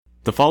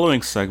The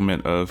following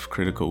segment of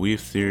Critical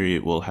Weave Theory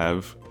will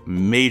have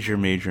major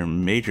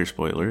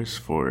spoilers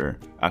for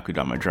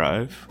Akudama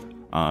Drive,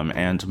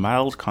 and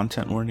mild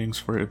content warnings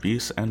for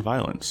abuse and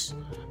violence.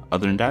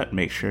 Other than that,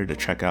 make sure to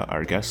check out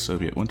our guest,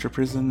 Soviet Winter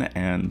Prison,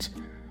 and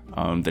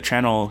the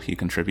channel he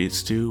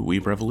contributes to,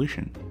 Weeb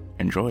Revolution.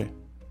 Enjoy.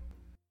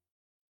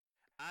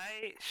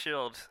 I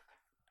shilled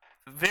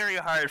very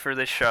hard for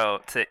this show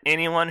to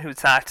anyone who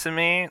talked to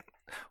me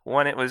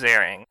when it was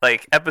airing.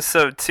 Like,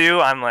 episode 2,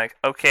 I'm like,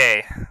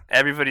 okay,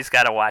 everybody's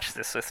got to watch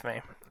this with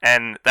me.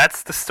 And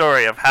that's the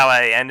story of how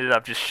I ended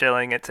up just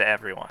shilling it to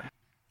everyone.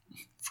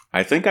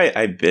 I think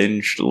I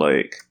binged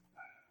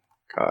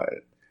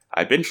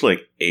I binged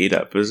like 8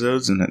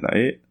 episodes in a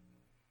night.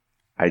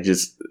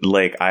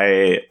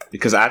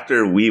 Because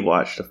after we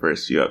watched the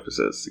first few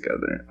episodes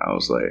together, I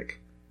was like,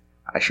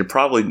 I should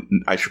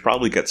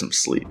probably get some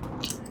sleep.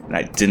 And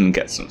I didn't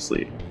get some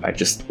sleep. I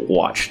just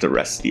watched the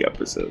rest of the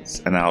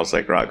episodes. And I was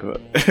like, Raghava,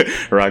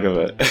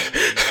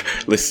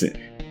 listen.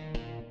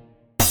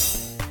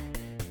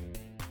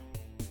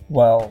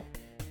 Well,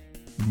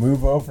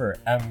 move over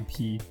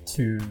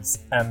MP2s,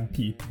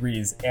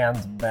 MP3s,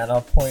 and mana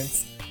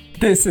points.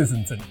 This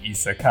isn't an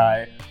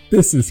isekai.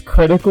 This is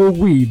Critical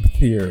Weeb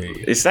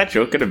Theory. Is that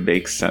joke gonna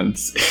make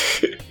sense?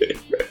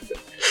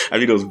 I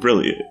mean, it was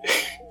brilliant.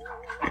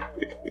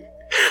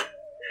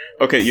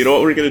 Okay, you know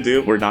what we're gonna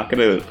do? We're not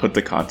gonna put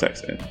the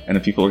context in, and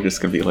then people are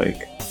just gonna be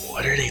like,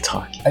 "What are they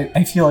talking?"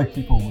 I feel like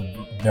people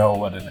would know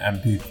what an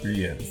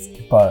MP3 is,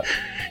 but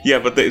yeah,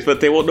 but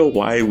they won't know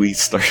why we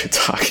started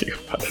talking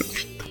about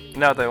it.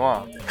 No, they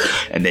won't,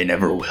 and they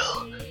never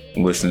will.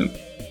 Listen,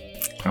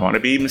 I want to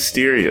be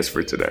mysterious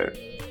for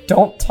today.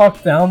 Don't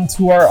talk down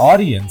to our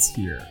audience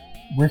here.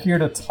 We're here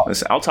to talk.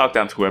 Listen, I'll talk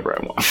down to whoever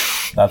I want.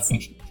 That's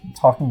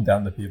talking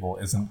down to people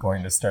isn't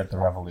going to start the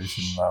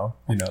revolution, though.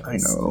 You know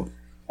this. I know.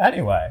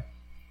 Anyway.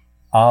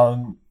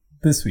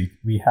 This week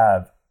we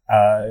have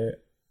a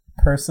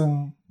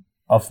person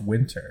of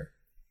winter,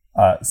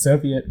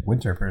 Soviet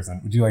Winter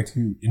Person. Would you like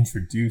to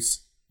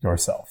introduce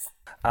yourself?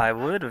 I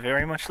would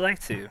very much like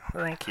to.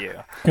 Thank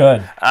you.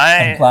 Good.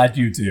 I'm glad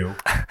you do.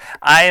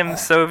 I am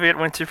Soviet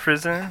Winter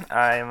Prison.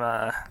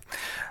 I'm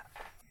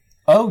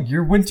Oh,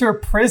 you're Winter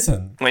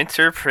Prison.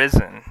 Winter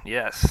Prison,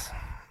 yes.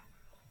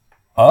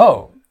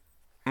 Oh.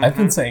 Mm-hmm. I've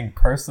been saying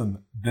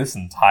person this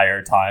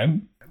entire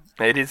time.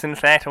 It is, in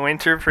fact,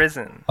 Winter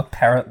Prison.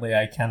 Apparently,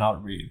 I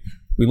cannot read.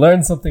 We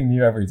learn something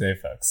new every day,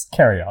 folks.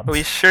 Carry on.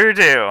 We sure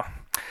do.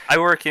 I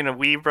work in a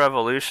Weeb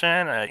Revolution,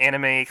 an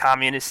anime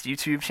communist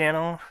YouTube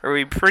channel, where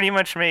we pretty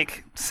much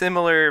make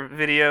similar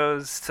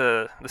videos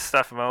to the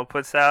stuff Mo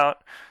puts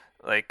out.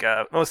 Like,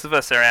 most of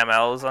us are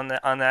MLs on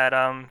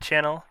that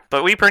channel.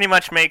 But we pretty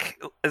much make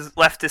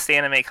leftist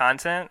anime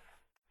content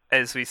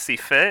as we see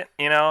fit.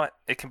 You know,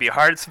 it can be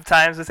hard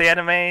sometimes with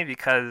anime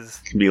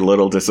because it can be a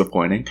little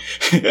disappointing.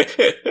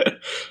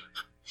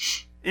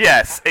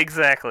 Yes,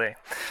 exactly.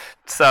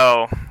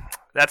 So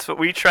that's what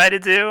we try to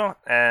do,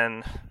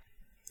 and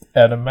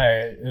anime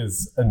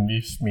is a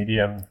niche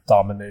medium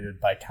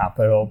dominated by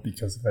capital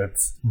because of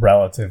its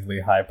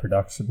relatively high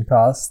production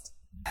cost.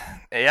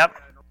 Yep.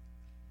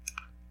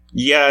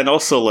 Yeah, and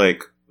also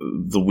like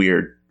the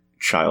weird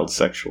child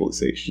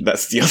sexualization.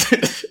 That's the other.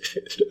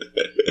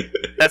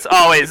 That's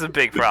always a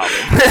big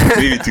problem.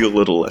 Maybe do a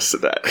little less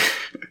of that.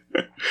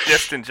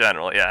 Just in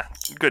general, yeah.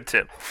 Good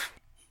tip.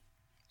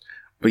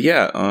 But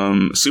yeah,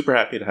 super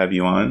happy to have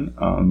you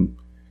on.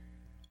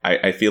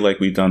 I feel like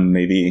we've done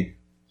maybe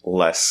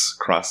less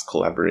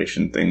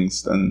cross-collaboration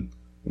things than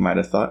we might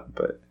have thought,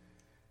 but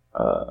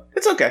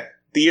it's okay.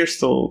 The year's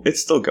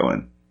it's still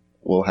going.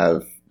 We'll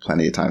have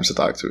plenty of times to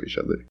talk to each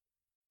other.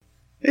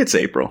 It's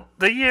April.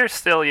 The year's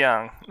still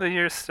young.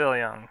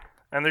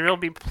 And there will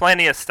be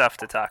plenty of stuff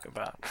to talk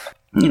about.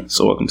 Yeah,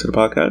 so welcome to the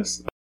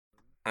podcast.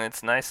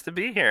 It's nice to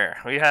be here.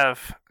 We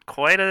have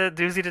quite a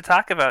doozy to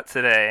talk about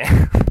today.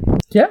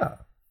 Yeah.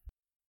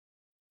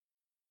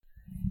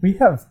 We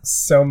have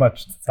so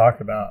much to talk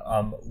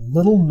about.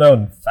 Little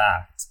known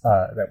fact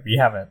that we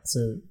haven't.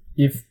 So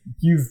if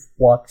you've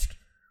watched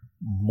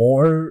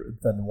more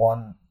than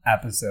one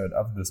episode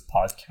of this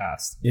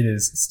podcast, it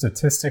is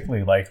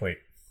statistically likely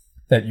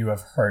that you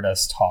have heard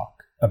us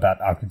talk about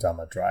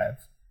Akudama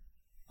Drive.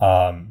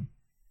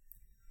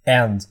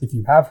 And if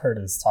you have heard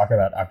us talk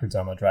about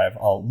Akudama Drive,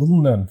 a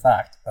little known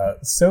fact,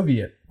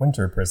 Soviet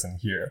Winter Prison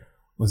here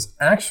was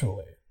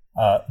actually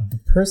the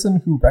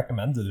person who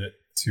recommended it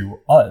to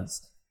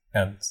us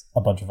and a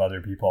bunch of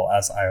other people,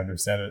 as I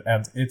understand it,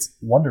 and it's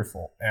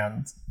wonderful.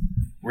 And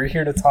we're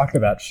here to talk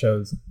about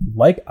shows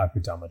like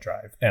Akudama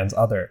Drive and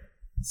other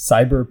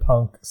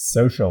cyberpunk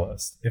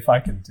socialist. If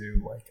I could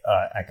do like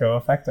echo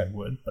effect, I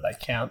would, but I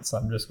can't, so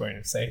I'm just going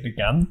to say it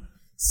again.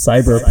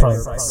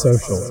 Cyberpunk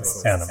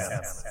socialist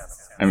anime.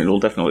 I mean,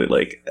 we'll definitely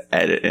like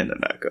edit in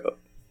an echo.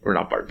 We're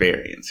not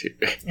barbarians here.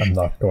 I'm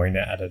not going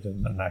to edit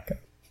in an echo.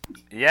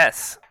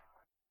 Yes.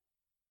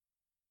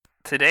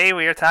 Today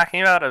we are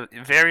talking about a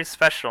very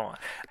special one.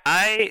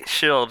 I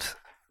shilled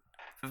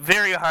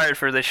very hard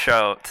for this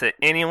show to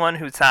anyone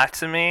who talked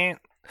to me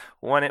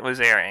when it was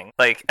airing.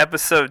 Like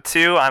episode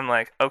 2, I'm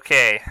like,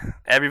 okay,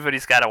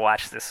 everybody's got to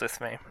watch this with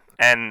me.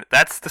 And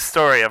that's the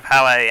story of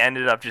how I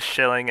ended up just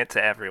shilling it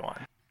to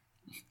everyone.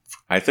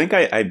 I think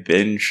I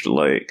binged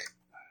like,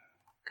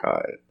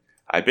 God,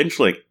 I binged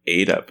like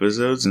 8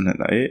 episodes in a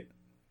night.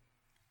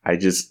 I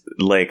just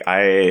like,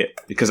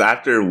 because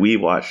after we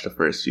watched the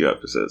first few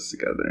episodes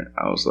together,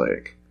 I was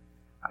like,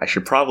 I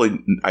should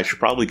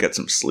probably get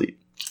some sleep.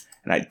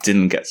 And I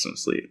didn't get some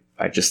sleep.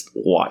 I just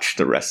watched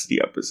the rest of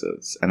the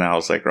episodes. And I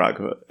was like,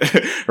 Raghava,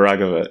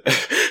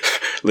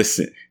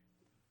 listen.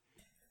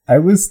 I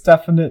was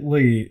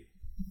definitely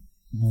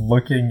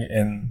looking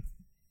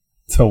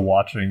into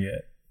watching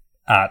it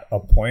at a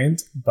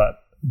point, but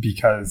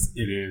because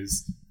it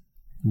is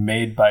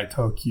made by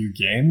Tokyo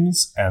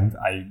Games, and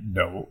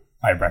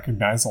I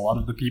recognize a lot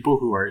of the people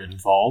who are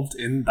involved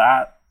in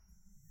that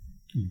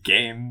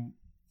game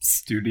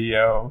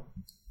studio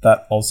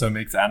that also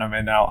makes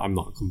anime now, I'm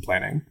not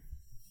complaining.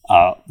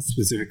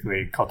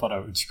 Specifically,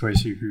 Kotaro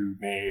Uchikoshi, who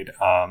made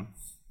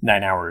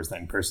 9 Hours,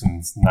 9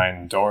 Persons,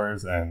 9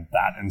 Doors, and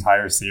that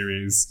entire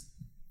series.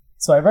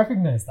 So I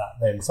recognize that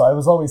name. So I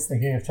was always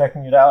thinking of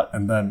checking it out,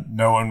 and then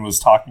no one was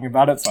talking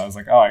about it, so I was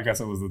like, oh, I guess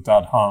it was a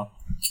dud, huh?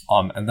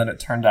 And then it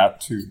turned out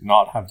to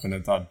not have been a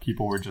dud.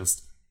 People were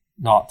just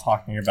not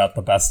talking about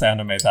the best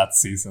anime that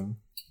season.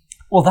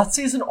 Well, that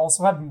season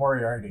also had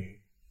Moriarty.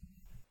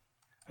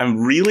 I'm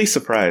really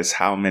surprised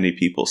how many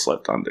people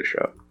slept on the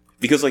show.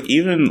 Because, like,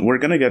 even, we're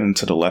gonna get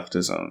into the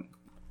leftism.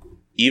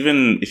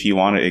 Even if you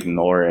want to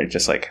ignore it,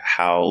 just, like,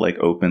 how, like,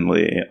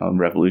 openly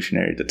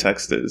revolutionary the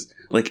text is,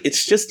 like,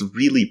 it's just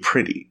really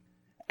pretty.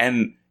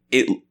 And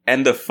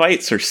the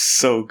fights are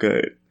so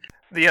good.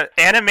 The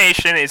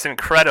animation is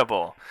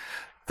incredible.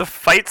 The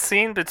fight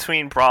scene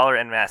between Brawler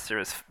and Master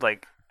is,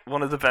 like,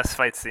 one of the best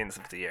fight scenes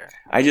of the year.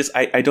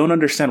 I don't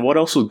understand what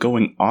else was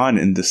going on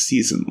in this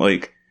season.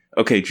 Like,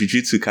 okay,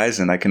 Jujutsu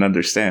Kaisen, I can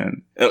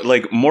understand.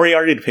 Like,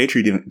 Moriarty the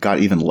Patriot got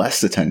even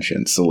less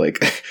attention. So,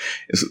 like,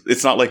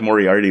 it's not like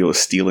Moriarty was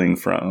stealing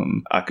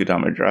from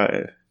Akudama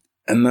Drive.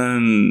 And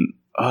then,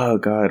 oh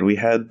god, we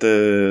had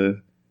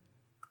the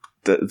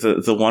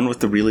one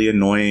with the really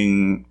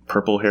annoying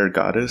purple hair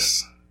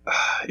goddess.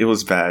 It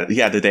was bad.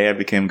 Yeah, The Day I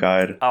Became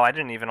God. Oh, I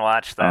didn't even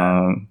watch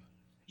that.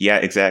 Yeah,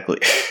 exactly.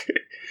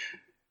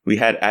 We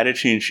had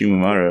Adachi and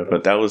Shimamara,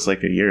 but that was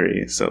like a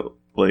Yuri. So,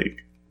 like,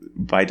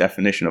 by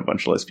definition, a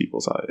bunch less people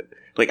saw it.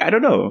 Like, I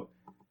don't know.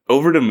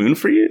 Over the moon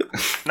for you?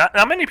 Not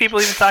many people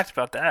even talked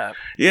about that.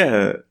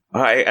 Yeah.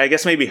 I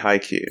guess maybe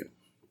Haikyuu.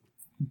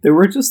 There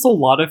were just a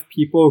lot of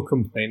people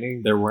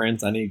complaining there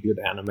weren't any good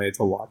anime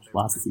to watch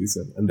last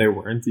season, and they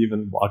weren't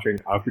even watching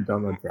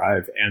Akudama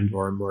Drive and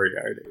or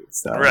Moriarty.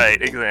 So.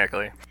 Right,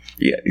 exactly.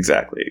 Yeah,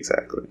 exactly.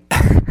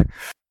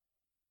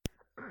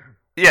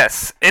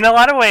 Yes, in a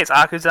lot of ways,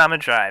 Akudama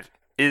Drive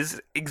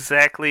is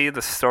exactly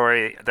the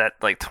story that,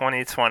 like,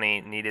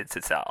 2020 needed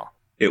to tell.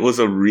 It was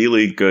a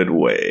really good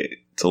way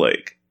to,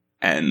 like,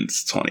 end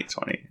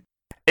 2020.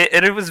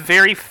 It was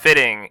very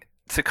fitting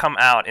to come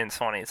out in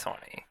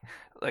 2020.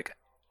 Like,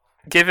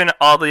 given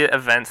all the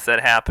events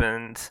that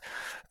happened,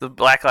 the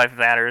Black Lives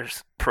Matter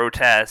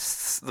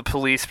protests, the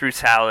police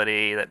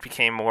brutality that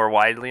became more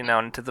widely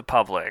known to the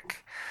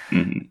public.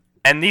 Mm-hmm.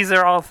 And these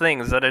are all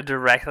things that are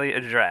directly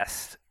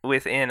addressed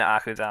within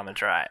Akudama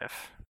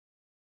Drive.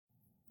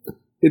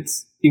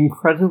 It's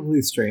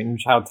incredibly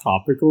strange how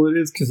topical it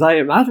is, because I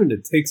imagine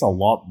it takes a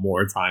lot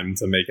more time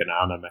to make an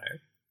anime.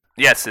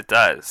 Yes, it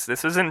does.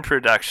 This was in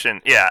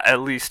production,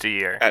 at least a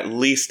year. At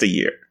least a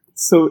year.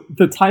 So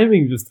the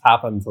timing just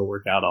happened to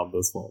work out on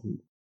this one.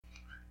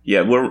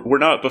 Yeah, we're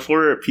not,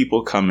 before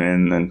people come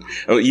in, and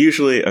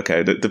usually,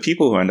 okay, the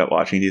people who end up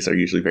watching these are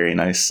usually very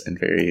nice and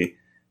very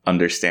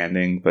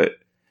understanding, but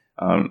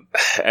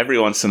every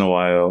once in a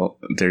while,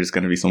 there's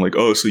going to be some like,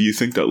 oh, so you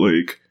think that,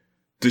 like,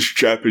 this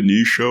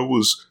Japanese show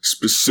was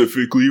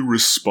specifically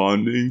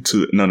responding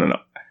to... No.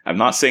 I'm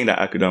not saying that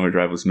Akudama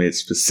Drive was made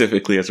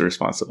specifically as a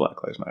response to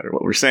Black Lives Matter.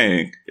 What we're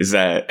saying is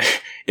that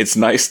it's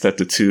nice that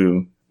the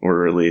two were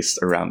released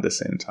around the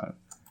same time.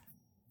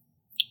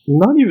 I'm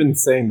not even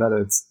saying that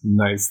it's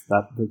nice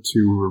that the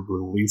two were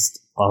released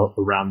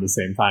around the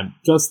same time.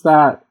 Just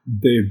that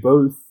they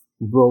both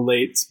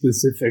relate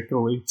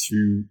specifically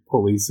to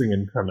policing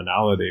and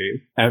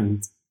criminality,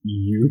 and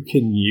you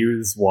can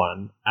use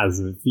one as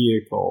a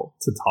vehicle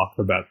to talk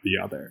about the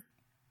other.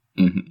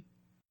 Mm-hmm.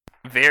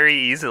 Very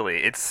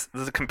easily.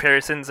 The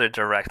comparisons are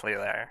directly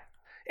there.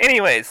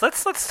 Anyways,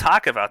 let's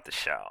talk about the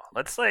show.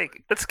 Let's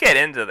get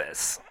into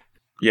this.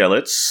 Yeah,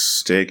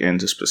 let's dig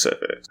into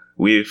specifics.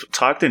 We've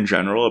talked in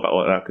general about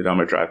what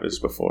Akudama Drive is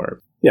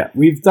before. Yeah,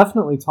 we've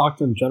definitely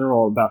talked in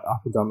general about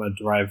Akudama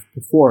Drive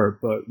before,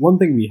 but one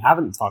thing we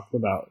haven't talked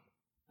about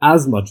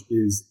as much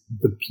is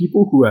the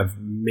people who have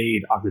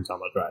made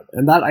Akudama Drive.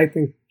 And that, I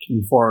think,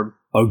 can form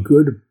a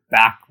good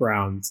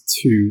background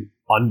to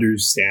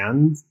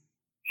understand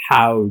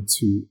how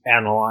to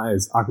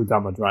analyze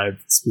Akudama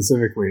Drive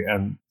specifically.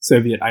 And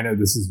Soviet, I know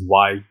this is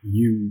why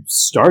you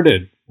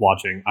started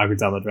watching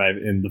Akudama Drive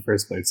in the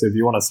first place. So if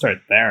you want to start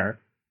there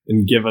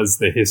and give us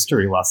the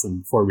history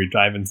lesson before we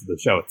dive into the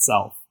show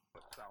itself.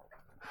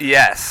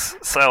 Yes.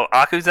 So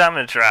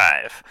Akudama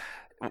Drive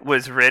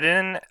was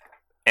written,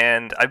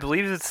 and I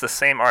believe it's the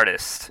same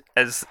artist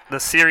as the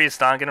series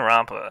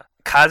Danganronpa,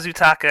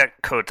 Kazutaka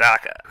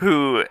Kodaka,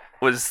 who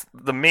was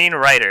the main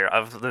writer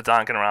of the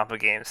Danganronpa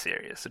game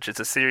series, which is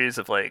a series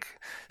of like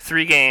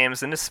 3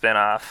 games and a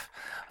spin-off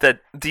that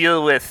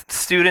deal with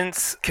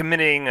students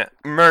committing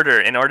murder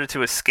in order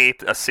to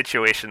escape a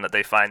situation that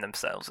they find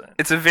themselves in.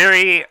 It's a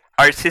very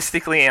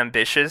artistically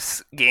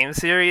ambitious game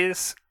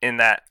series in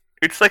that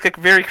it's like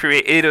a very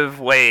creative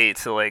way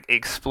to like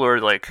explore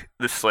like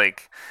this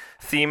like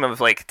theme of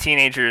like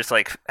teenagers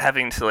like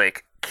having to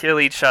like kill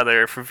each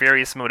other for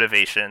various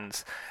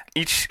motivations.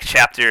 Each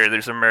chapter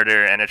there's a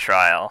murder and a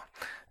trial.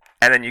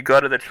 And then you go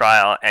to the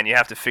trial and you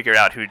have to figure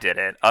out who did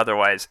it.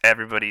 Otherwise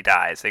everybody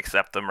dies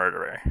except the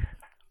murderer.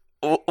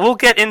 We'll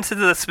get into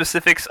the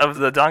specifics of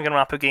the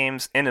Danganronpa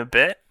games in a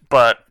bit,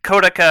 but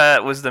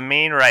Kodaka was the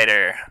main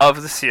writer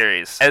of the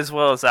series, as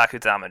well as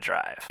Akudama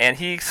Drive. And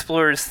he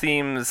explores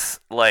themes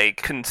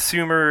like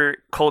consumer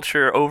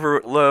culture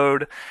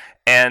overload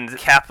and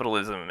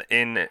capitalism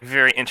in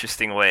very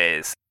interesting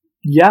ways.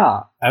 Yeah,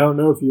 I don't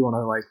know if you want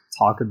to like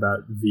talk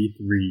about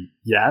V3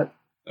 yet.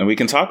 And we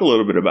can talk a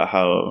little bit about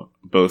how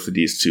both of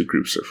these two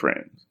groups are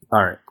framed.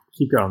 All right,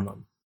 keep going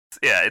then.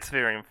 Yeah, it's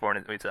very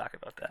important that we talk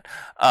about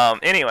that.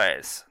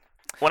 Anyways,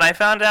 when I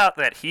found out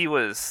that he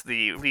was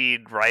the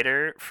lead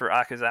writer for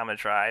Akudama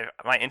Drive,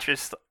 my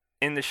interest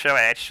in the show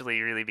actually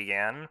really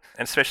began.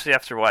 And especially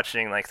after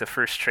watching like the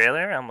first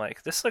trailer, I'm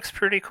like, this looks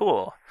pretty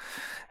cool.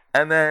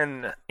 And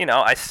then,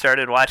 I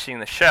started watching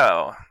the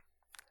show,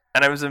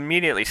 and I was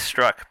immediately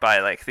struck by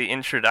like the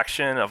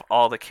introduction of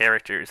all the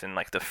characters in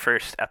like the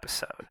first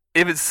episode.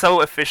 It was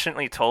so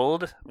efficiently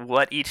told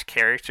what each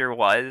character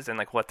was and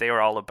like what they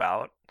were all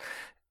about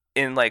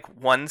in like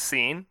one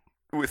scene,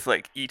 with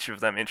like each of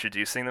them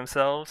introducing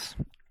themselves.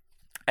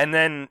 And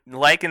then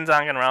like in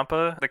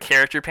Danganronpa, the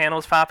character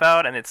panels pop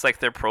out and it's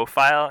like their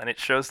profile and it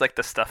shows like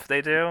the stuff they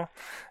do,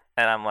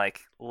 and I'm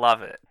like,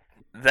 love it.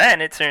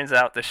 Then it turns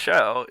out the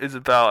show is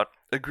about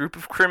a group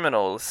of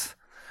criminals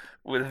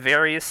with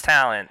various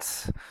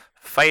talents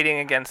fighting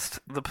against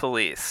the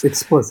police.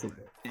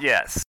 Explicitly.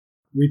 Yes.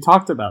 We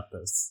talked about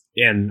this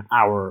in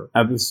our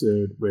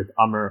episode with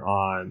Amr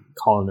on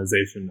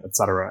colonization,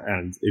 etc.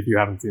 And if you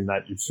haven't seen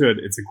that, you should.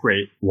 It's a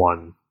great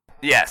one.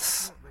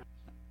 Yes.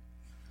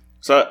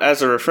 So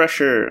as a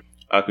refresher,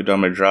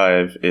 Akudama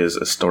Drive is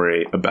a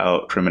story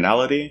about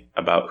criminality,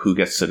 about who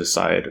gets to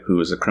decide who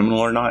is a criminal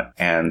or not,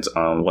 and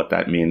what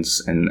that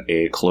means in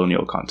a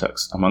colonial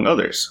context, among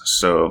others.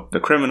 So the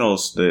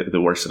criminals, the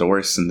worst of the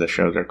worst in the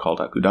show, they're called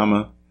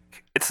Akudama.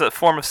 It's a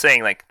form of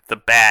saying, like, the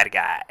bad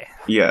guy.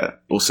 Yeah.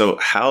 Well, so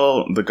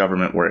how the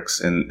government works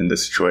in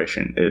this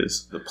situation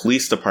is the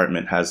police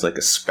department has, like,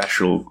 a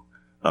special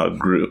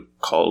group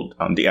called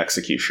the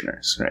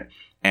executioners, right?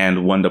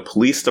 And when the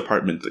police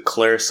department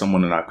declares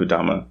someone an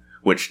Akudama,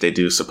 which they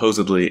do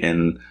supposedly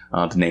in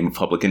the name of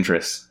public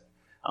interest,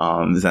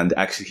 then the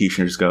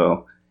executioners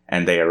go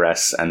and they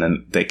arrest, and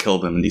then they kill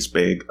them in these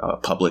big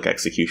public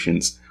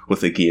executions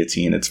with a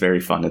guillotine. It's very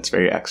fun. It's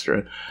very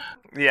extra.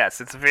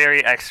 Yes, it's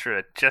very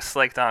extra, just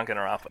like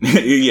Danganronpa.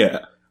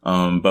 Yeah.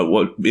 But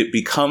what it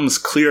becomes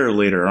clear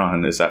later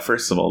on is that,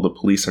 first of all, the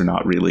police are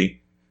not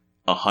really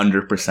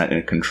 100%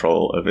 in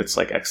control of its,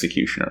 like,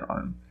 executioner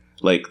arm.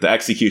 Like, the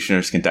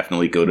executioners can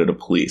definitely go to the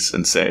police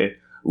and say,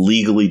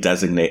 legally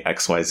designate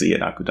XYZ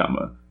and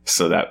Akudama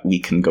so that we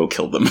can go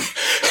kill them.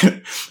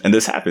 And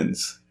this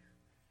happens.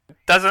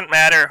 Doesn't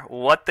matter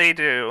what they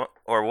do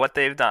or what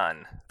they've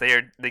done.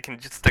 They can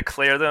just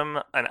declare them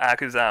an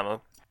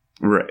Akudama.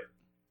 Right.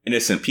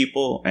 Innocent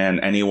people and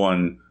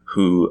anyone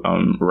who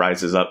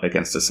rises up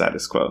against the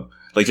status quo.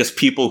 Like, just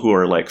people who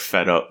are, like,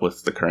 fed up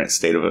with the current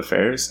state of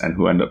affairs and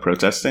who end up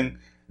protesting,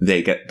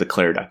 they get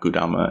declared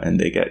Akudama and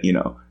they get,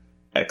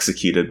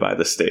 executed by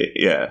the state.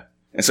 Yeah.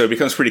 And so it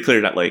becomes pretty clear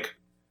that, like,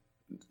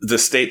 the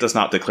state does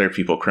not declare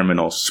people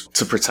criminals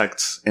to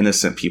protect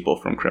innocent people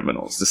from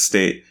criminals. The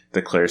state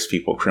declares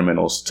people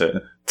criminals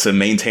to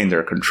maintain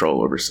their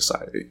control over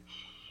society.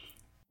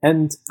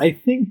 And I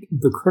think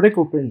the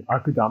critical thing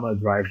Akudama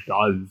Drive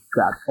does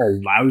that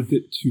allows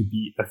it to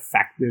be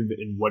effective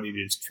in what it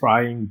is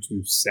trying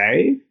to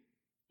say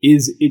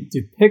is it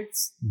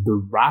depicts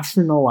the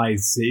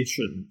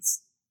rationalizations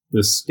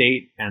the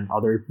state and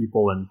other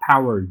people in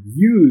power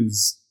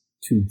use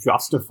to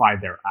justify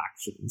their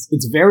actions.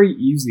 It's very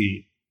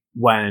easy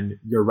when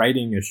you're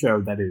writing a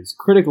show that is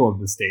critical of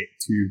the state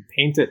to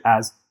paint it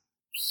as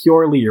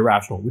purely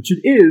irrational, which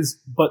it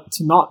is, but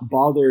to not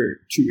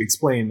bother to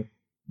explain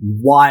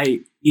why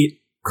it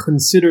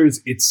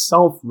considers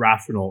itself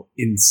rational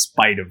in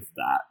spite of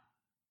that.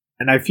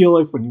 And I feel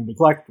like when you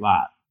neglect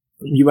that,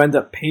 you end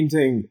up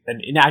painting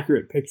an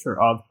inaccurate picture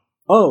of,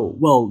 oh,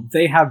 well,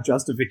 they have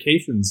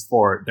justifications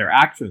for their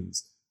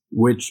actions,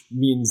 which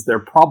means they're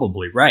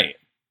probably right.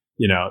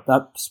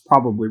 That's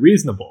probably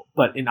reasonable.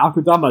 But in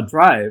Akudama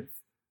Drive,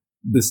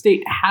 the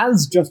state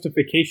has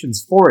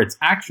justifications for its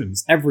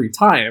actions every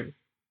time,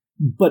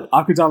 but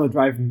Akudama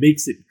Drive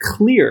makes it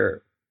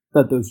clear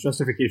that those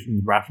justifications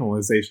and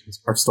rationalizations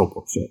are still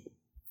bullshit.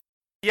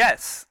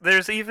 Yes,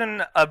 there's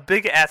even a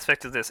big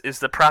aspect of this is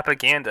the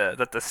propaganda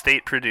that the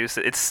state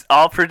produces. It's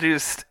all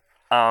produced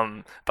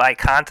by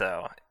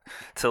Kanto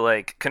to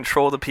like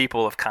control the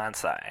people of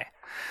Kansai.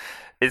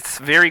 It's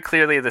very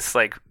clearly this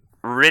like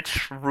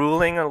rich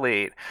ruling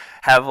elite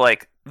have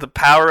like the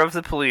power of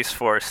the police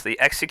force, the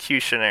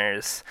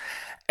executioners,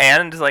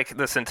 and like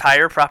this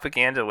entire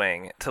propaganda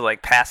wing to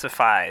like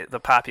pacify the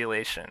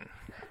population.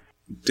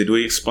 Did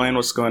we explain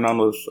what's going on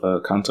with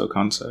Kanto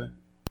Kansai?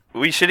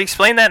 We should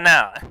explain that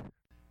now.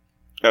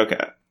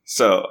 Okay.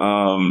 So,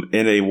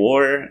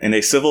 in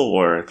a civil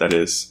war that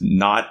is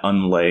not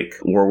unlike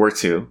World War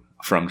II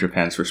from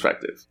Japan's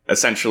perspective,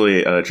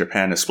 essentially,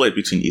 Japan is split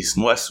between East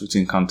and West,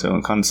 between Kanto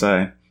and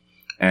Kansai.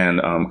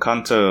 And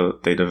Kanto,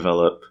 they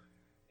develop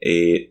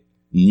a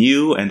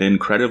new and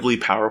incredibly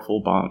powerful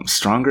bomb,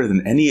 stronger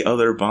than any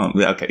other bomb.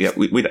 Okay, yeah,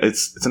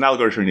 it's an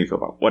allegory for a nuclear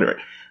bomb, whatever.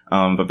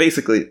 But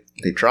basically,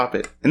 they drop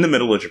it in the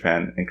middle of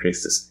Japan and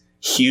creates this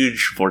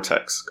huge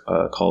vortex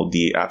called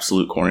the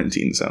Absolute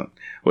Quarantine Zone,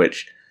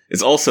 which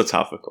is also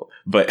topical.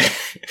 But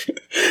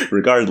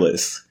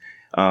regardless,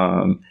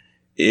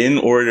 in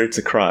order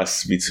to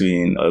cross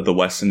between the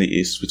West and the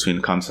East,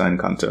 between Kansai and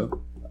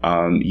Kanto,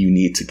 you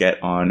need to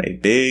get on a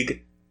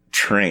big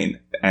train.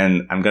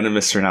 And I'm going to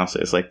mispronounce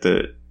it. It's like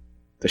the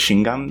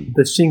Shingan?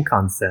 The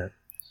Shinkansen.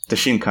 The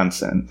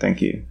Shinkansen,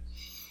 thank you.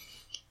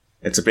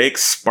 It's a big,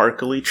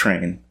 sparkly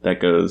train that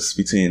goes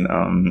between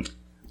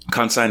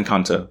Kansai and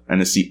Kanto,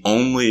 and it's the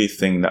only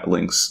thing that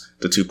links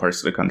the two parts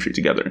of the country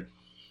together.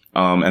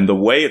 And the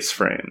way it's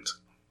framed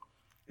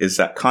is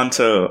that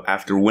Kanto,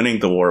 after winning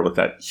the war with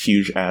that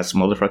huge-ass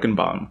motherfucking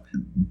bomb,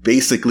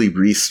 basically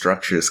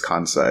restructures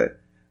Kansai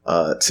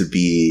to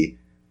be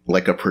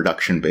like a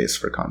production base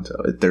for Kanto.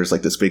 There's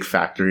like this big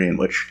factory in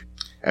which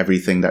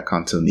everything that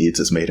Kanto needs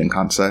is made in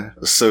Kansai.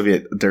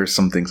 There's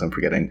some things I'm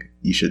forgetting.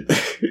 You should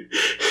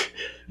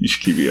you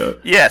should keep me up.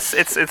 Yes,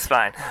 it's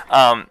fine.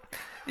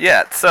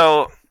 Yeah,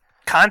 so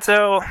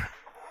Kanto,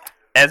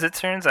 as it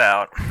turns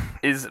out,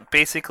 is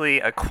basically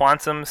a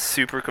quantum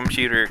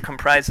supercomputer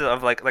comprised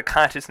of like the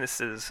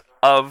consciousnesses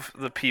of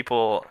the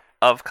people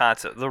of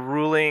Kanto. The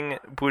ruling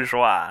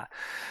bourgeois,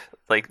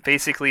 like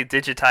basically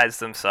digitize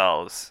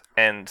themselves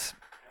and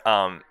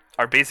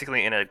are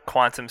basically in a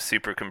quantum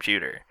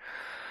supercomputer.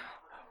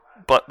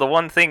 But the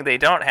one thing they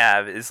don't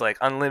have is like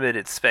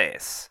unlimited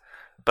space.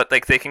 But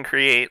like they can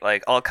create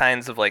like all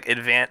kinds of like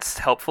advanced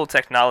helpful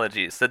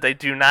technologies that they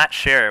do not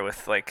share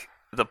with like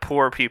the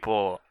poor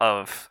people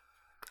of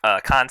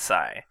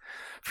Kansai.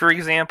 For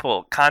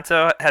example,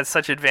 Kanto has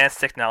such advanced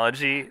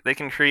technology, they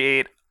can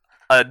create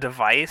a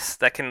device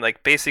that can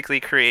like basically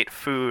create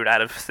food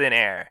out of thin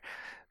air.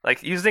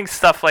 Like using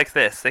stuff like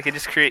this, they can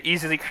just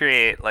easily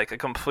create like a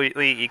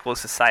completely equal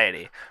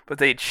society, but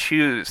they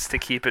choose to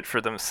keep it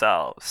for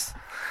themselves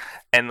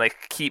and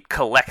like keep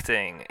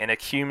collecting and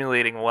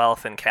accumulating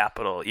wealth and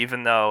capital,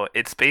 even though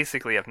it's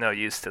basically of no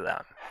use to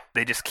them.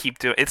 They just keep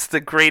doing. It's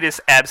the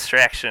greatest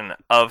abstraction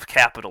of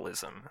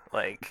capitalism.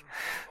 Like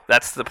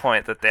that's the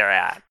point that they're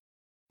at.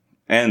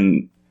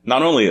 And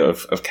not only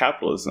of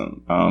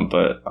capitalism,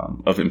 but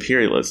of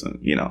imperialism,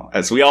 you know,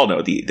 as we all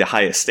know, the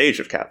highest stage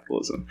of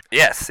capitalism.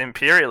 Yes,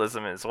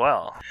 imperialism as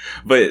well.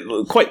 But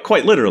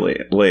quite literally,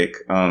 like,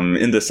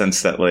 in the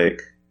sense that,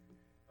 like,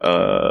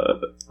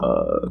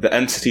 the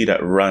entity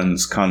that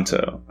runs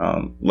Kanto,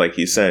 like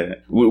you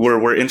said,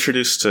 we're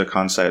introduced to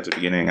Kansai at the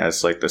beginning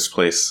as, like, this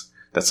place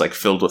that's like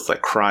filled with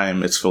like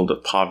crime, it's filled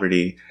with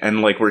poverty,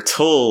 and like we're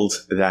told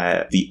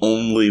that the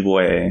only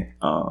way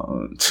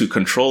to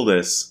control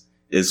this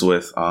is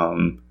with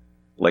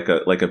like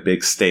a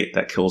big state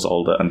that kills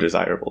all the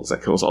undesirables,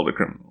 that kills all the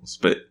criminals.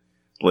 But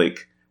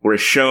like we're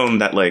shown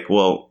that like,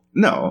 well,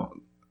 no,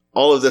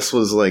 all of this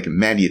was like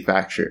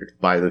manufactured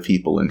by the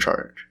people in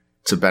charge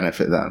to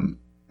benefit them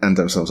and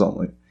themselves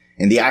only.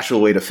 And the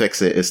actual way to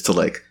fix it is to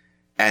like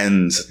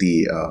end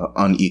the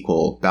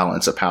unequal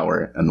balance of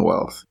power and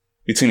wealth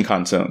between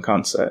Kanto and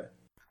Kansai.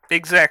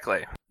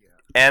 Exactly.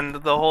 And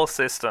the whole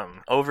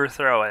system.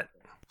 Overthrow it.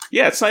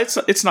 Yeah,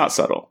 it's not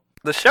subtle.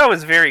 The show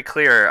is very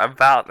clear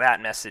about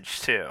that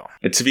message too.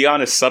 And to be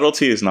honest,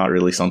 subtlety is not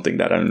really something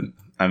that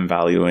I'm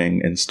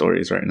valuing in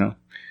stories right now.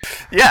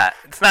 Yeah,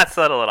 it's not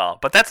subtle at all,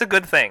 but that's a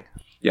good thing.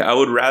 Yeah, I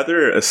would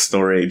rather a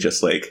story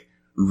just like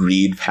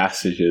read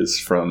passages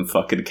from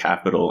fucking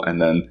Capital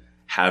and then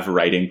have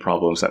writing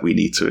problems that we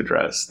need to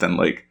address than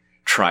like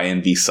try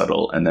and be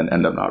subtle and then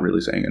end up not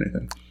really saying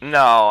anything.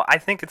 No, I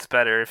think it's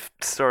better if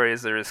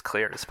stories are as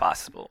clear as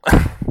possible.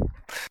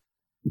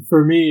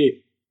 For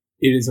me,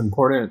 it is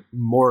important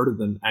more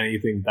than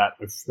anything that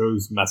a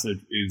show's message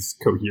is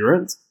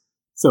coherent.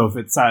 So if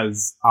it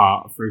says,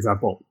 for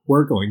example,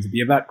 we're going to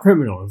be about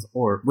criminals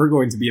or we're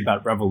going to be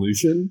about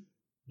revolution,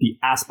 the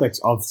aspects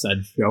of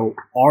said show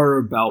are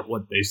about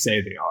what they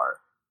say they are.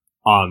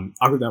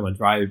 Akudama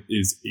Drive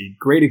is a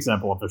great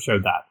example of a show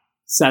that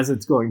says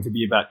it's going to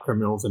be about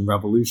criminals and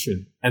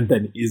revolution, and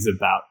then is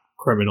about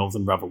criminals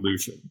and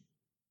revolution.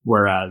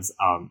 Whereas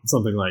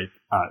something like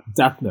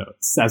Death Note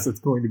says it's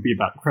going to be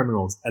about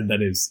criminals, and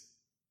then is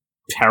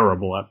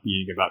terrible at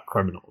being about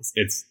criminals.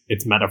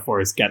 Its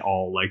metaphors get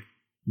all like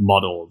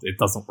muddled. It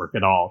doesn't work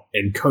at all.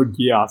 And Code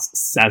Geass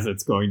says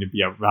it's going to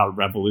be about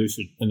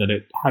revolution, and then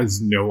it has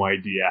no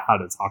idea how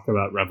to talk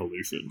about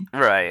revolution.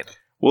 Right.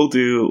 We'll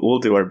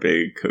do our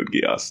big Code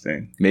Geass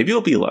thing. Maybe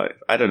it'll be live.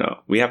 I don't know.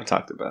 We haven't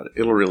talked about it.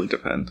 It'll really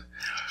depend.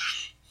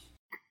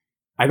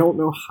 I don't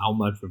know how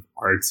much of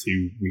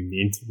R2 we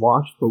need to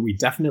watch, but we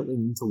definitely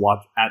need to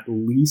watch at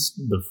least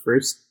the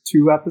first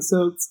 2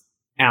 episodes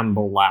and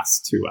the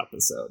last 2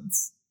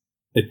 episodes,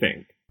 I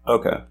think.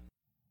 Okay.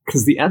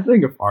 Because the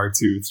ending of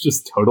R2 is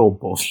just total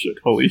bullshit.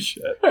 Holy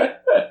shit.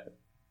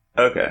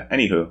 Okay.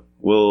 Anywho,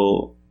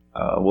 we'll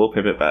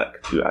pivot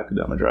back to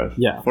Akudama Drive.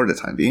 Yeah. For the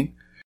time being.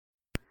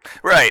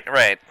 Right.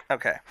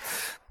 Okay.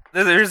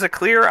 There's a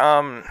clear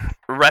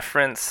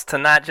reference to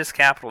not just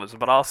capitalism,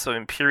 but also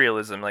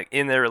imperialism, like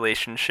in their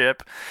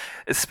relationship,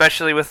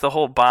 especially with the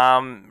whole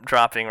bomb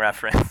dropping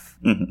reference.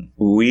 Mm-hmm.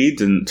 We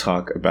didn't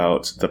talk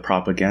about the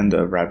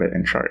propaganda of Rabbit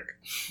and Shark,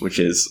 which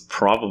is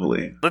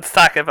probably. Let's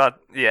talk about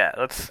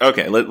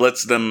Okay,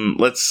 let's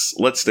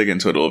dig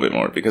into it a little bit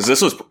more, because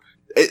this was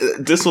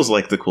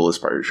like the coolest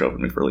part of the show for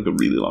me for like a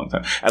really long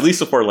time. At least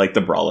before like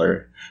the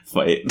brawler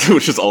fight,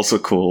 which is also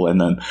cool,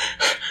 and then.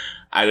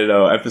 I don't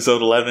know,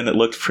 episode 11, it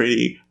looked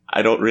pretty.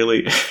 I don't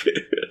really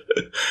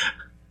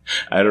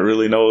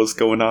know what's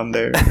going on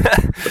there,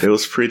 but it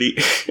was pretty.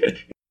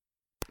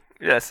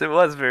 Yes, it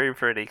was very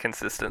pretty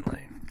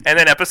consistently. And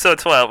then episode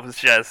 12 was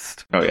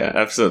just... Oh yeah,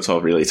 episode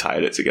 12 really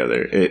tied it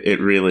together.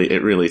 It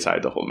really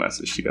tied the whole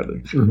message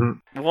together.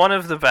 Mm-hmm. One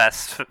of the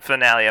best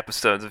finale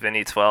episodes of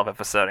any 12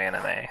 episode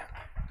anime.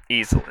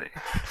 Easily.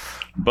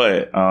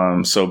 But,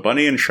 so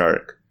Bunny and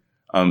Shark,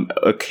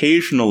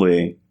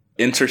 occasionally...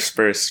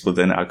 interspersed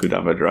within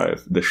Akudama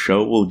Drive, the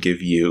show will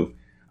give you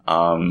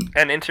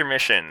an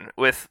intermission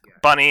with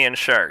Bunny and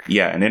Shark.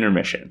 Yeah, an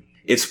intermission.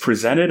 It's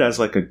presented as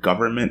like a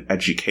government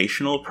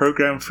educational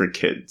program for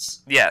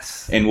kids.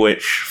 Yes. In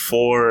which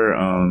for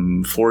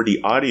the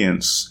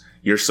audience,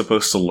 you're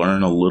supposed to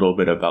learn a little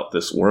bit about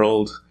this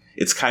world.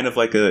 It's kind of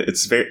like a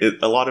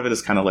lot of it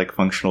is kind of like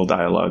functional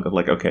dialogue of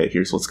like, okay,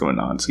 here's what's going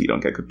on, so you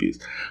don't get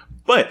confused.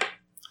 But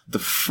the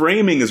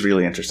framing is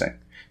really interesting.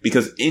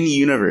 Because in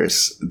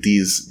universe,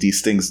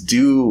 these things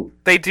do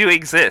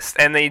exist,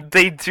 and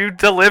they do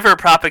deliver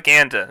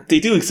propaganda.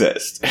 They do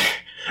exist.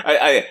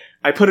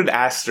 I put an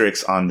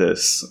asterisk on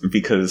this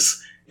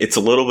because it's a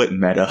little bit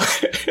meta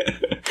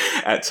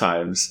at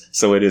times,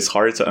 so it is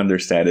hard to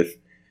understand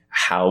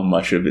how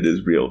much of it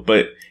is real.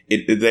 But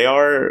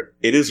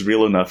it is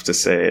real enough to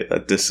say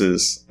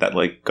that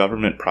like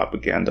government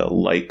propaganda,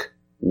 like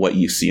what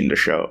you see in the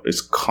show, is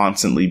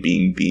constantly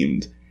being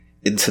beamed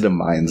into the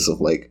minds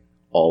of like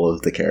all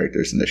of the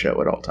characters in the show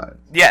at all times.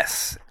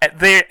 Yes,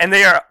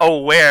 they are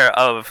aware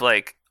of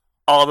like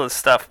all the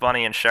stuff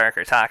Bunny and Shark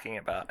are talking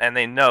about, and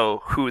they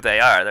know who they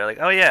are. They're like,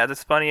 oh yeah,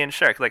 this Bunny and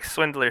Shark. Like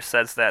Swindler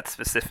says that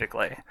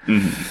specifically.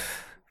 Mm-hmm.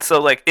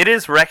 So like it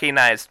is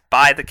recognized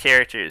by the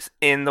characters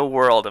in the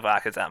world of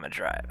Akudama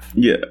Drive.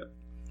 Yeah,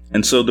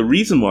 and so the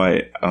reason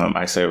why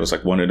I say it was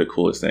like one of the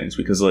coolest things,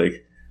 because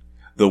like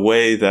the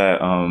way that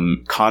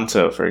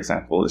Kanto, for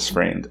example, is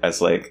framed as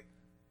like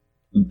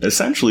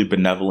essentially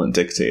benevolent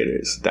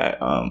dictators that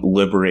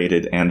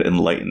liberated and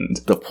enlightened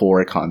the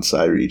poor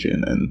Kansai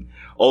region, and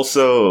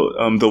also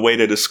the way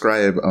to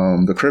describe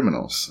the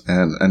criminals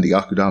and the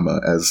Akudama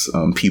as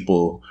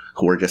people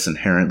who are just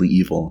inherently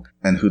evil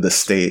and who the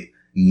state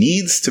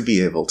needs to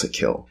be able to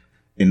kill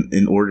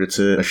in order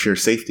to assure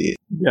safety.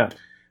 Yeah.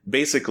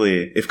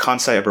 Basically, if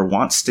Kansai ever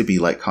wants to be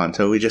like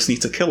Kanto, we just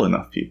need to kill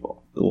enough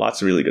people.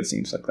 Lots of really good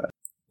scenes like that.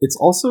 It's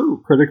also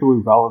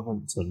critically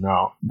relevant to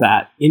note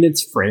that in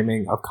its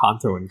framing of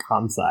Kanto and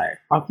Kansai,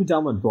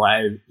 Akudama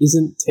Drive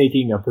isn't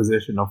taking a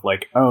position of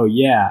like, oh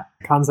yeah,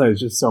 Kansai is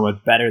just so much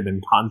better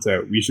than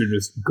Kanto, we should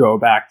just go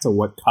back to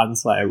what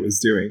Kansai was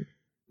doing.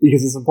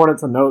 Because it's important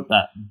to note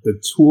that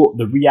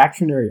the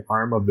reactionary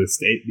arm of the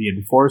state, the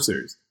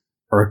enforcers,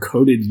 are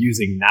coded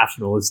using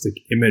nationalistic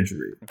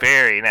imagery.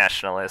 Very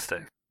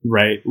nationalistic.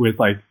 Right? With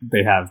like,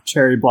 they have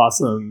cherry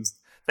blossoms.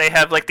 They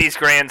have like these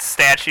grand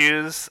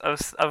statues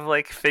of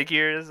like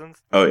figures and.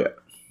 Oh yeah.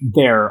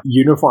 Their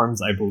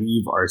uniforms, I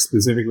believe, are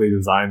specifically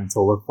designed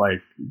to look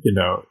like,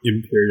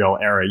 Imperial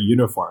era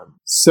uniform.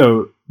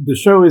 So the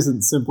show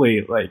isn't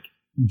simply like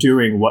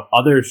doing what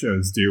other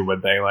shows do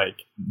when they like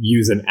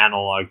use an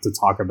analog to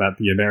talk about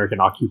the American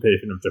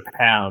occupation of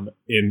Japan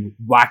in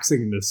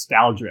waxing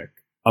nostalgic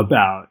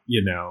about,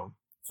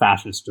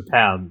 fascist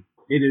Japan.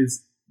 It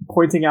is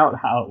pointing out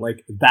how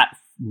like that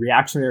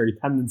reactionary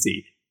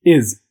tendency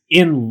is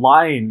in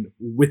line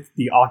with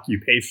the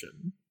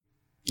occupation.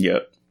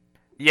 Yep.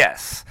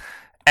 Yes.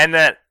 And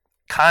that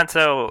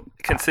Kanto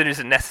considers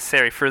it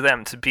necessary for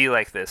them to be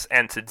like this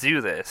and to do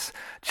this,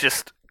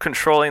 just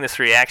controlling this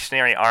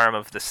reactionary arm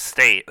of the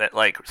state that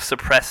like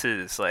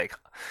suppresses like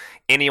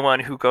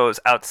anyone who goes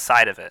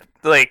outside of it.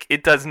 Like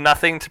it does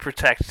nothing to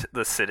protect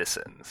the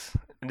citizens.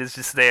 It is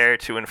just there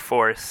to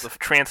enforce the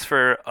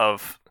transfer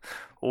of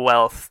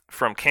wealth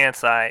from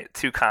Kansai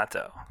to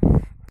Kanto.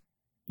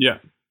 Yeah.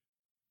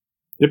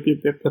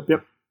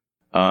 Yep.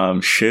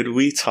 Should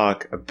we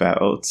talk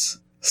about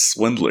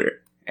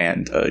Swindler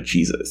and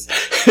Jesus?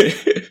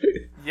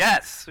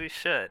 Yes, we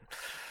should.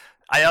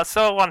 I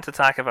also want to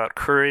talk about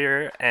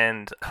Courier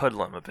and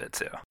Hoodlum a bit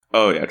too.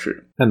 Oh yeah,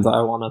 true. And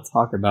I want to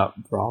talk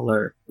about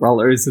Brawler.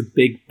 Brawler is a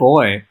big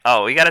boy.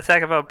 Oh, we got to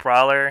talk about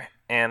Brawler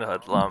and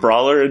Hoodlum.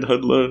 Brawler and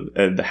Hoodlum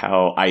and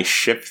how I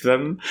ship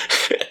them.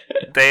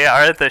 They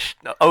are the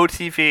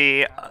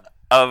OTP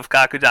of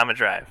Akudama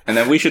Drive. And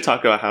then we should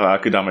talk about how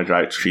Akudama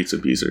Drive treats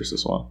abusers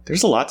as well.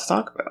 There's a lot to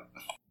talk about.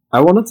 I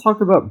want to talk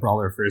about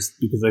Brawler first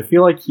because I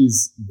feel like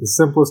he's the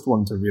simplest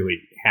one to really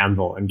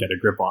handle and get a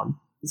grip on.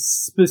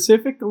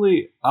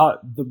 Specifically,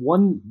 the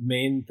one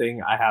main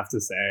thing I have to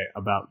say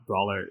about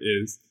Brawler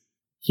is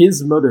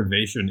his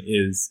motivation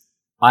is,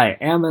 I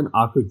am an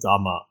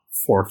Akudama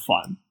for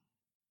fun.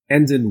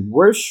 And in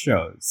worse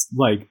shows,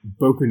 like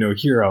Boku no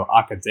Hero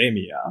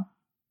Academia,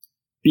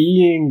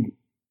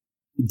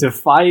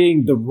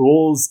 defying the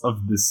rules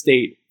of the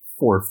state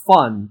for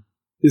fun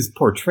is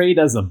portrayed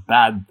as a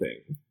bad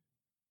thing.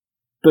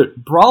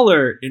 But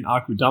Brawler in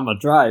Akudama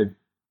Drive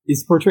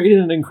is portrayed in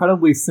an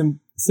incredibly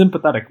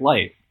sympathetic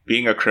light.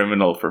 Being a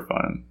criminal for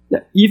fun. Yeah,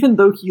 even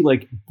though he,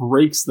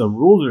 breaks the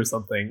rules or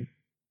something,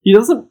 he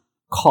doesn't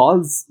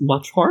cause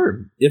much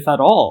harm, if at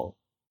all.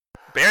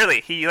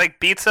 Barely. He,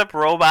 beats up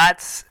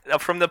robots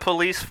from the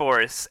police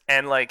force,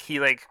 and, he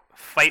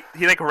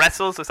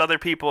wrestles with other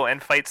people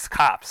and fights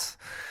cops.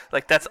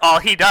 That's all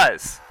he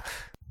does.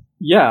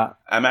 Yeah.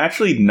 I'm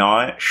actually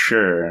not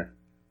sure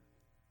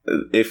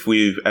if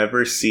we've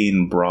ever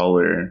seen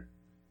Brawler,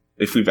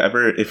 if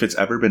it's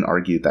ever been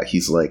argued that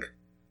he's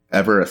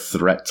ever a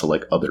threat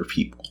to other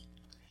people.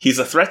 He's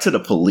a threat to the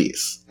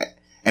police,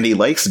 and he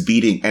likes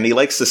beating, and he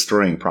likes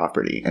destroying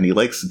property, and he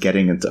likes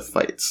getting into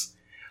fights.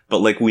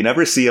 But we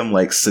never see him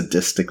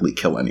sadistically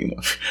kill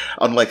anyone,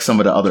 unlike some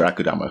of the other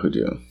Akudama who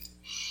do.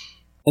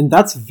 And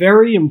that's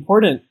very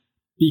important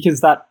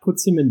because that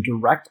puts him in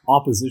direct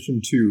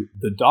opposition to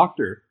the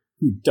Doctor,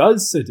 who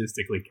does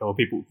sadistically kill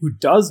people, who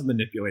does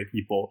manipulate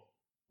people,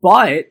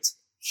 but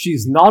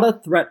she's not a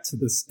threat to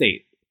the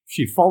state.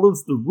 She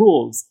follows the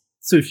rules,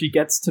 so she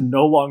gets to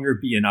no longer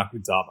be an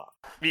Akudama.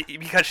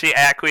 Because she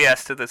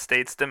acquiesced to the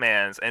state's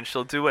demands, and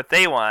she'll do what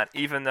they want,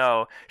 even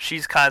though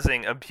she's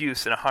causing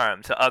abuse and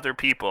harm to other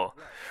people.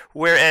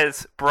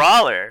 Whereas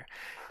Brawler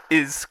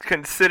is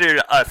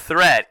considered a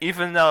threat,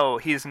 even though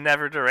he's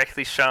never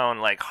directly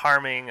shown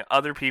harming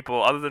other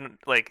people, other than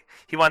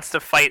he wants to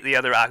fight the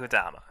other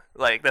Akudama.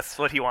 That's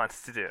what he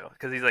wants to do,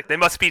 because he's they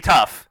must be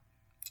tough.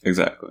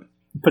 Exactly.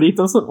 But he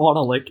doesn't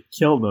want to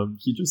kill them.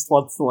 He just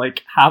wants to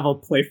have a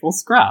playful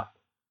scrap.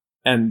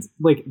 And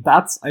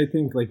that's, I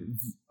think,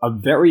 a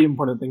very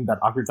important thing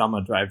that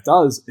Akudama Drive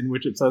does, in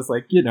which it says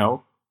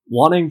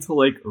wanting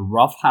to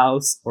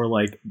roughhouse or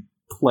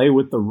play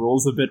with the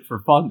rules a bit for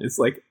fun is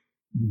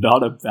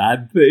not a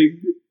bad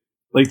thing.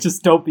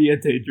 Just don't be a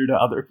danger to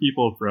other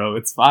people, bro.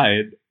 It's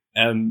fine.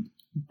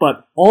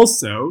 But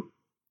also,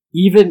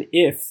 even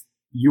if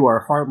you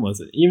are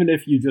harmless, and even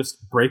if you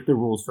just break the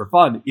rules for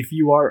fun, if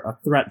you are a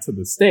threat to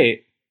the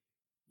state,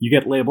 you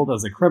get labeled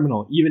as a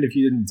criminal, even if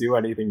you didn't do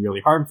anything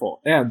really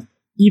harmful. And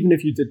even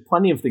if you did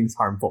plenty of things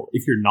harmful,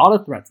 if you're not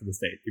a threat to the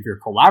state, if you're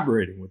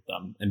collaborating with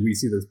them, and we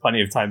see this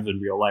plenty of times in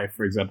real life,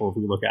 for example, if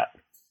we look at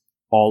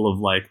all of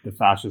the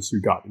fascists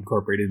who got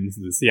incorporated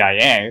into the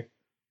CIA,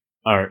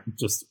 or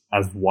just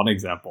as one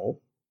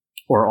example,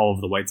 or all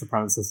of the white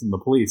supremacists in the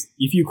police,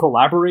 if you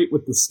collaborate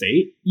with the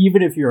state,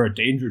 even if you're a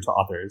danger to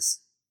others,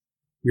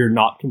 you're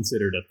not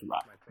considered a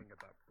threat.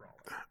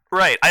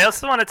 Right. I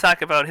also want to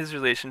talk about his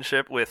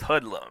relationship with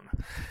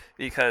Hoodlum,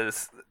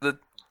 because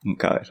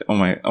God, oh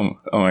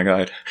my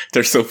God,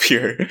 they're so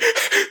pure,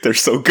 they're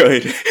so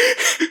good.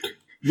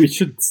 We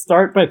should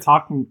start by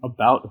talking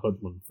about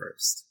Hoodlum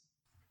first.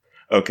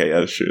 Okay,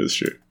 that's true.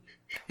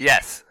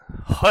 Yes,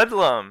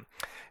 Hoodlum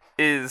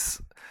is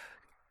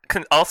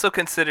also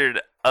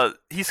considered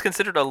he's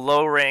considered a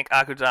low rank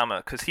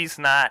Akudama because he's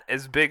not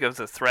as big of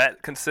a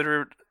threat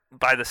considered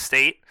by the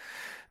state,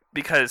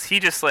 because he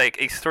just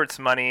extorts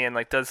money and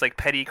does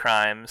petty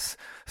crimes.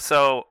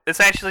 So this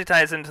actually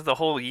ties into the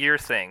whole year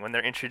thing when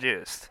they're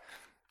introduced.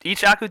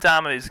 Each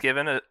Akudama is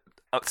given a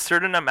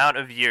certain amount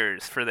of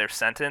years for their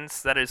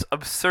sentence that is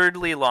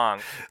absurdly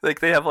long.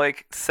 They have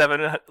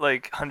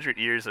 700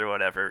 years or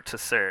whatever to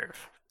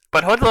serve.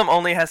 But Hoodlum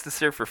only has to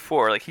serve for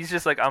 4. He's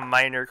just a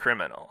minor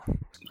criminal.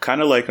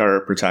 Kind of like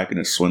our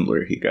protagonist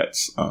Swindler, he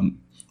gets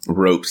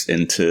ropes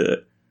into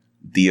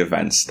the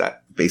events that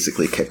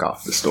basically kick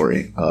off the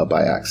story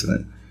by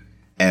accident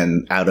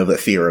and out of a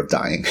fear of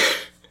dying.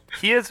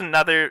 He is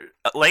another,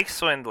 like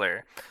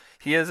Swindler,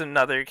 he is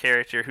another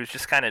character who's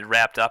just kind of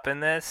wrapped up in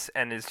this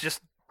and is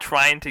just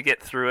trying to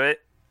get through it.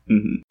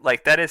 Mm-hmm.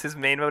 That is his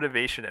main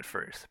motivation at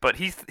first. But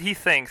he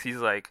thinks,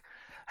 he's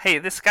hey,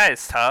 this guy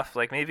is tough.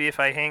 Maybe if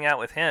I hang out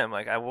with him,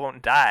 I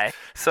won't die.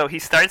 So he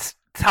starts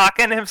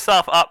talking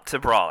himself up to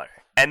Brawler.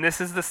 And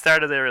this is the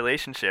start of their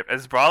relationship.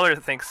 As Brawler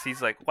thinks,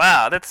 he's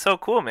wow, that's so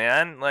cool,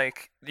 man.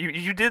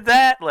 You did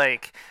that?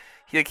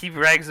 He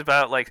brags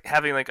about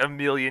having a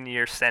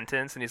 1,000,000-year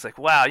sentence, and he's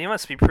wow, you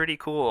must be pretty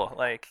cool.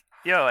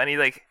 yo, and he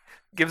like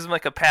gives him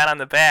like a pat on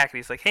the back, and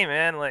he's like, hey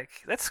man, like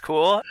that's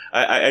cool.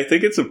 I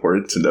think it's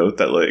important to note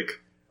that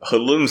like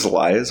Hoodlum's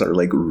lies are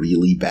like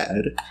really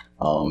bad,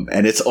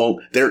 and it's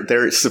all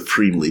they're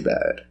supremely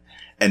bad,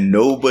 and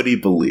nobody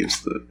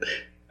believes them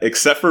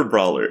except for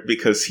Brawler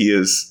because he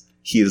is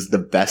the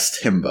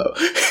best himbo.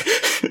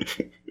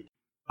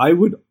 I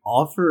would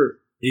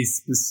offer a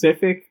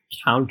specific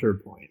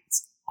counterpoint.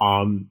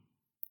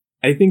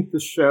 I think the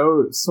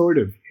show sort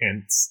of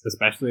hints,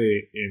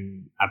 especially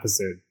in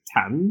episode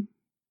 10,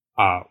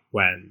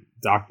 when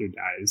Doctor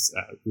dies,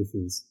 this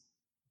is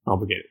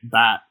complicated,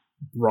 that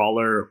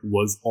Brawler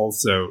was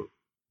also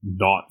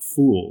not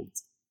fooled.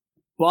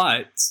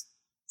 But,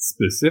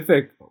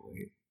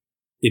 specifically,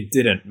 it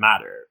didn't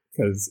matter.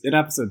 Because in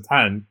episode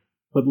 10,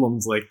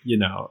 Hoodlum's like,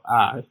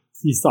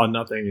 he saw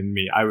nothing in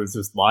me. I was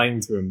just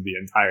lying to him the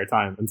entire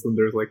time. And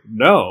Slender's like,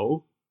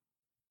 no,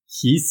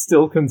 he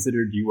still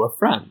considered you a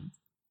friend.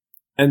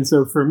 And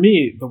so for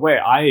me, the way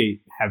I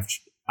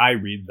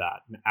read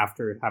that,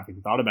 after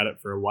having thought about it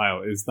for a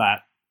while, is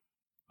that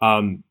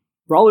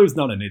Brawler's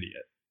not an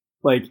idiot.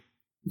 Like,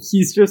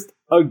 he's just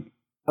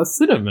a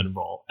cinnamon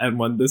roll. And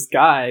when this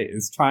guy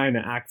is trying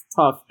to act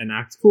tough and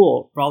act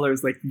cool,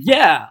 Brawler's like,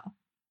 yeah,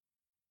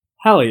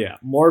 hell yeah,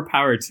 more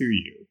power to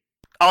you.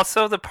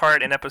 Also, the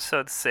part in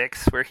episode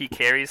 6 where he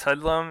carries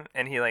Hoodlum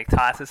and he like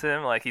tosses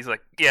him, like he's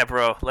like, yeah,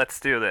 bro, let's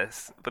do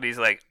this. But he's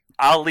like,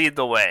 I'll lead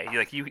the way.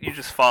 You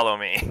just follow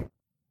me.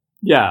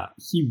 Yeah,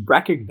 he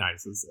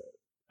recognizes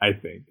it, I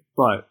think,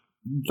 but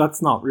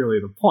that's not really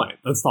the point.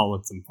 That's not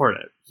what's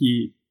important.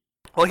 He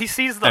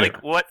sees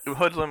what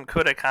Hoodlum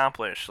could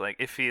accomplish, like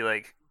if he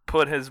like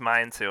put his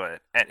mind to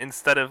it, and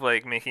instead of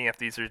like making up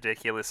these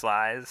ridiculous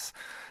lies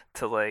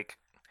to like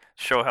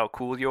show how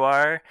cool you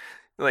are,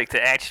 like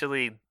to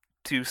actually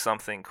do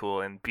something cool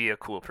and be a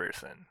cool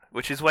person,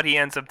 which is what he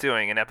ends up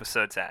doing in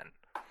episode 10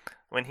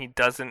 when he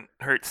doesn't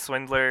hurt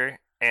Swindler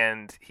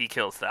and he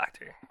kills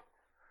Doctor,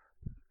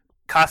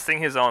 costing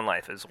his own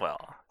life as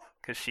well,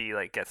 because she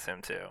like gets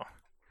him too.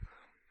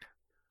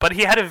 But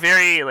he had a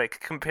very like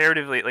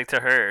comparatively like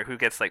to her, who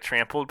gets like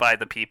trampled by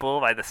the people,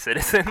 by the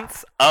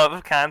citizens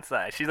of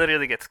Kansai. She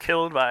literally gets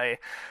killed by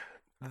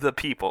the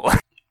people.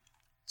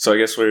 So I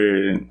guess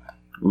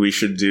we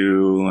should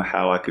do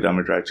how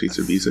Akudama Drive treats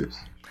abusers.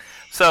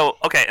 So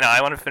okay, now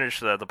I want to finish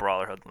the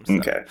Brawler Hoodlum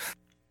stuff.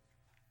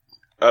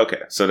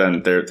 Okay. So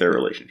then their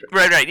relationship.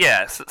 Right,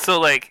 yeah. So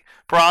like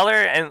Brawler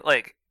and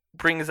like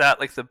brings out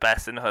like the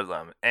best in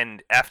Hoodlum,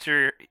 and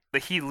after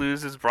he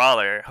loses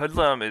Brawler,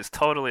 Hoodlum is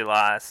totally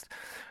lost,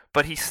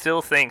 but he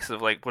still thinks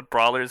of like what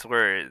Brawler's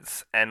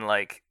words, and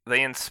like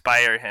they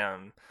inspire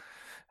him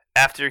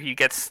after he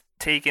gets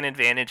taken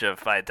advantage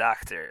of by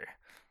Doctor.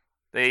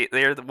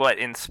 They're what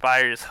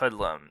inspires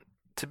Hoodlum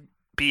to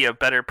be a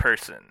better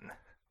person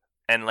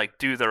and like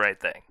do the right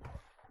thing.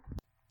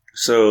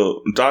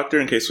 So Doctor,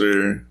 in case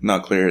we're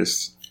not clear,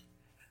 is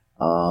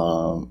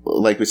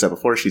like we said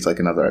before, she's like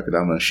another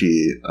Akudama.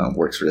 She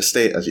works for the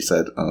state, as you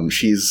said.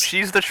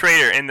 She's the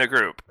traitor in the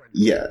group.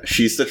 Yeah,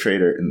 she's the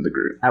traitor in the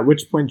group. At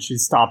which point she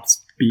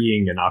stops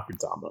being an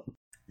Akudama.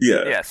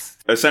 Yeah. Yes.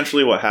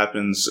 Essentially what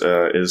happens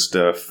is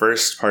the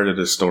first part of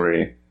the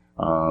story,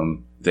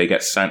 they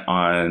get sent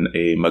on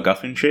a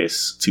MacGuffin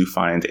chase to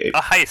find a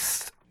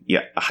heist.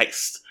 Yeah, a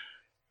heist.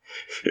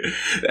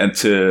 And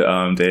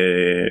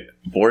they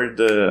board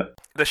the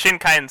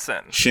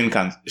Shinkansen.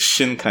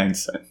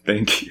 Shinkansen.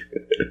 Thank you.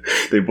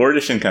 They board the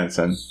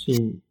Shinkansen.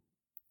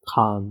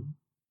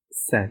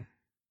 Shinkansen.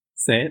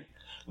 Say it.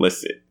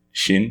 Listen.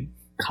 Sen.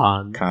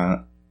 Good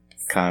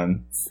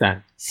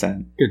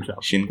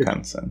job.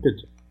 Shinkansen.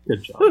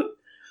 Good job.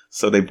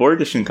 So they board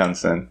the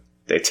Shinkansen.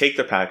 They take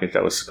the package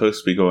that was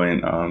supposed to be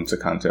going to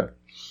Kanto.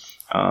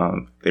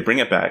 They bring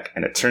it back,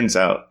 and it turns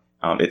out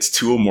it's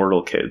 2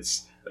 immortal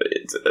kids.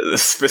 The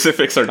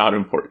specifics are not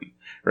important,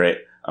 right?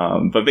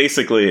 But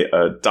basically,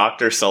 a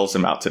Doctor sells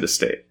them out to the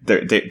state.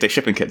 They're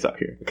shipping kids out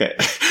here, okay?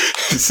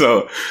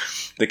 So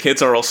the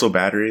kids are also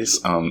batteries.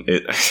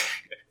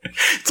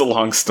 It's a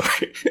long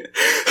story.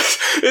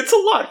 It's a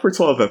lot for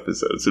 12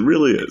 episodes. It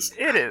really is.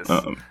 It is.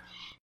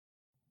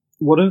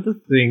 One of the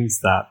things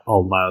that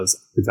allows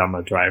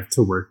Akudama Drive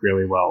to work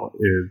really well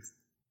is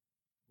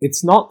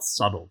it's not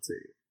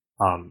subtlety.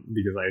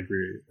 Because I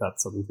agree that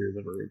subtlety is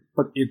overrated,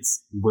 but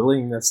it's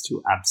willingness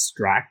to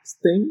abstract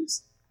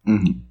things.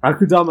 Mm-hmm.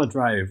 Akudama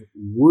Drive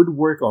would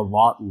work a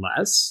lot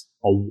less,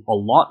 a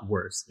lot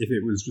worse, if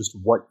it was just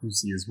what you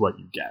see is what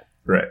you get.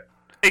 Right.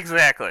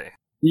 Exactly.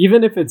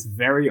 Even if it's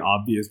very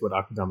obvious what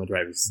Akudama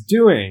Drive is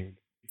doing,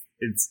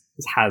 it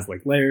has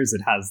like layers,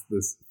 it has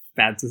this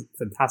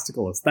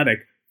fantastical aesthetic,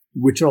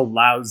 which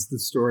allows the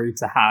story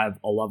to have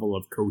a level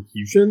of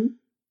cohesion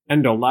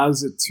and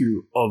allows it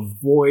to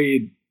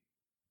avoid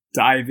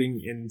diving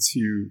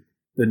into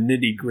the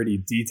nitty-gritty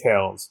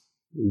details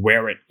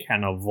where it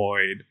can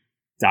avoid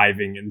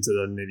diving into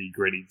the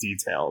nitty-gritty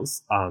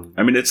details.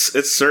 I mean, it's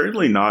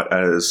certainly not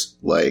as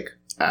like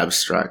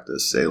abstract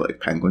as say like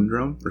Penguin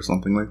Drum or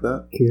something like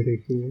that.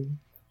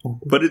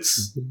 But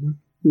it's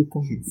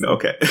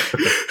Okay.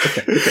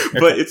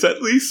 But it's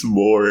at least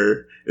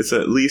more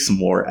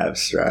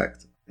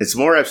abstract. It's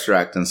more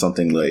abstract than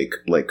something like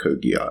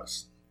Code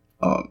Geass,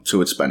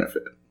 to its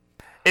benefit.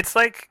 It's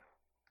like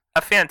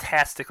a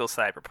fantastical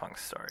cyberpunk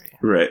story.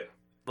 Right.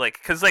 Like,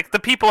 because like the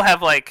people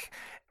have like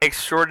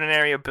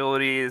extraordinary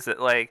abilities that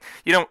like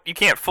you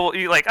can't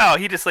oh,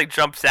 he just like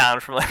jumps down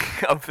from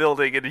like a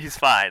building and he's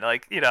fine.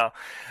 Like,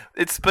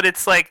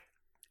 it's like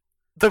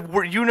the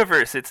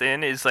universe it's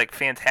in is like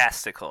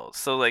fantastical.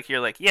 So like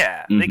you're like,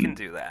 yeah, they can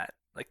do that.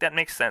 Like that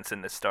makes sense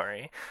in this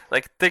story.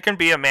 Like there can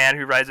be a man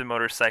who rides a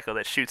motorcycle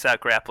that shoots out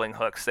grappling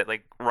hooks that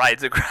like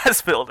rides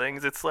across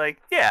buildings. It's like,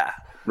 yeah.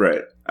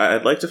 Right.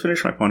 I'd like to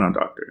finish my point on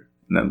Doctor,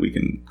 and then we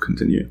can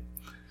continue.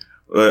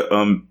 But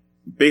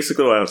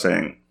basically what I was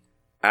saying,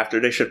 after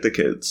they ship the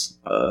kids,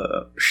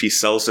 she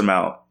sells them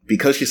out.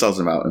 Because she sells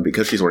them out, and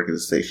because she's working at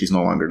the state, she's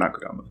no longer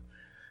Nakudama.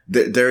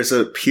 There's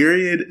a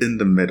period in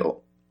the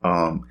middle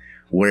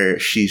where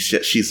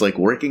she's like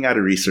working at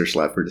a research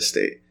lab for the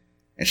state,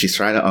 and she's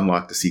trying to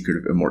unlock the secret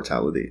of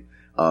immortality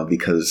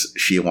because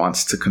she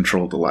wants to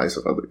control the lives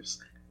of others.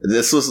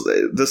 This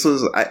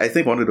was I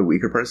think one of the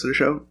weaker parts of the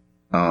show,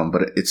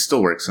 but it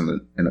still works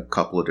in a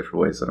couple of different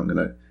ways that I'm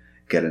gonna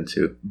get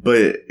into.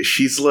 But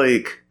she's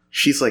like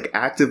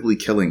actively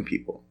killing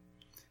people,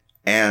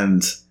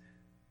 and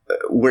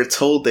we're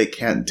told they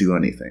can't do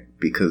anything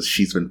because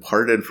she's been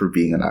pardoned for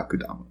being an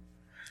Akudama.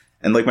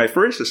 And like my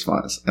first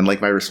response, and like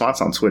my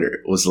response on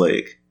Twitter was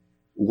like,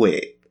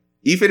 wait,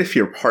 even if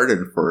you're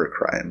pardoned for a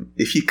crime,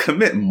 if you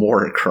commit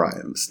more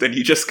crimes, then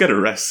you just get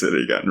arrested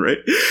again, right?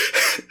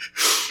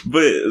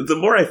 But the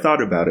more I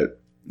thought about it,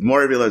 the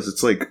more I realized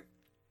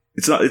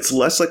it's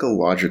less like a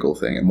logical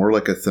thing and more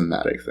like a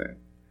thematic thing.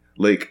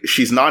 Like,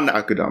 she's not an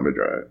Akudama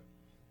Drive.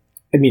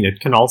 I mean,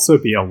 it can also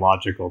be a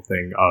logical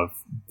thing of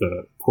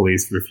the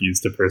police refuse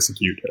to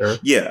persecute her.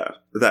 Yeah,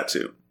 that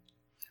too.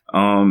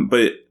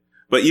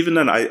 But even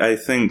then, I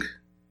think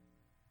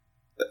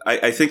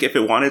if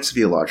it wanted to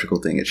be a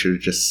logical thing, it should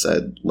have just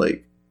said,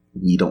 like,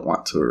 we don't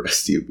want to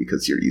arrest you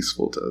because you're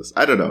useful to us.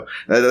 I don't know.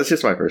 That's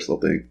just my personal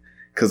thing.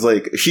 Because,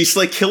 like, she's,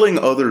 like, killing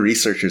other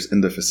researchers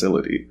in the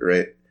facility,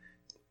 right?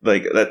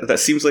 Like, that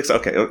seems like...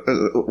 Okay,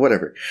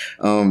 whatever.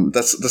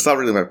 That's not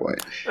really my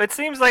point. It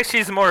seems like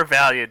she's more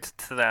valued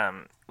to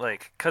them,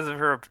 like, because of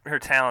her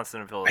talents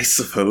and abilities.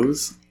 I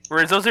suppose.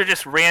 Whereas those are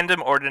just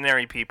random,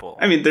 ordinary people.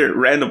 I mean, they're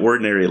random,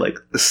 ordinary, like,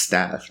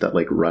 staff that,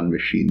 like, run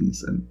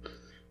machines and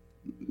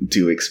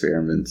do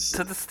experiments.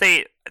 To the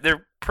state,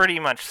 they're pretty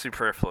much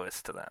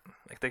superfluous to them.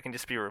 Like, they can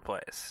just be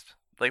replaced.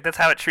 Like, that's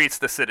how it treats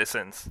the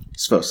citizens. I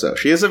suppose so.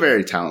 She is a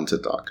very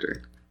talented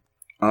doctor.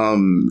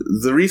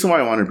 The reason why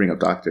I want to bring up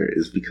Doctor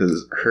is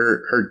because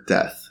her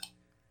death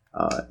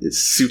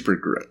is super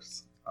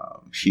gross.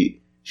 She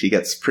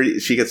gets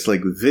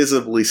like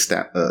visibly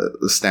stamped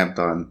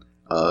on.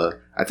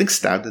 I think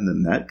stabbed in the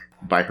neck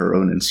by her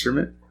own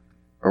instrument,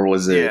 or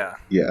was it?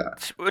 Yeah.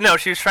 No,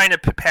 she was trying to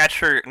patch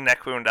her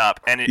neck wound up,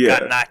 and it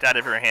got knocked out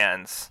of her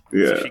hands.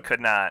 Yeah. So she could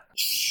not.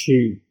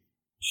 She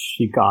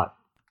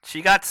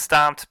got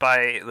stomped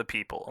by the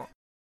people.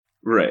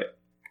 Right.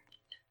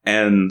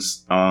 And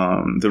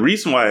the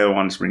reason why I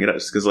wanted to bring it up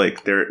is because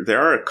like there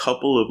are a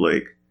couple of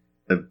like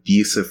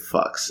abusive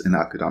fucks in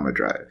Akudama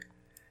Drive,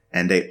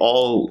 and they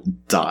all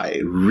die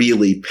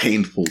really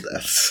painful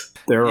deaths.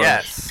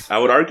 Yes. I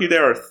would argue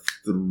there are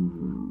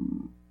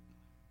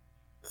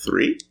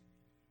three.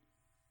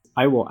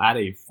 I will add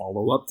a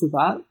follow-up to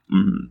that.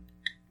 Mm-hmm.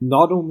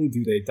 Not only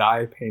do they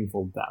die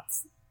painful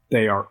deaths,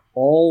 they are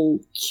all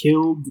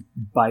killed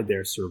by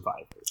their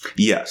survivors.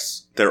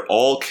 Yes, they're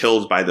all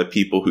killed by the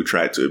people who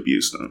tried to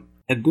abuse them.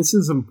 And this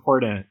is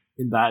important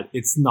in that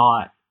it's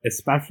not,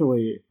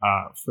 especially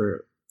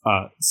for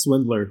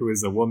Swindler, who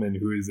is a woman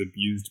who is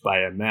abused by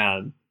a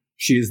man.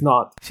 She is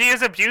not. She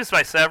is abused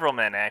by several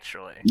men,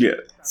 actually. Yeah.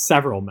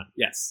 Several men,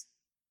 yes.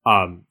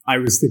 I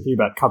was thinking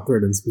about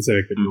Cutthroat in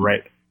specific, but you're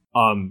right.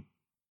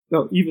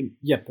 But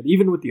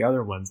even with the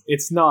other ones,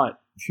 it's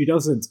not, she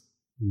doesn't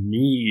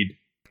need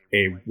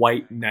a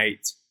white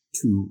knight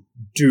to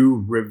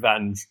do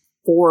revenge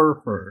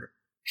for her.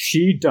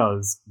 She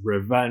does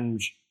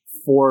revenge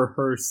for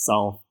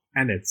herself,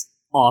 and it's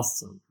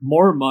awesome.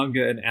 More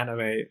manga and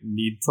anime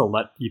need to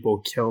let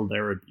people kill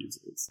their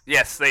abusers.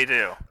 Yes, they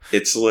do.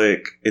 It's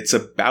like, it's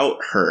about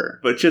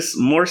her. But just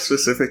more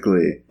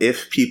specifically,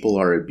 if people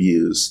are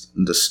abused,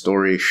 the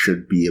story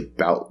should be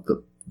about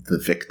the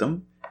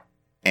victim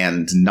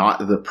and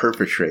not the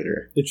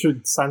perpetrator. It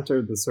should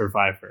center the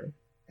survivor.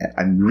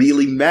 I'm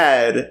really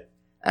mad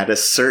at a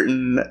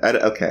certain...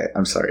 okay,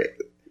 I'm sorry.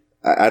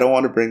 I don't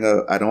want to bring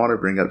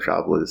up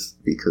Jobless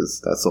because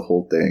that's the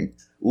whole thing.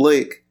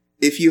 Like,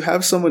 if you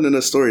have someone in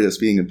a story that's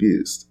being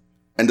abused,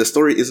 and the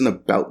story isn't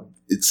about...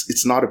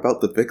 It's not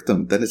about the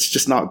victim, then it's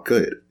just not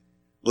good.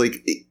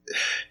 Like...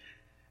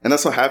 and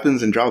that's what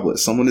happens in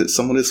Jobless. Someone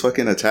is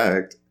fucking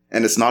attacked,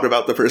 and it's not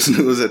about the person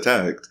who was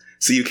attacked.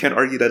 So you can't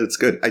argue that it's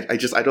good.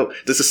 I don't...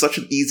 This is such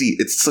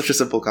it's such a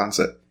simple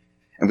concept.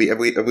 And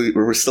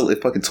we're still in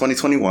fucking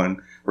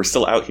 2021. We're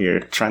still out here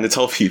trying to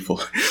tell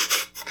people.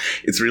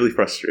 It's really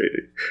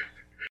frustrating.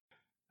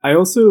 I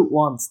also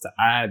want to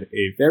add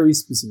a very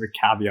specific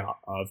caveat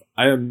of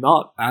I am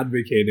not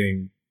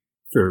advocating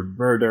for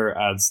murder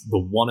as the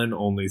one and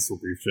only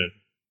solution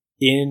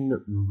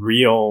in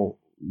real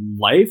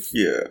life.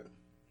 Yeah.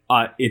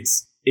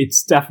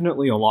 It's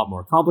definitely a lot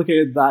more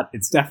complicated than that.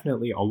 It's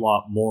definitely a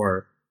lot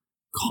more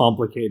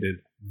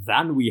complicated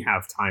than we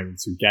have time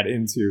to get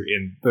into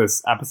in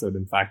this episode.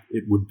 In fact,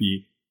 it would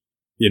be,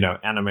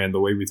 anime and the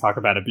way we talk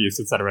about abuse,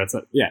 etc.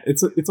 Yeah,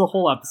 it's a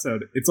whole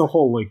episode. It's a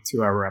whole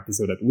 2-hour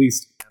episode at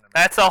least.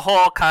 That's a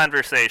whole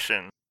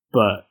conversation.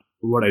 But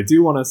what I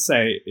do want to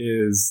say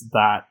is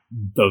that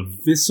the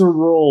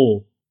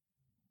visceral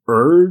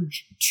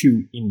urge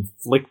to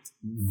inflict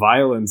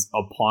violence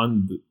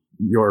upon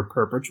your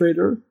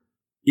perpetrator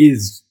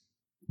is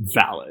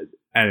valid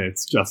and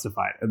it's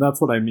justified. And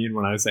that's what I mean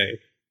when I say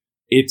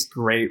it's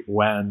great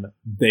when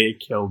they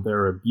kill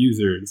their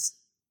abusers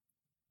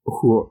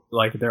who,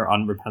 they're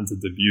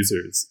unrepentant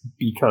abusers,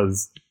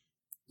 because,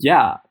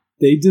 yeah,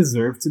 they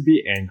deserve to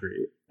be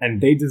angry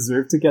and they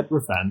deserve to get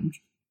revenge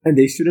and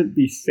they shouldn't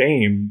be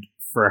shamed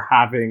for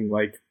having,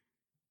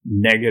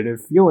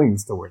 negative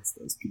feelings towards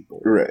those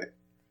people. Right.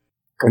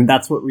 And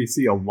that's what we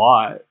see a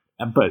lot.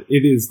 But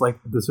it is,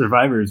 the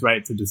survivor's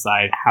right to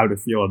decide how to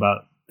feel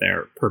about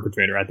their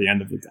perpetrator at the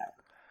end of the day.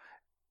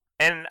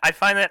 And I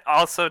find that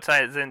also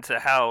ties into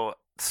how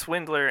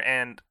Swindler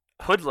and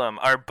Hoodlum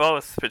are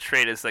both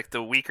portrayed as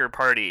the weaker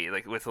party,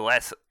 with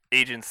less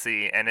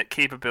agency and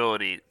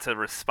capability to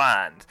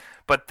respond.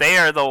 But they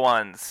are the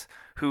ones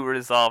who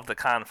resolve the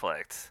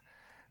conflict.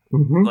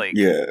 Mm-hmm.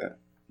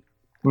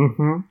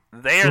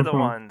 They are the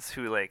ones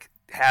who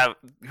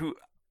who,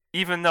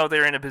 even though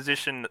they're in a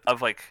position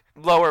of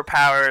lower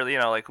power,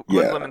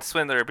 Hoodlum and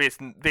Swindler are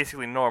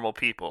basically normal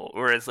people,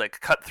 whereas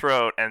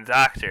Cutthroat and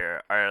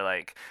Doctor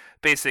are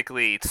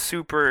basically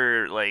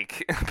super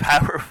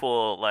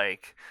powerful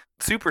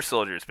super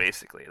soldiers,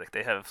 basically.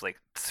 They have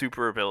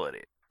super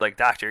ability.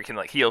 Doctor can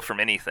heal from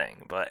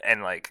anything,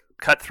 and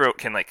Cutthroat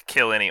can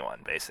kill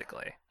anyone,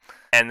 basically.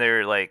 And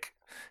they're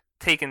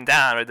taken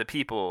down by the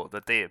people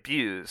that they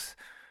abuse.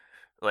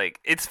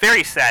 It's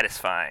very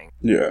satisfying.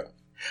 Yeah.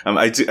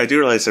 I do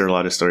realize there are a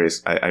lot of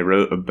stories. I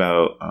wrote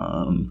about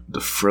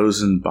the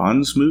Frozen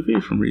Bonds movie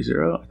from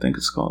ReZero, I think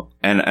it's called.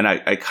 And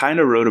I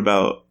kind of wrote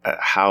about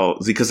how,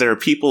 because there are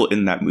people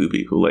in that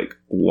movie who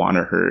want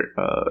to hurt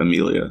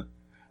Emilia.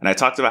 And I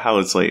talked about how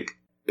it's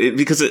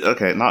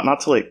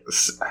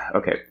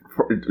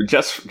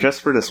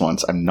just for this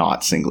once, I'm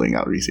not singling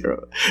out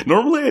ReZero.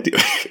 Normally I do.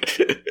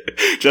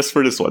 Just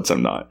for this once,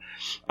 I'm not.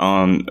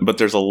 But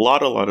there's a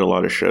lot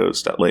of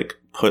shows that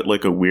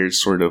put a weird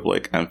sort of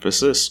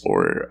emphasis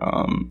or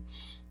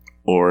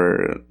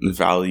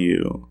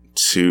value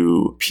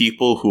to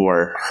people who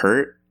are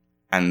hurt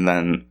and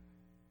then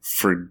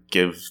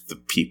forgive the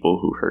people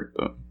who hurt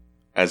them,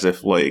 as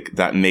if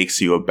that makes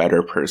you a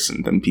better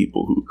person than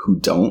people who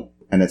don't.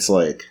 And it's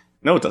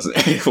no, it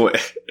doesn't. Anyway.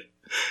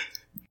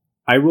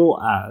 I will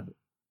add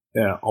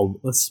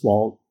a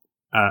small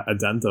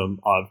addendum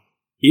of,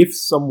 if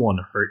someone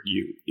hurt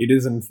you, it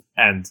isn't,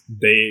 and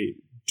they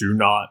do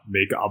not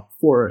make up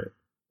for it,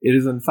 it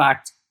is in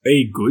fact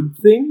a good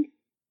thing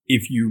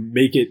if you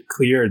make it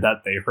clear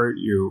that they hurt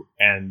you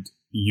and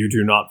you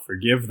do not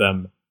forgive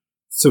them,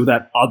 so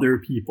that other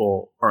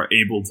people are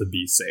able to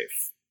be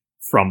safe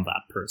from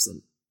that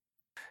person.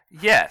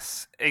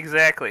 Yes,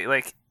 exactly.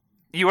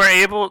 You are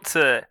able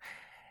to,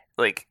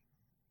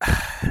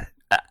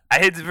 I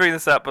hate to bring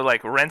this up,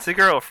 but Rent a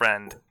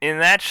Girlfriend in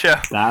that show.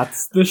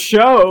 That's the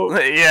show.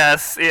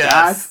 Yes.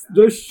 That's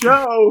the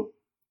show.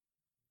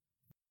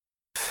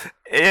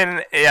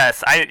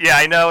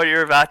 I know what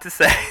you're about to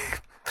say.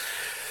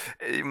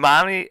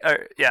 Mommy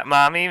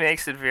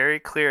makes it very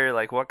clear,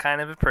 what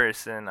kind of a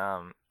person.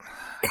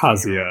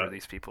 Kazuya.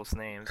 These people's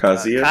names.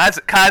 Kazuya.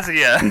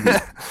 Kazuya,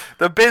 Mm-hmm.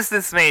 the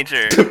business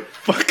major. The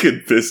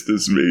fucking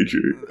business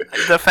major.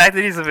 The fact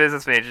that he's a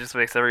business major just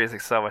makes everything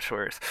so much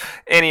worse.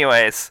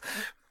 Anyways,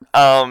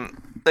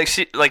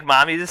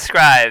 Mommy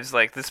describes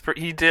this.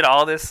 He did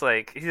all this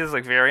he was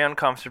very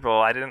uncomfortable.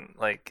 I didn't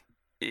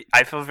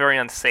I feel very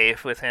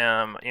unsafe with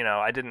him.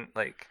 I didn't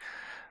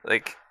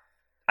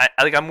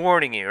I'm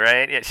warning you,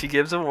 right? Yeah, she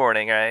gives a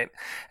warning, right?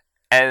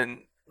 And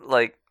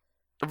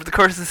over the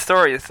course of the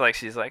story, it's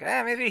she's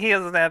maybe he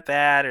isn't that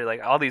bad,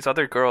 or all these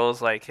other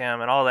girls like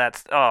him and all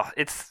that.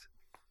 It's.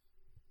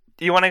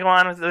 Do you want to go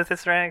on with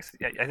this, Rags?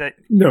 Yeah, I think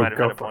you might have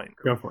had a point.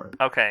 Go for it.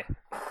 Okay.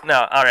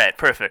 No, all right,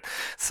 perfect.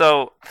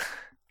 So,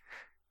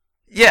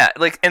 yeah,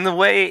 in the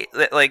way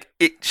that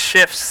it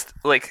shifts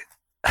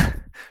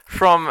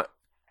from,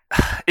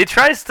 it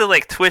tries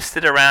to twist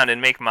it around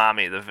and make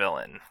Mommy the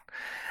villain.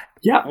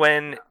 Yeah.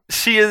 When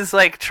she is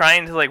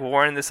trying to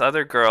warn this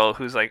other girl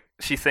who's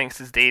she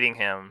thinks is dating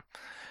him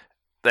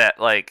that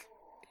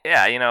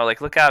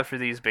look out for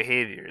these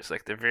behaviors,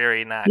 they're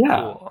very not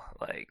cool.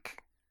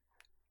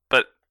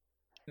 But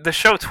the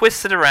show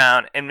twists it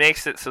around and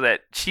makes it so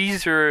that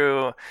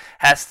Chizuru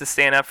has to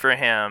stand up for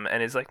him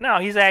and is no,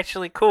 he's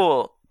actually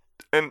cool.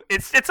 And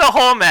it's a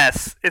whole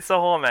mess. It's a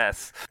whole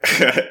mess.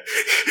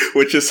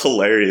 Which is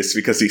hilarious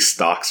because he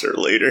stalks her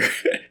later.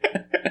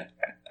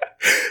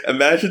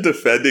 Imagine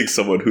defending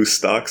someone who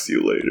stalks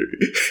you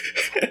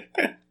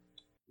later.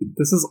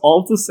 This is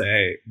all to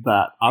say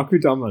that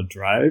Akudama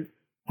Drive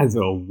has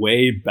a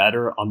way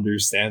better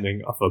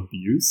understanding of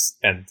abuse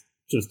and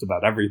just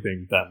about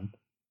everything than,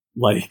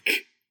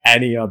 like,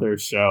 any other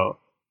show.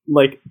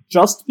 Like,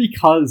 just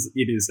because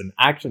it is an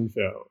action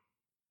show,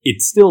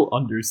 it still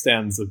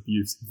understands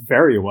abuse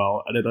very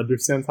well, and it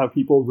understands how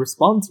people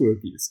respond to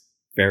abuse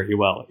very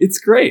well. It's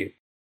great.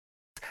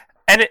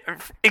 And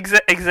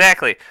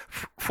exactly.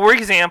 For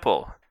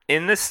example,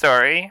 in this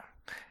story,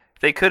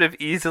 they could have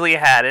easily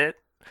had it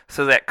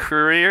so that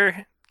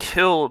Courier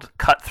killed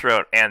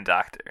Cutthroat and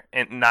Doctor,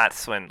 and not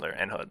Swindler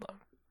and Hoodlum.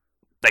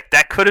 Like,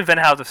 that could have been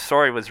how the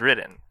story was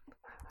written,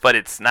 but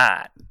it's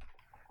not.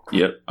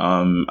 Yep.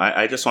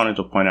 I just wanted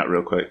to point out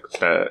real quick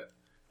that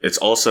it's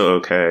also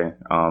okay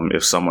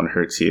if someone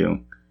hurts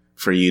you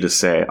for you to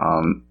say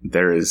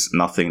there is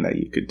nothing that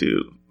you could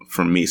do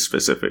for me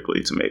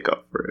specifically to make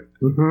up for it.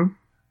 Mm-hmm.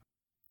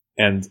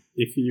 And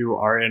if you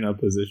are in a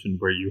position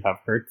where you have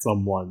hurt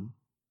someone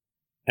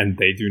and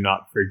they do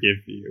not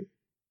forgive you,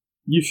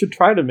 you should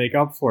try to make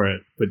up for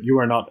it, but you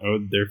are not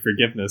owed their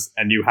forgiveness,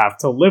 and you have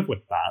to live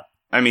with that.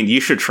 I mean,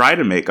 you should try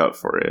to make up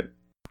for it.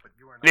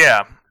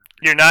 Yeah,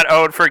 you're not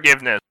owed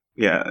forgiveness.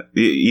 Yeah,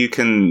 you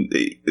can.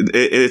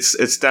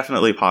 It's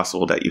definitely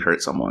possible that you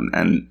hurt someone,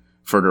 and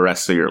for the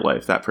rest of your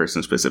life, that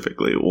person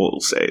specifically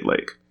will say,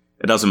 like,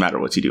 it doesn't matter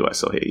what you do, I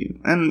still hate you.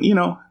 And, you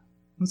know,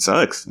 it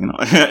sucks, you know.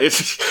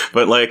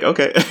 But, like,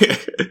 okay,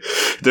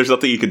 there's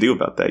nothing you can do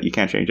about that. You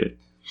can't change it.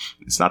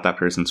 It's not that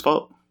person's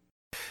fault.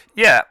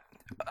 Yeah.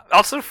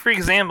 Also, for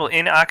example,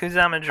 in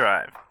Akudama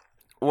Drive,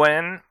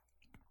 when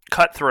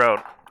Cutthroat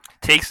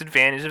takes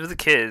advantage of the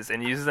kids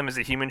and uses them as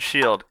a human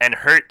shield and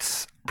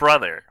hurts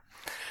Brother,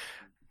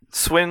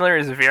 Swindler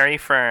is very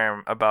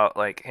firm about,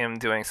 like, him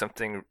doing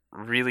something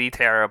really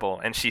terrible,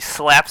 and she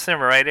slaps him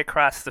right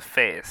across the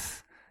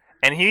face.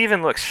 And he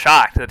even looks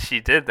shocked that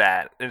she did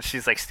that, and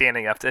she's, like,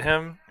 standing up to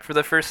him for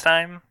the first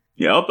time.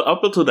 Yeah,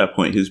 up until that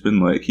point,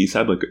 he's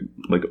had a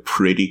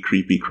pretty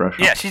creepy crush on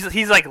her. Yeah,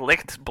 he's like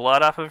licked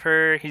blood off of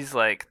her. He's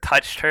like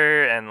touched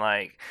her, and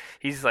like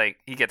he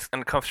gets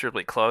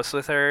uncomfortably close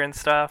with her and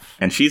stuff.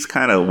 And she's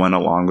kind of went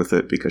along with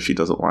it because she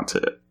doesn't want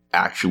to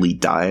actually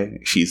die.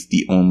 She's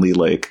the only,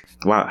 like,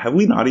 wow, have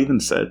we not even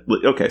said,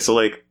 okay, so,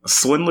 like,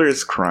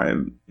 Swindler's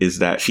crime is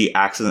that she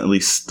accidentally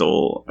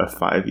stole a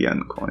 5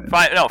 yen coin.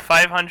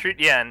 500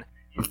 yen.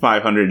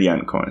 500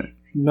 yen coin.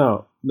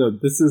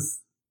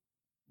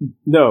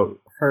 No,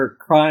 her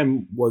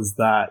crime was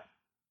that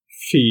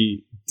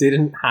she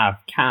didn't have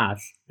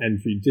cash, and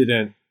she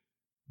didn't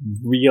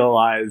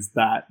realize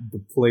that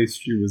the place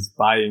she was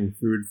buying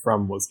food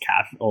from was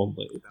cash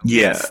only.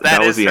 Yeah, that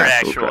was is the her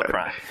actual actual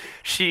crime.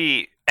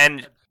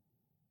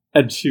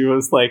 And she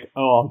was like,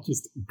 oh, I'll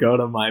just go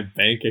to my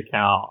bank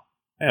account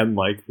and,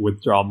 like,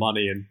 withdraw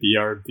money in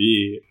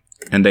BRB.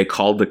 And they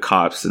called the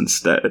cops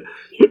instead.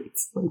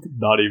 It's, like,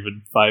 not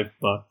even $5.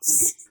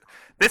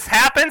 This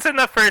happens in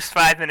the first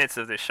 5 minutes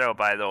of the show,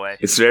 by the way.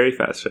 It's very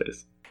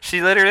fast-paced.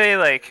 She literally,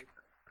 like,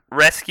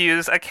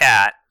 rescues a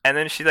cat, and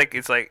then she, like,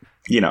 it's like...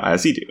 You know,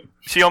 as you do.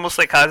 She almost,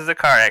 like, causes a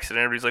car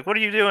accident. Everybody's like, what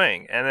are you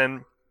doing? And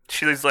then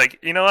she's like,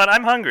 you know what?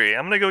 I'm hungry.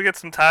 I'm gonna go get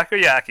some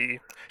takoyaki.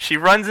 She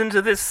runs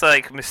into this,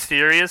 like,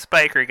 mysterious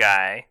biker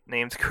guy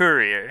named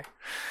Courier,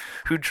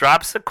 who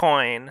drops a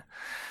coin,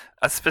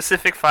 a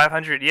specific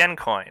 500 yen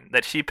coin,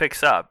 that she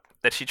picks up,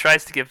 that she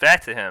tries to give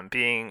back to him,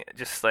 being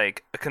just,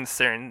 like, a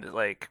concerned,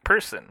 like,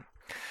 person.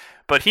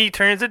 But he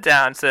turns it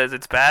down, says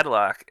it's bad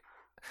luck,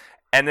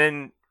 and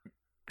then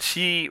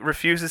she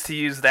refuses to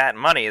use that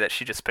money that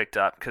she just picked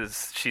up,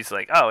 because she's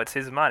like, oh, it's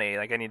his money,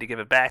 like, I need to give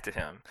it back to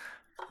him.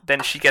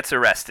 Then she gets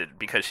arrested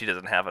because she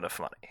doesn't have enough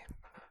money.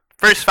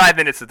 First 5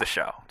 minutes of the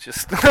show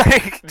just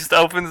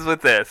opens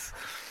with this.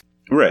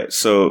 Right,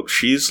 so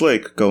she's,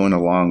 like, going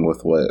along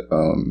with what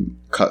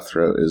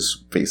Cutthroat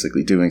is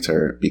basically doing to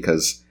her,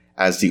 because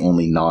as the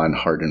only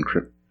non-hardened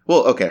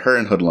well, okay, her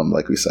and Hoodlum,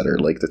 like we said, are,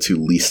 like, the two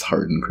least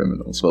hardened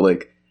criminals, but,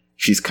 like,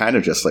 she's kind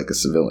of just like a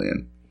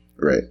civilian,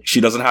 right?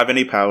 She doesn't have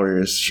any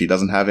powers, she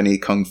doesn't have any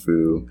kung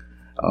fu,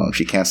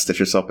 she can't stitch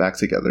herself back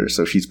together,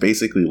 so she's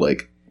basically,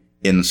 like,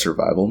 in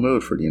survival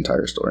mode for the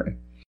entire story.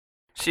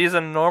 She's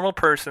a normal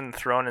person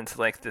thrown into,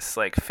 like, this,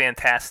 like,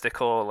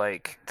 fantastical,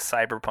 like,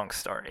 cyberpunk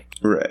story.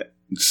 Right.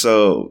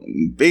 So,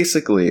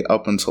 basically,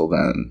 up until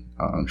then,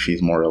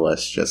 she's more or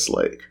less just,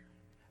 like,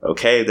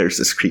 okay, there's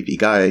this creepy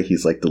guy,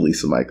 he's, like, the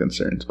least of my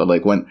concerns. But,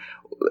 like, when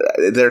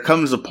there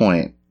comes a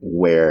point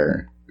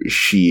where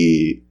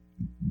she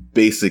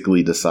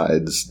basically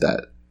decides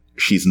that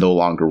she's no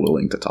longer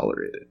willing to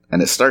tolerate it.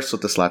 And it starts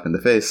with the slap in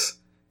the face,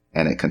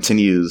 and it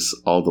continues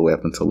all the way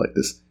up until, like,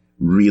 this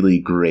really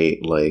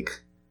great, like,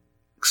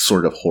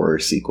 sort of horror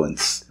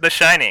sequence. The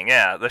Shining,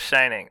 yeah, The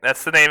Shining.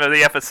 That's the name of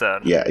the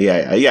episode. Yeah.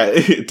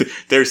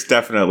 There's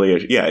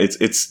definitely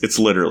it's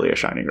literally a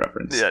Shining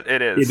reference. Yeah,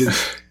 it is. It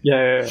is.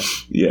 Yeah.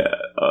 Yeah,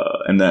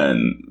 and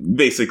then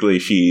basically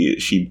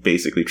she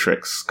basically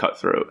tricks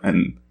Cutthroat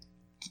and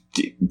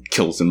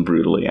kills him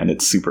brutally, and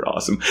it's super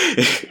awesome.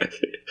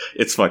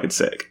 It's fucking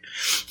sick.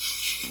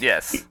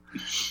 Yes.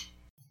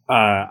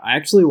 I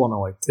actually want to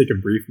like take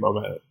a brief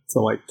moment to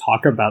like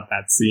talk about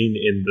that scene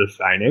in The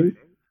Shining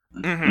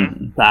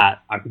Mm-hmm.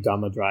 that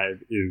Akudama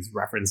Drive is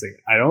referencing.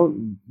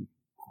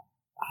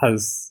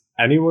 Has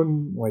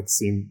anyone like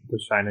seen The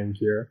Shining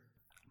here?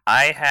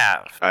 I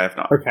have. I have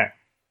not. Okay.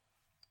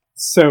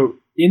 So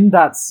in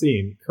that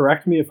scene,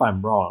 correct me if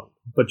I'm wrong,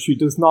 but she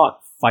does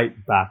not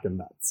fight back in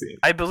that scene.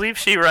 I believe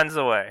she runs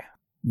away.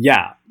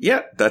 Yeah,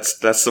 Yeah, that's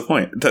the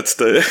point. That's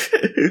the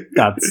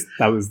that's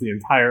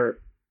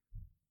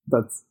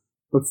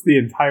the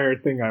entire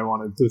thing I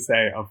wanted to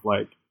say of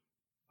like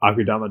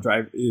Akudama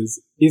Drive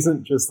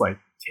isn't just like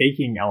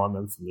taking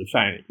elements from The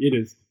Shining. It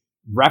is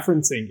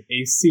referencing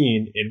a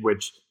scene in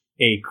which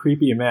a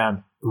creepy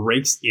man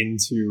breaks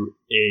into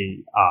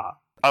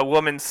A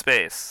woman's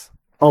space.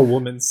 a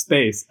woman's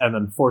space and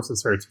then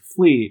forces her to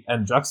flee,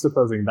 and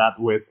juxtaposing that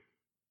with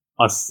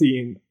a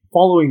scene,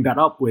 following that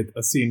up with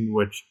a scene in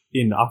which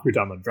in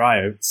Akudama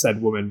Drive,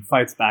 said woman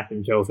fights back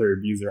and kills her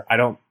abuser. I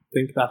don't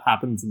think that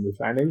happens in The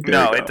Shining.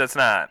 No, it does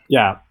not.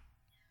 Yeah.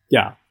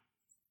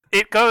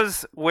 It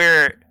goes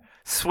where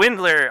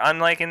Swindler,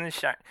 unlike in The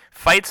Shining,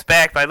 fights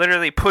back by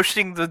literally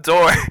pushing the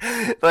door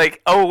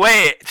like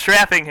away,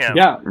 trapping him.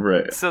 Yeah.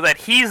 right. So that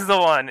he's the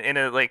one in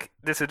a like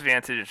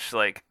disadvantaged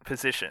like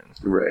position.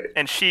 Right.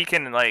 And she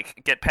can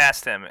like get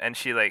past him, and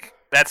she like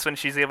that's when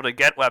she's able to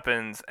get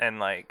weapons and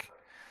like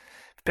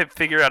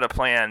figure out a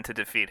plan to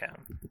defeat him.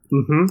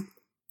 Mm-hmm.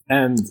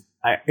 And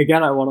I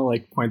want to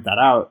like point that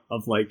out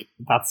of like,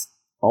 that's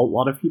a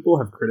lot of people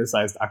have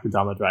criticized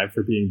Akudama Drive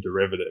for being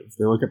derivative.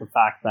 They look at the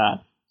fact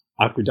that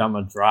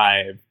Akudama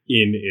Drive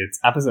in its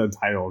episode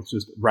titles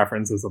just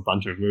references a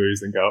bunch of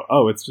movies and go,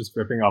 oh, it's just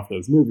ripping off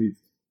those movies.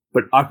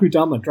 But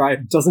Akudama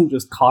Drive doesn't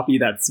just copy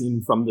that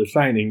scene from The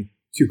Shining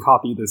to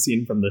copy the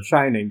scene from The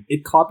Shining.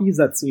 It copies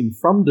that scene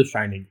from The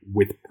Shining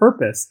with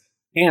purpose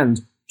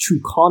and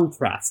to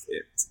contrast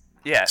it.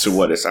 Yes. So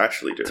what it's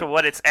actually doing. To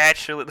what it's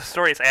actually, the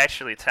story is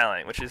actually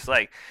telling, which is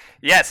like,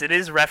 yes, it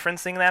is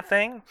referencing that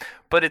thing,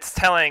 but it's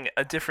telling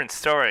a different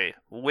story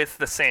with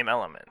the same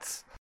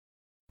elements.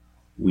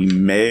 I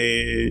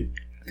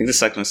think the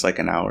segment's like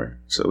an hour,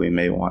 so we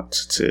may want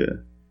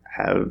to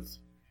have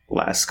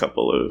last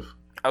couple of...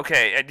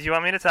 Okay, do you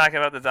want me to talk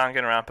about the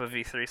Danganronpa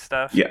V3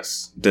 stuff?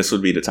 Yes, this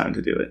would be the time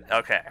to do it.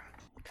 Okay.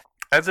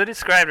 As I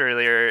described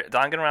earlier,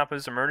 Danganronpa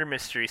is a murder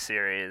mystery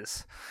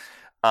series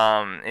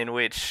in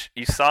which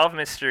you solve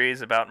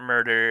mysteries about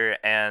murder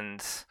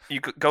and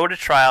you go to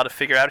trial to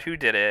figure out who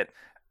did it.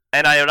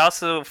 And I would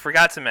also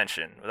forgot to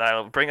mention, that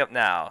I'll bring up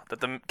now, that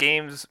the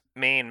game's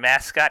main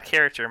mascot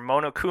character,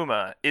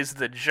 Monokuma, is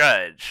the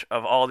judge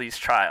of all these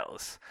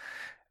trials.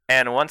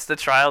 And once the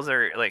trials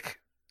are like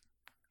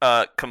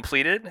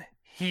completed,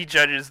 he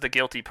judges the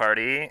guilty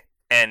party,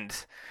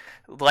 and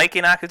like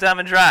in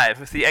Akudama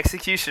Drive with the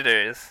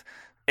executioners,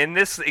 in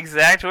this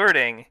exact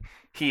wording,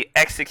 he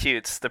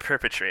executes the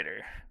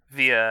perpetrator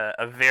via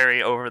a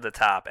very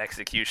over-the-top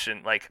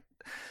execution, like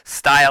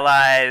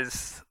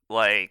stylized,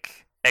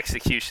 like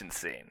execution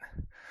scene.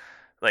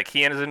 Like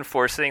he is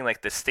enforcing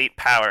like the state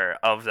power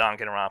of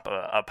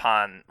Danganronpa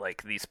upon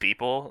like these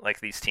people, like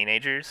these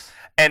teenagers.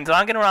 And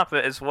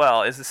Danganronpa as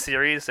well is a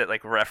series that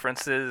like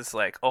references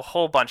like a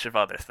whole bunch of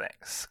other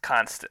things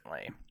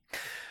constantly,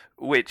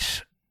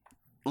 which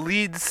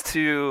leads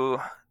to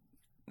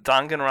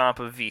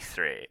Danganronpa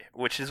V3,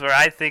 which is where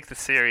I think the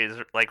series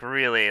like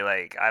really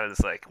like I was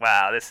like,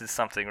 wow, this is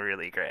something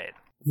really great.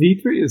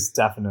 V3 is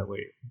definitely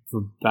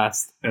the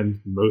best and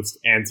most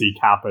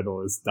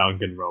anti-capitalist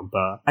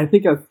Danganronpa. I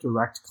think a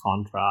direct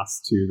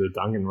contrast to the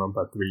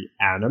Danganronpa 3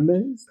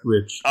 animes,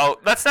 which... Oh,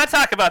 let's not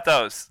talk about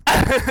those.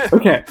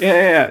 Okay,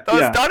 yeah.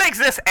 Those don't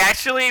exist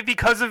actually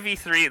because of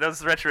V3.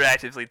 Those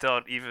retroactively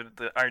aren't even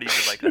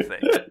like a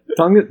thing.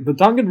 The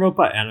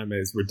Danganronpa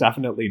animes were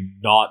definitely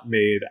not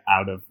made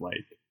out of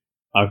like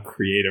a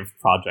creative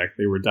project.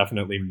 They were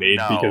definitely made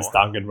because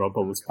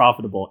Danganronpa was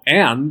profitable,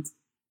 and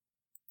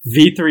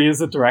V3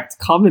 is a direct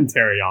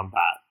commentary on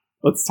that.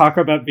 Let's talk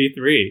about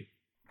V3.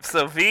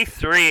 So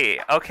V3,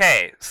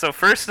 okay. So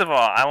first of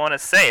all, I want to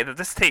say that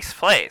this takes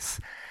place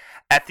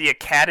at the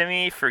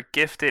Academy for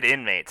Gifted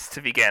Inmates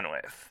to begin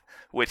with,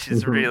 which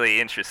is really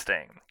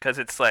interesting because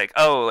it's like,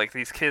 oh, like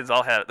these kids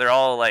they're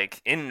all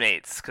like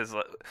inmates because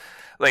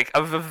like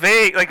of a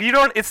vague, like you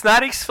don't, it's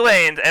not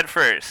explained at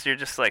first. You're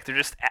just like, they're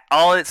just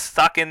all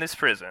stuck in this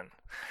prison.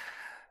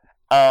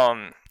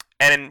 And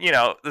you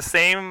know, the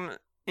same,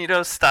 you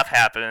know, stuff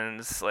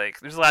happens. Like,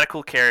 there's a lot of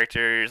cool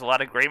characters, a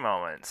lot of great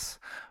moments.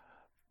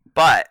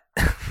 But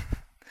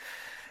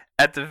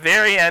at the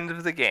very end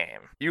of the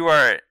game, you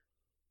are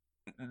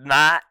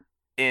not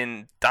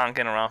in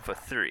Danganronpa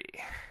 3.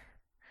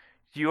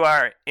 You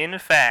are, in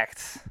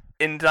fact,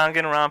 in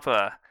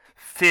Danganronpa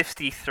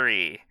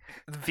 53.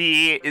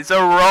 V is a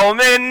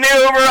Roman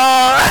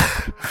numeral.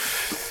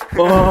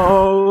 Oh!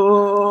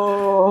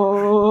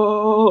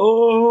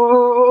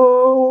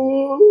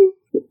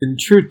 In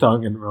true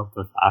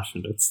Danganronpa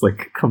fashion, it's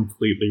like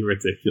completely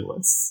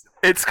ridiculous.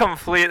 It's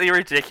completely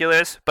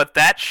ridiculous, but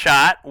that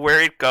shot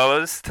where it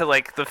goes to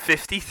like the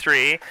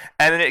 53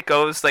 and then it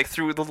goes like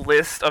through the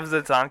list of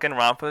the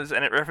Danganronpas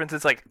and it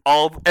references like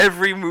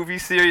every movie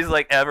series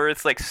like ever.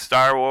 It's like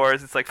Star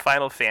Wars, it's like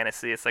Final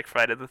Fantasy, it's like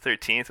Friday the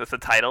 13th with the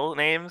title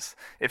names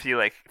if you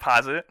like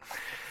pause it.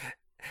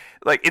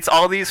 Like it's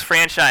all these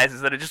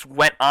franchises that it just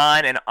went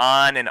on and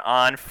on and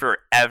on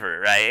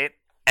forever, right?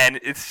 And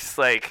it's just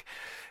like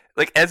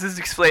as is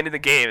explained in the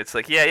game, it's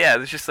like, yeah,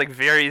 there's just like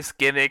various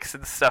gimmicks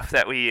and stuff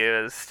that we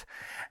used,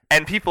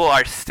 and people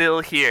are still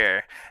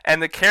here,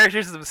 and the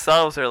characters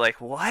themselves are like,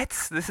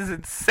 what? This is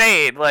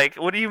insane. Like,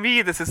 what do you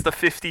mean this is the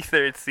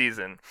 53rd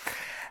season?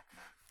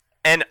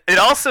 And it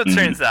also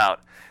turns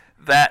out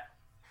that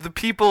the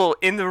people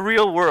in the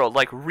real world,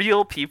 like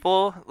real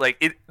people,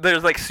 like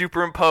there's like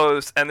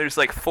superimposed and there's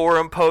like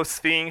forum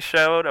posts being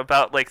showed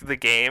about like the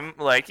game.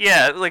 Like,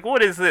 yeah, like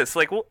what is this?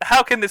 Like,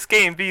 how can this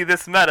game be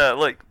this meta?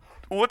 Like,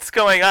 what's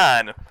going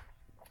on?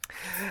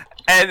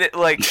 And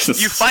like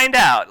you find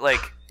out like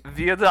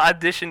via the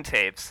audition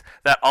tapes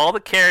that all the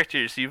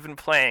characters you've been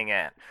playing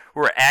at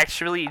were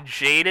actually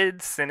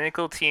jaded,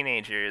 cynical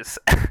teenagers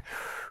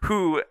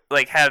who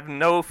like have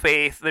no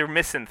faith. They're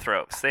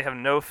misanthropes. They have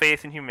no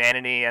faith in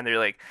humanity, and they're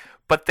like,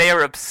 but they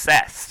are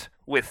obsessed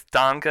with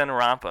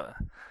Danganronpa.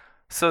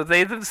 So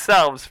they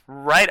themselves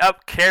write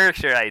up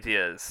character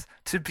ideas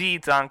to be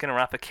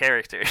Danganronpa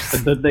characters.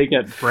 And then they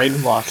get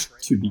brainwashed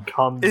to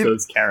become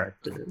those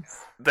characters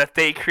that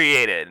they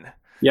created.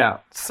 Yeah.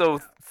 So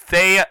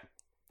they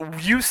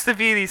used to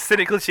be these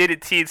cynical,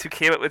 jaded teens who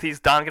came up with these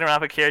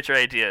Danganronpa character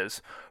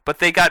ideas, but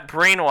they got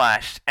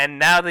brainwashed, and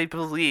now they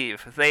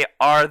believe they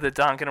are the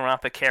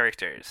Danganronpa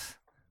characters.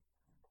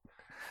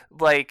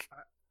 Like,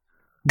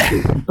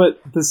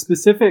 but the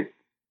specific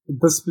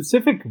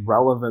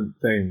relevant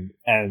thing,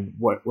 and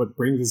what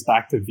brings us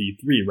back to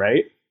V3,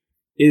 right,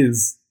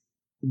 is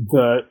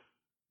the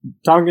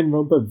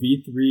Danganronpa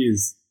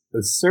V3's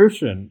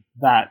assertion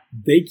that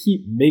they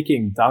keep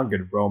making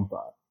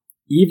Danganronpa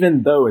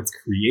even though it's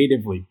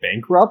creatively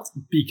bankrupt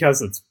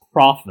because it's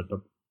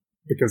profitable.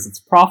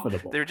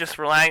 They're just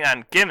relying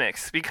on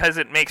gimmicks because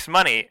it makes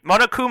money.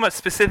 Monokuma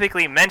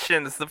specifically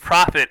mentions the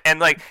profit, and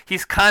like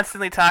he's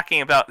constantly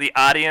talking about the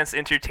audience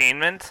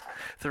entertainment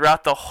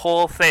throughout the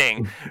whole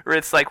thing, where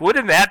it's like,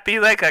 wouldn't that be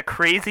like a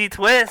crazy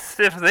twist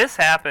if this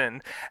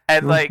happened?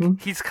 And like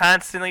he's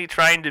constantly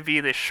trying to be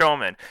the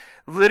showman.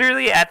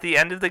 Literally at the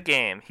end of the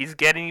game, he's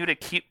getting you to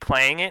keep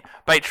playing it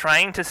by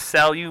trying to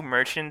sell you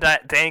merchandise,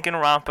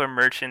 Danganronpa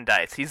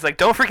merchandise. He's like,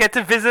 don't forget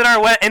to visit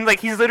our web, and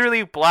like he's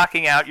literally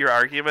blocking out your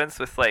arguments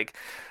with like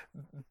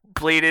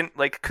blatant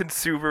like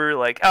consumer,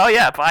 like, oh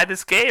yeah, buy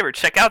this game or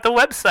check out the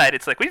website.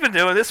 It's like, we've been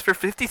doing this for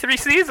 53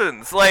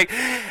 seasons.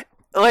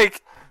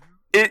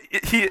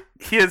 He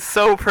is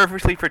so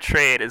perfectly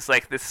portrayed as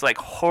like this like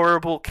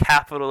horrible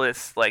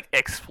capitalist like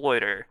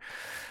exploiter.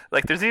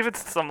 Like there's even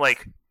some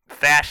like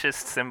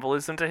fascist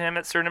symbolism to him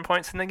at certain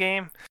points in the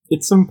game.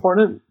 It's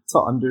important to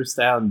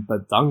understand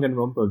that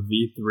Danganronpa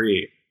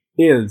V3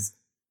 is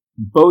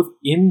both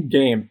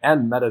in-game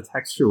and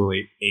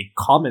metatextually a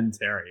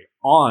commentary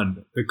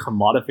on the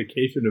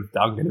commodification of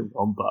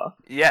Danganronpa.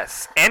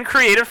 Yes, and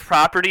creative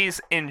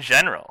properties in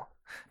general.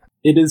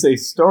 It is a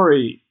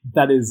story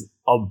that is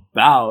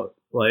about,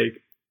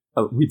 like,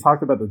 we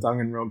talked about the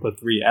Danganronpa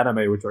 3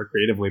 anime, which are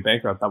creatively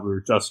bankrupt, that were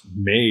just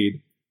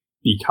made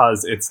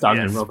because it's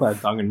Danganronpa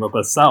and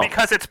Danganronpa sells.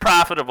 Because it's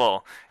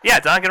profitable. Yeah,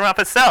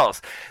 Danganronpa sells.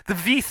 The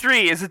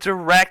V3 is a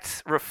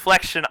direct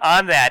reflection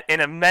on that in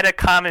a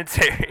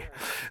meta-commentary.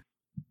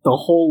 The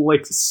whole,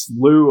 like,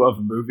 slew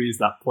of movies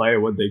that play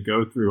when they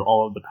go through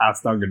all of the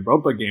past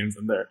Danganronpa games,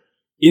 and there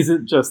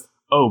isn't just,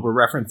 oh, we're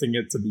referencing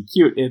it to be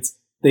cute. It's,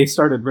 they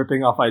started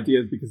ripping off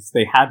ideas because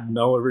they had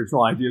no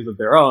original ideas of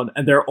their own,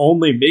 and they're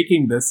only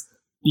making this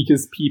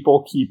because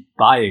people keep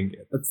buying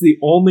it. That's the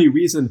only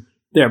reason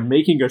they're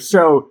making a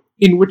show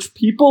in which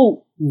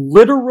people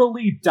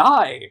literally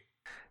die.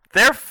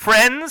 Their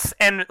friends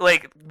and,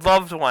 like,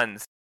 loved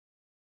ones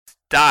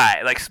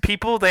die. Like,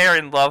 people they are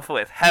in love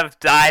with have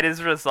died as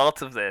a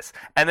result of this.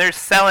 And they're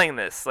selling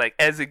this, like,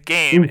 as a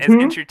game, as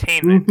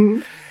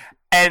entertainment.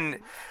 And,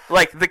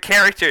 like, the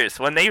characters,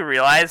 when they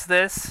realize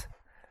this,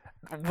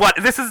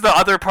 this is the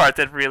other part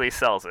that really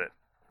sells it,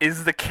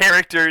 is the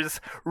characters'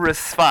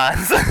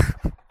 response.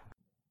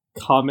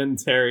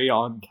 Commentary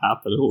on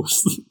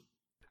capitalism.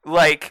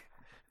 Like,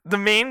 the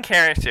main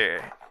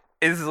character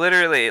is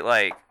literally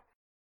like,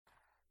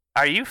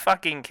 are you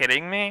fucking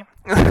kidding me?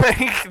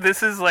 Like,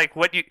 this is like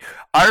what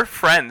our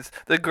friends,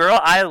 the girl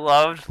I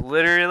loved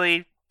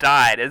literally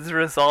died as a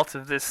result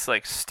of this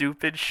like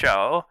stupid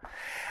show.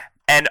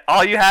 And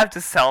all you have to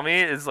tell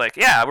me is like,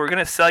 yeah, we're going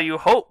to sell you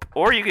hope,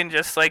 or you can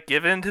just like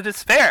give in to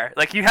despair.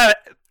 Like you have,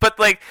 but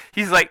like,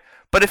 he's like,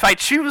 but if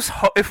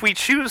we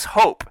choose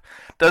hope,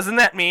 doesn't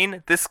that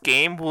mean this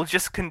game will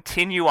just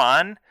continue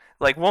on?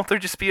 Like, won't there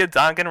just be a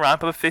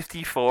Danganronpa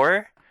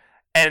 54?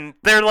 And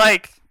they're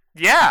like,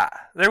 yeah,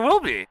 there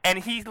will be. And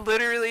he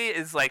literally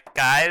is like,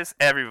 guys,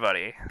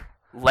 everybody,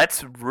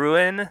 let's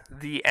ruin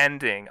the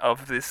ending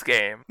of this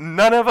game.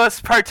 None of us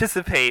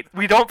participate.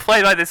 We don't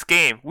play by this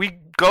game. We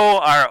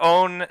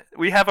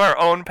have our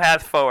own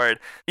path forward.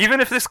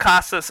 Even if this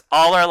costs us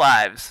all our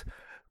lives,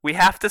 we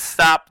have to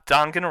stop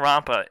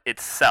Danganronpa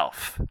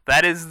itself.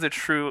 That is the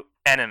true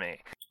enemy.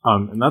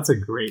 And that's a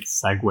great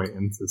segue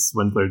into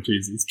Swindler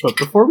Jesus. But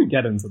before we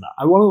get into that,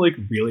 I want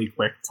to really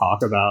quick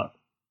talk about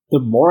the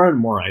more and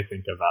more I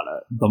think about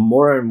it, the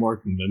more and more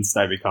convinced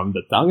I become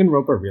that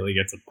Danganronpa really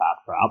gets a bad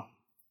rap.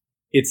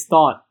 It's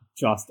not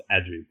just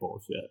edgy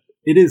bullshit.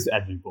 It is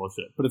edgy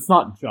bullshit, but it's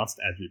not just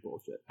edgy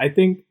bullshit. I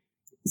think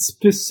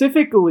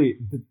specifically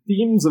the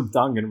themes of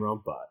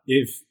Danganronpa,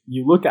 if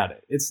you look at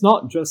it, it's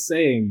not just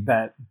saying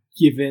that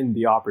given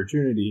the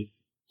opportunity,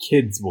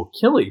 kids will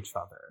kill each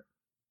other.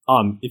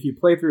 If you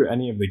play through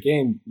any of the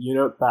game, you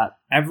note that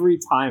every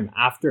time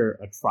after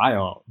a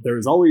trial,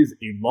 there's always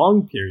a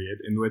long period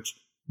in which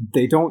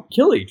they don't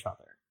kill each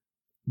other.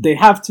 They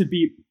have to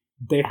be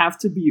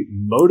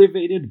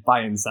motivated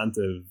by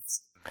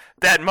incentives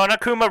that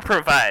Monokuma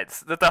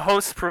provides, that the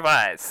host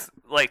provides.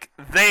 Like,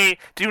 they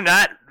do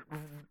not,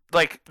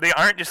 like, they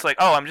aren't just like,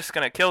 oh, I'm just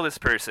gonna kill this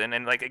person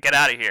and, like, get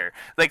out of here.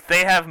 Like,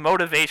 they have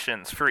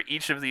motivations for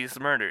each of these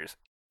murders.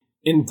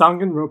 In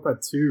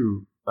Danganronpa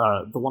 2,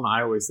 the one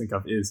I always think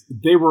of is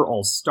they were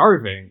all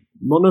starving.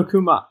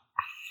 Monokuma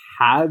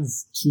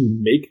has to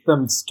make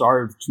them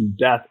starve to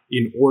death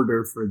in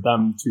order for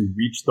them to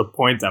reach the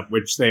point at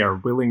which they are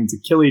willing to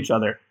kill each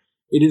other.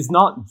 It is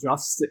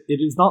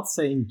not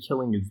saying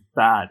killing is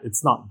bad.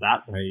 It's not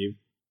that naive.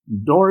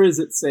 Nor is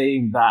it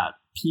saying that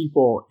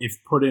people, if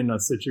put in a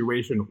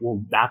situation,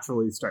 will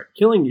naturally start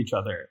killing each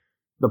other.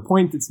 The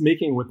point it's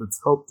making with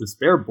its hope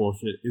despair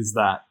bullshit is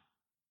that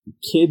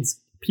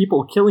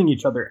people killing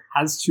each other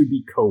has to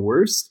be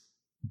coerced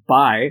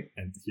by,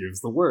 and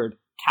here's the word,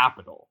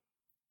 capital.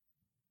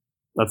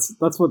 That's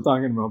what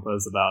Danganronpa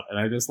is about, and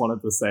I just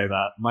wanted to say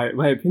that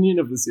my opinion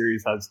of the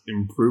series has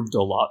improved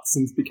a lot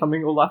since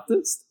becoming a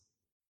leftist.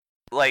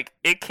 Like,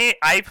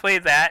 I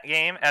played that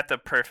game at the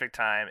perfect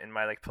time in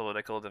my, like,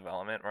 political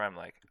development where I'm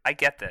like, I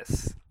get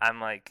this. I'm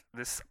like,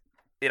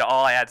 it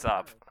all adds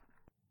up.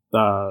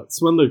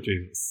 Swindler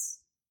Jesus.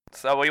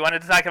 So we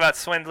wanted to talk about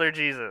Swindler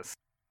Jesus.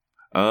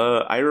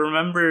 I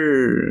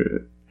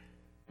remember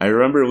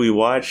we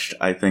watched,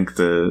 I think,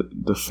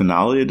 the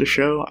finale of the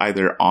show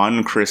either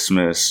on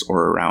Christmas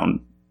or around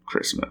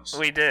Christmas.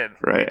 We did.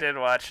 Right. We did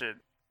watch it.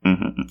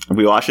 Mm-hmm.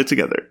 We watched it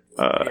together,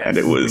 yes. And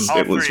it was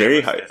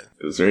very hype.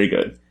 It was very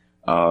good.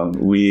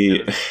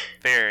 Very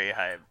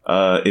hype.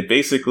 It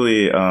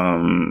basically,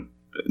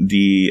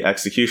 the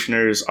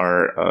executioners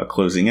are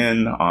closing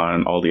in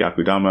on all the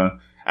Akudama.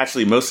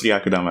 Actually, most of the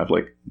Akudama have,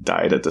 like,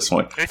 died at this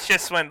point. It's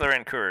just Swindler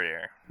and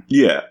Courier.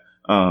 Yeah.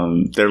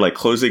 They're, like,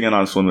 closing in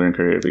on Swindler and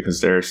Courier because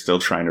they're still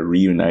trying to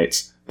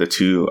reunite the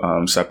two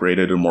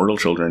separated immortal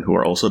children who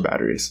are also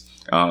batteries.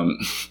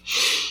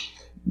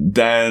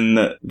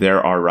 Then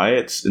there are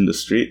riots in the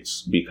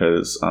streets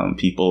because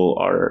people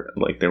are,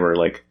 like, they were,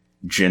 like,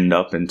 ginned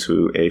up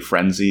into a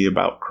frenzy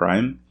about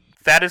crime.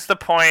 That is the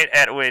point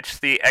at which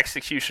the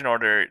execution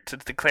order to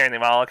declaring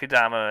them all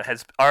Akudama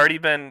has already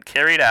been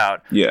carried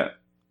out. Yeah.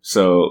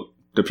 So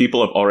the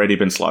people have already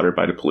been slaughtered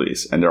by the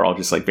police, and they're all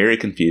just, like, very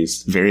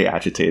confused, very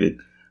agitated.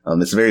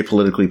 It's a very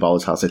politically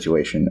volatile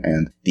situation,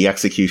 and the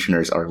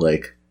executioners are,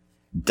 like,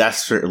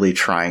 desperately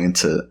trying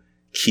to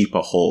keep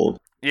a hold.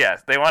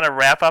 Yes, they want to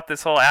wrap up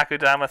this whole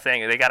Akudama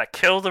thing. They got to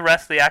kill the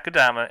rest of the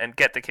Akudama and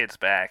get the kids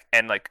back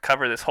and, like,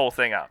 cover this whole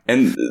thing up.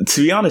 And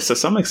to be honest, to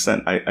some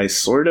extent, I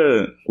sort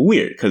of...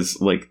 Weird,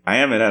 because, like, I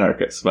am an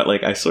anarchist, but,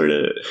 like, I sort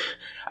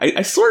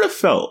of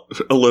felt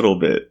a little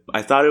bit.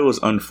 I thought it was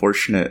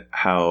unfortunate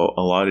how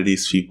a lot of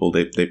these people,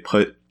 they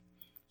put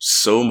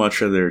so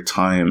much of their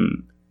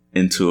time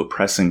into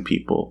oppressing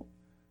people,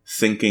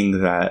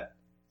 thinking that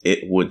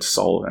it would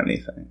solve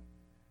anything.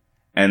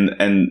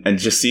 And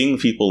just seeing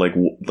people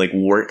like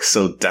work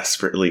so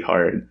desperately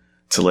hard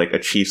to, like,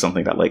 achieve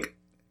something that, like,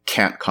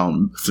 can't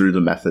come through the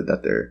method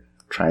that they're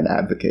trying to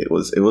advocate it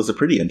was a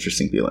pretty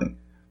interesting feeling.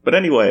 But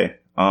anyway,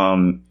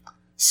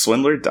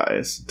 Swindler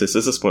dies. This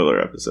is a spoiler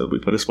episode. We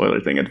put a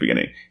spoiler thing at the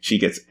beginning. She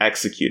gets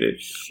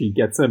executed. She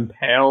gets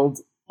impaled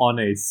on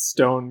a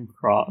stone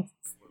cross.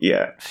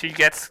 Yeah. She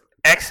gets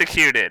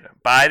executed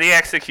by the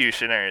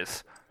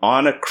executioners.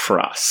 On a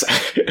cross.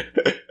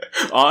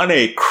 On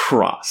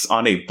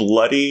a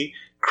bloody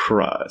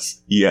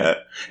cross. Yeah.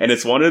 And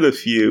it's one of the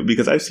few,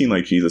 because I've seen,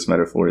 like, Jesus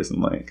metaphors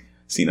and, like,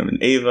 seen them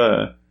in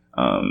Eva,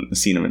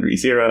 seen them in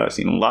ReZero, I've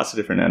seen them in lots of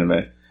different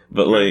anime.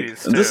 But, like,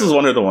 this is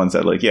one of the ones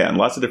that, like, yeah, in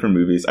lots of different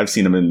movies. I've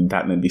seen them in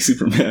Batman v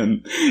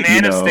Superman.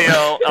 Man of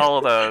Steel, all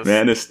of those.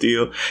 Man of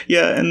Steel.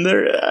 Yeah, and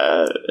they're,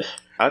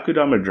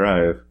 Akudama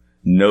Drive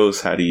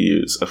knows how to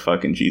use a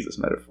fucking Jesus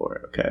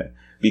metaphor, okay?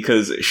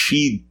 Because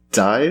she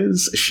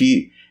dies,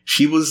 she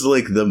was,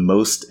 like, the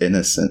most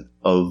innocent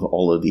of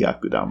all of the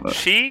Akudama.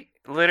 She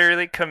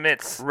literally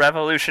commits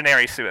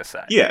revolutionary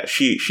suicide. Yeah,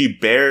 she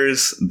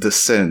bears the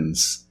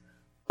sins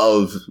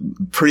of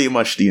pretty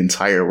much the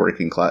entire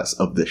working class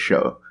of this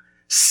show,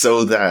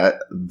 so that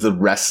the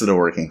rest of the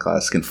working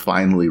class can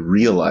finally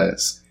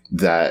realize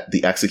that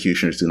the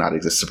executioners do not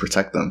exist to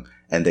protect them.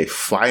 And they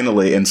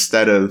finally,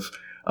 instead of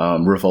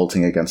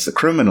revolting against the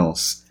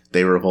criminals,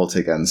 they revolt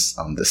against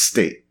the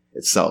state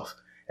itself.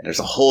 And there's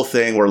a whole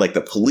thing where like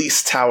the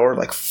police tower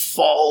like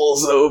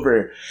falls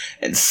over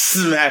and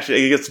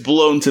smashes. It gets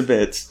blown to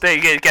bits.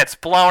 It gets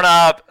blown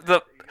up.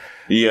 The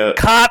Yeah.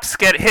 cops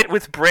get hit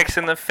with bricks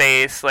in the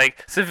face.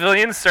 Like,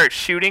 civilians start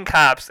shooting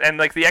cops, and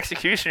like the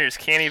executioners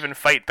can't even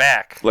fight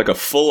back. Like a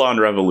full-on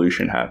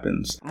revolution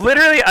happens.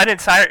 Literally,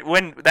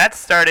 when that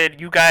started,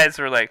 you guys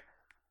were like,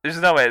 "There's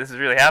no way this is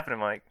really happening."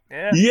 I'm like,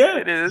 yeah,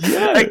 it is.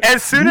 Yeah, Like,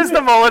 as soon as the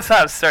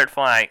Molotovs start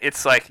flying,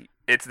 it's like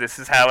this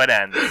is how it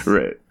ends.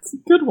 Right. It's a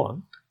good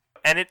one.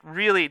 And it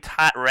really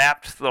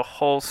wrapped the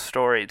whole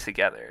story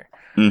together,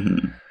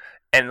 Mm-hmm.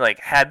 and like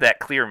had that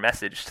clear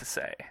message to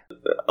say.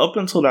 Up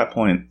until that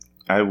point,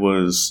 I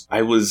was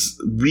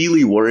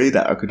really worried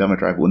that Akudama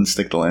Drive wouldn't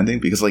stick the landing,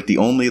 because like the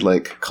only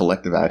like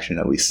collective action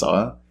that we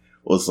saw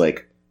was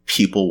like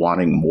people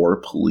wanting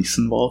more police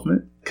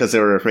involvement because they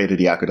were afraid of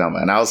the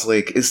Akudama. And I was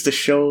like, is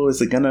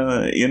it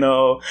gonna,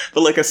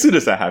 but like as soon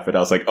as that happened, I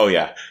was like, oh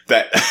yeah,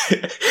 that,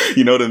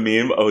 the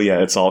meme, oh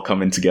yeah, it's all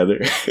coming together.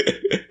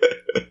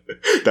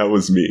 That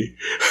was me.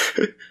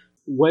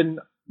 When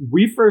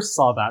we first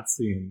saw that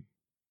scene,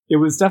 it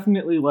was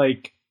definitely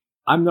like,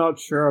 I'm not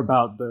sure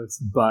about this,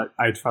 but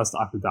I trust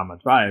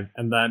Akudama Drive.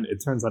 And then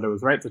it turns out it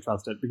was right to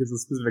trust it, because the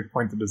specific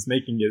point it is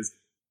making is,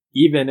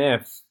 even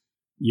if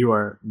you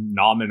are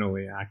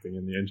nominally acting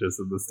in the interest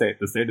of the state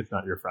is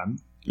not your friend.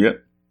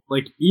 Yep.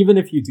 Like, even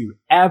if you do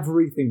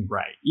everything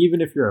right, even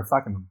if you're a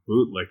fucking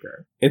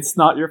bootlicker, it's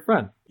not your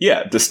friend.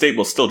 Yeah, the state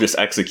will still just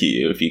execute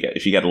you if you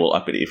get a little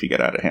uppity, if you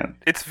get out of hand.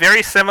 It's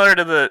very similar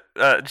to the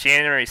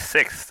January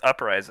 6th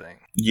uprising.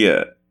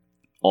 Yeah.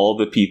 All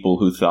the people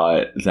who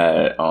thought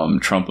that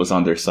Trump was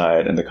on their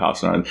side and the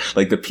cops were on,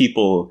 like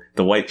the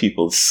white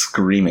people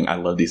screaming, I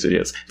love these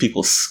videos,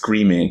 people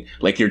screaming,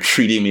 like, you're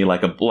treating me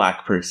like a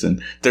black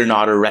person. They're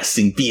not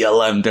arresting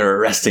BLM, they're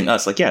arresting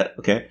us. Like, yeah,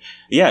 okay.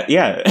 Yeah.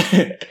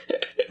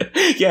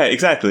 Yeah,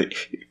 exactly.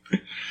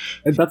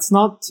 And that's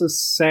not to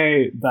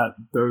say that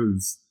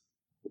those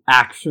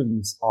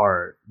actions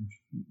are,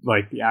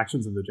 like, the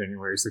actions of the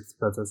January 6th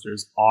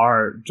protesters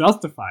are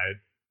justified.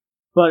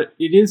 But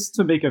it is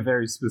to make a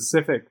very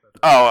specific...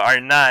 are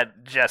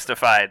not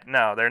justified.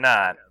 No, they're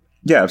not.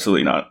 Yeah,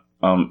 absolutely not.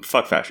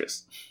 Fuck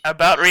fascists.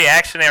 About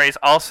reactionaries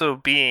also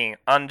being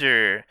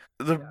under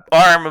the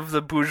arm of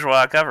the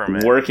bourgeois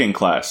government. Working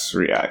class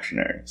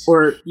reactionaries.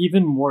 Or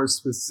even more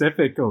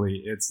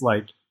specifically, it's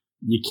like,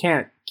 you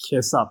can't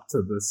kiss up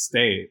to the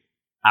state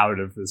out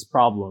of this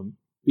problem.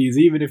 Because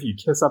even if you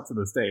kiss up to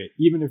the state,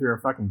 even if you're a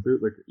fucking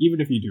bootlicker,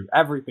 even if you do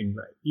everything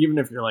right, even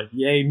if you're like,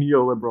 yay,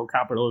 neoliberal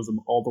capitalism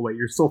all the way,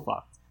 you're still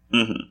fucked.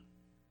 Mm-hmm.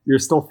 You're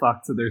still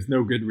fucked, so there's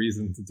no good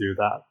reason to do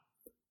that.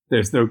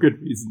 There's no good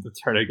reason to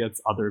turn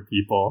against other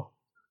people.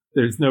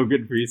 There's no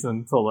good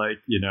reason to, like,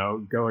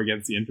 go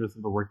against the interests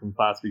of the working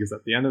class, because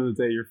at the end of the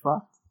day, you're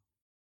fucked.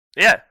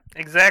 Yeah,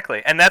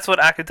 exactly. And that's what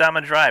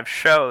Akudama Drive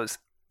shows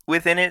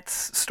within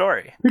its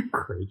story.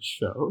 Great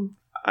show.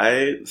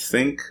 I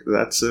think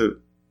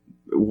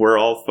we're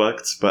all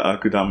fucked, but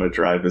Akudama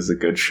Drive is a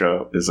good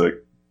show, is a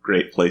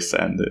great place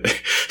to end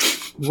it.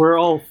 We're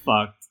all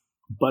fucked,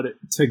 but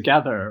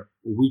together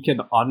we can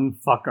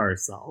unfuck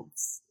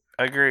ourselves.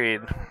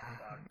 Agreed.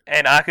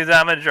 And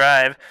Akudama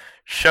Drive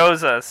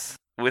shows us,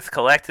 with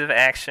collective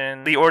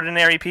action, the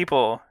ordinary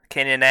people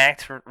can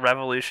enact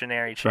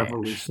revolutionary change.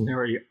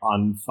 Revolutionary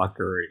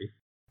unfuckery.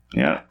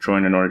 Yeah,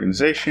 join an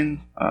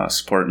organization,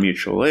 support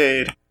mutual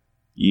aid,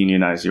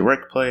 unionize your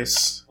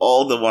workplace,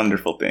 all the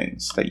wonderful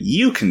things that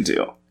you can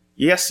do.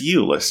 Yes,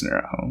 you, listener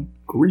at home.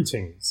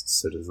 Greetings,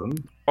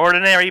 citizen.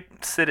 Ordinary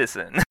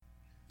citizen.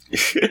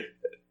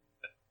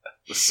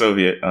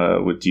 Soviet,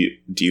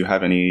 do you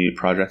have any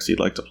projects you'd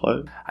like to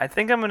plug? I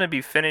think I'm going to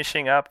be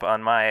finishing up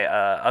on my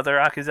other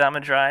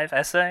Akudama Drive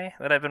essay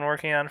that I've been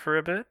working on for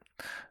a bit.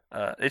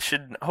 It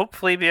should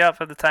hopefully be out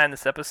by the time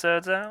this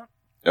episode's out.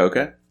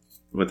 Okay.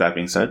 With that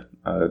being said,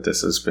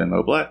 this has been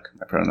Mo Black.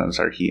 My pronouns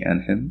are he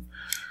and him.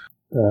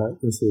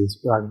 This is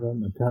Ragnar.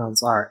 My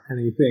pronouns are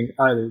anything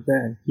other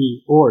than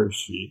he or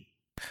she.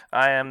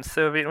 I am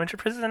Soviet Winter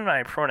Prison.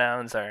 My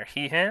pronouns are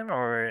he, him,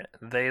 or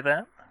they,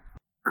 them.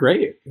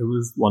 Great. It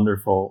was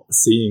wonderful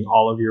seeing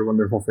all of your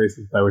wonderful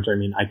faces, by which I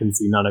mean I can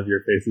see none of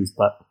your faces,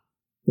 but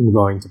I'm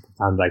going to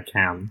pretend I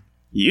can.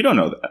 You don't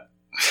know that.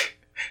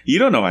 You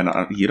don't know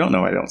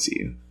I don't see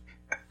you.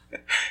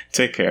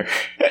 Take care.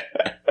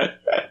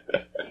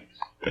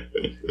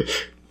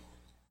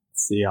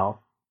 See y'all.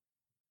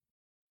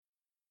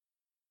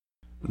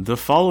 The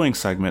following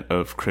segment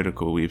of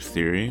Critical Weeb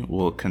Theory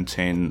will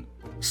contain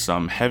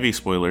some heavy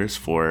spoilers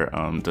for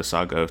the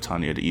saga of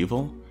Tanya the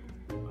Evil.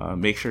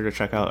 Make sure to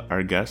check out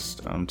our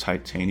guest,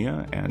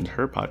 Titania, and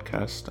her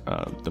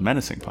podcast, The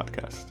Menacing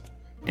Podcast.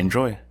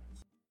 Enjoy!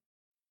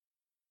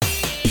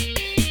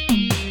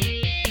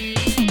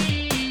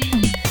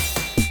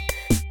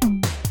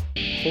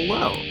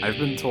 Hello. I've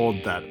been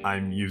told that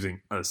I'm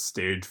using a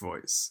stage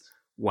voice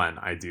when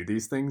I do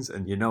these things,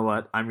 and you know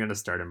what? I'm going to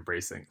start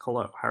embracing.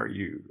 Hello, how are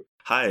you?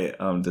 Hi,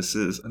 this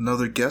is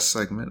another guest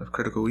segment of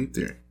Critical Weave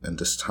Theory, and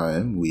this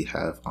time we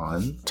have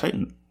on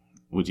Titan.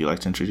 Would you like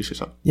to introduce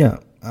yourself? Yeah,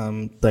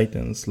 I'm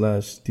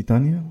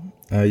Titan/Titania.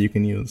 You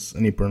can use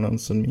any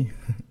pronouns on me.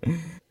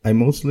 I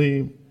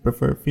mostly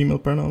prefer female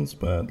pronouns,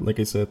 but like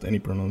I said, any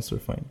pronouns are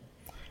fine.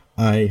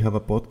 I have a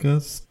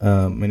podcast,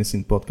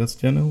 Menacing Podcast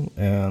channel,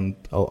 and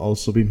I'll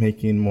also be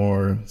making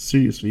more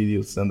serious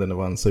videos than the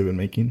ones I've been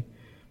making.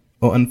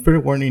 Oh, and fair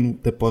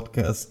warning, the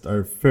podcasts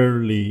are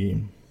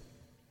fairly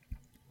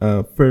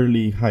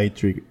high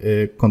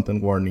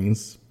content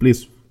warnings.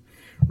 Please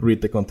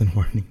read the content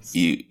warnings.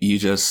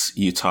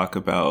 You talk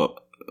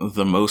about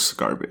the most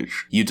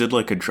garbage. You did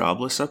like a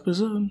Jobless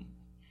episode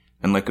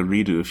and like a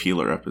Redo of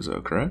Healer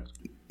episode, correct?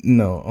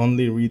 No,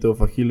 only Read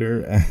of a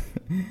Healer.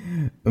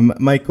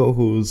 My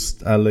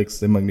co-host, Alex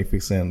the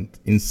Magnificent,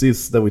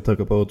 insists that we talk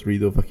about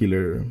Read of a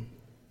Healer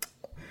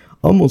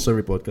almost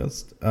every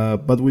podcast.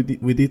 But we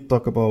did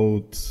talk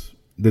about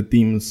the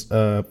themes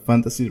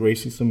fantasy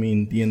racism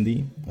in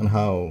D&D and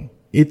how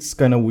it's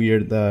kind of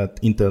weird that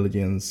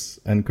intelligence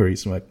and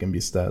charisma can be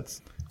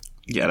stats.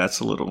 Yeah, that's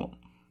a little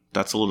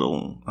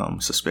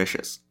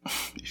suspicious,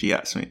 if you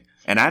ask me.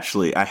 And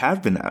actually, I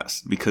have been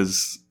asked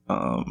because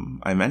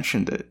I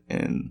mentioned it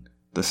in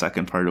the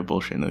second part of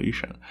Bullshit No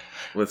Yusha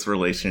with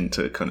relation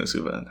to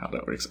Konosuba and how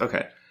that works.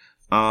 Okay.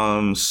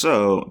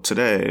 So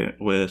today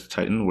with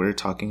Titan, we're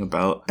talking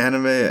about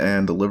anime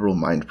and the liberal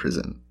mind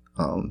prison.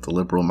 The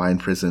liberal mind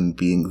prison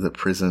being the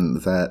prison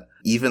that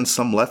even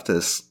some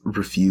leftists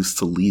refuse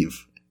to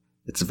leave.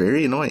 It's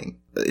very annoying.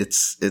 It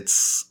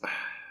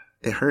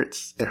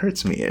hurts. It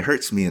hurts me. It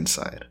hurts me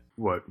inside.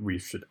 What we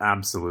should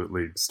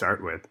absolutely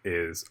start with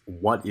is,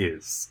 what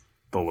is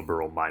the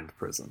liberal mind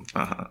prison?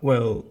 Uh-huh.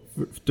 Well,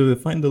 to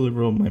define the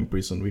liberal mind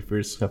prison, we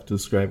first have to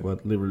describe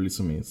what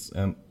liberalism is.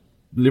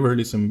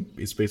 Liberalism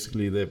is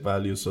basically the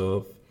values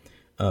of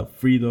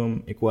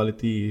freedom,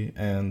 equality,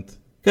 and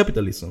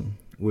capitalism,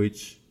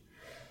 which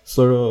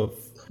sort of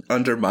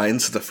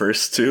undermines the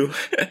first two.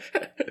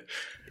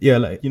 Yeah,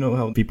 like, you know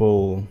how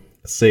people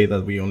say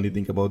that we only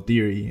think about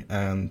theory,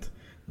 and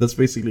that's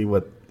basically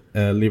what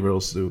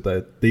liberals do,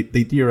 that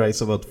they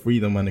theorize about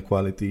freedom and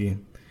equality,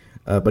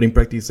 but in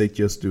practice they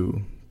just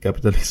do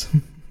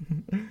capitalism.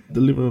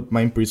 The liberal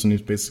mind prison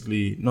is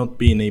basically not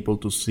being able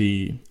to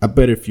see a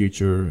better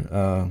future,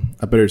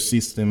 a better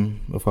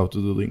system of how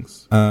to do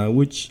things,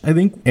 which I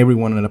think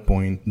everyone at a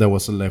point that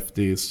was a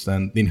leftist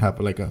and didn't have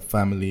like a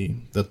family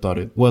that thought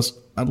it was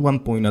at one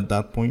point at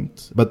that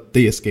point, but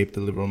they escaped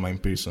the liberal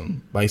mind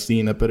prison by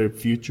seeing a better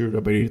future,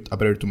 a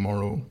better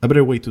tomorrow, a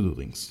better way to do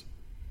things.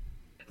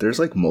 There's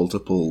like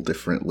multiple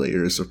different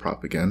layers of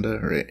propaganda,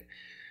 right?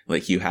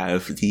 Like you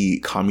have the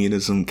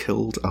communism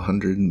killed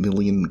 100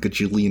 million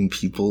gajillion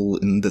people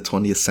in the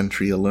 20th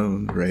century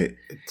alone, right?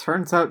 It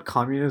turns out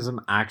communism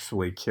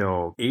actually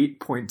killed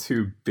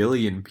 8.2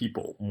 billion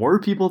people. More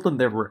people than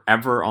there were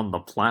ever on the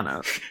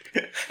planet.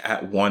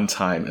 At one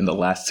time in the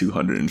last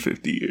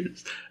 250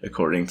 years,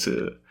 according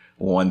to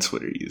one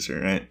Twitter user,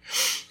 right?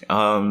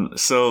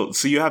 So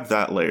you have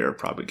that layer of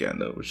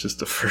propaganda, which is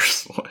the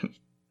first one.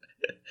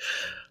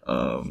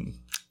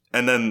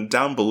 And then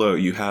down below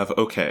you have,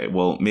 okay,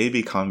 well,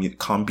 maybe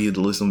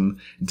communism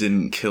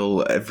didn't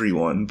kill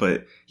everyone,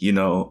 but, you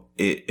know,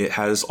 it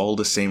has all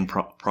the same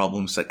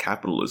problems that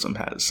capitalism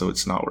has, so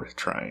it's not worth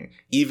trying.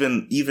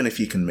 Even if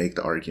you can make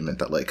the argument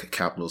that, like,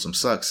 capitalism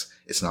sucks,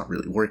 it's not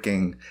really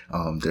working,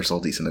 there's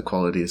all these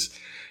inequalities.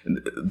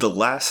 The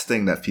last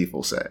thing that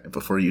people say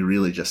before you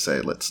really just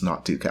say, let's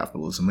not do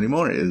capitalism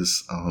anymore,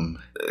 is,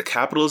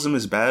 capitalism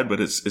is bad, but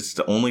it's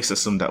the only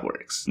system that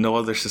works. No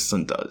other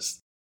system does.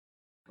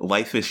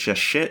 Life is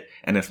just shit,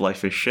 and if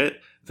life is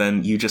shit,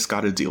 then you just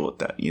gotta deal with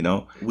that, you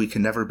know? We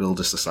can never build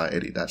a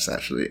society that's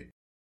actually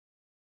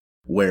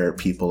where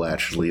people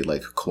actually,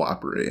 like,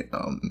 cooperate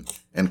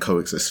and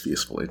coexist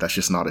peacefully. That's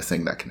just not a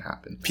thing that can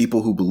happen.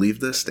 People who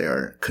believe this, they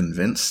are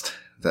convinced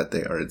that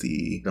they are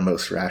the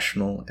most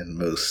rational and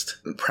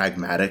most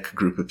pragmatic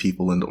group of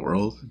people in the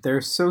world.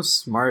 They're so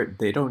smart,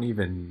 they don't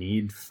even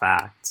need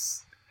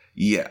facts.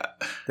 Yeah.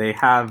 They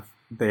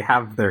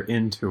have their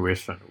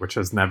intuition, which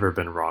has never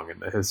been wrong in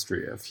the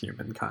history of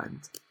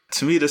humankind.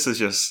 To me, this is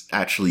just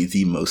actually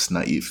the most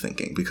naive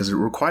thinking, because it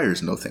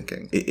requires no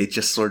thinking. It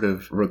just sort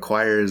of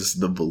requires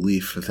the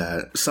belief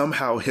that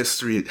somehow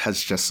history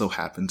has just so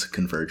happened to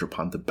converge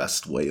upon the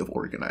best way of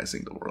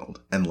organizing the world.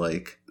 And,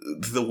 like,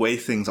 the way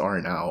things are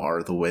now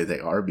are the way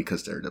they are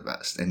because they're the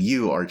best. And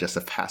you are just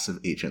a passive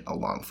agent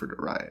along for the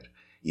ride,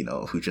 you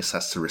know, who just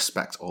has to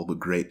respect all the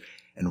great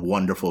and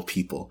wonderful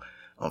people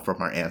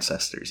from our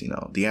ancestors, you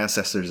know, the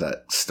ancestors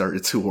that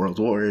started 2 world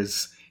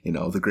wars, you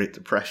know, the Great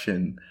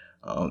Depression,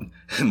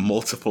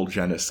 multiple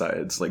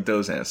genocides, like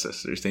those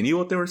ancestors. They knew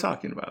what they were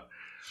talking about,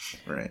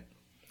 right?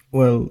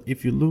 Well,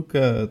 if you look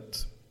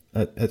at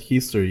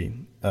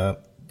history,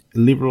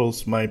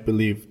 liberals might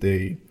believe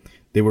they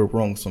were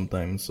wrong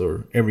sometimes,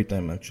 or every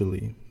time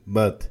actually.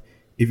 But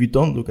if you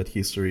don't look at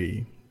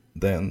history,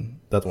 then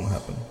that won't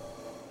happen.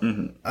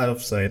 Mm-hmm. Out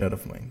of sight, out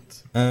of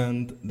mind.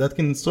 And that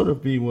can sort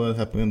of be what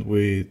happened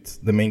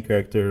with the main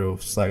character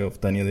of Saga of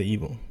Tanya the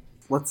Evil.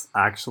 Let's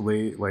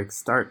actually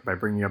start by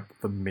bringing up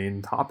the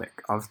main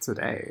topic of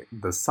today,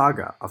 the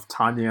saga of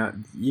Tanya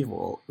the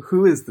Evil.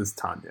 Who is this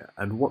Tanya,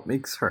 and what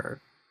makes her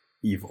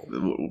evil?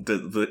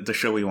 The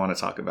show we want to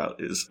talk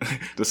about is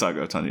the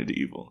saga of Tanya the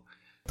Evil.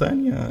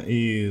 Tanya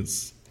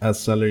is a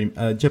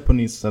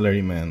Japanese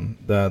salaryman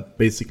that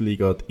basically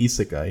got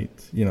isekai,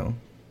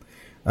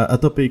 a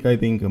topic I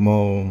think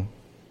Mo,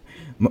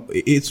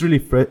 it's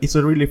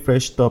a really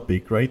fresh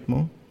topic, right,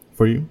 Mo,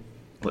 for you?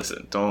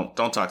 Listen, don't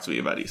talk to me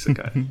about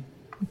isekai.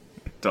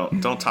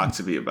 don't talk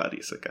to me about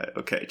isekai.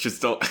 Okay,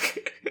 just don't.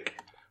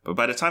 But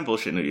by the time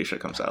Bullshit no Yusha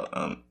comes out,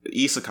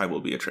 isekai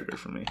will be a trigger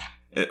for me.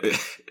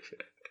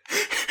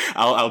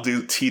 I'll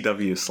do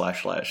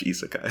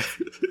TW/isekai.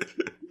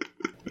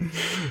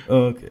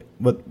 Okay,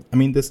 but I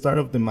mean the start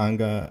of the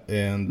manga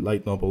and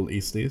light novel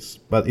is this,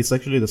 but it's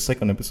actually the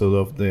second episode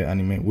of the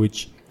anime,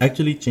 which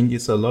actually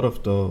changes a lot of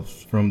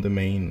stuff from the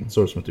main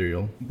source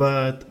material.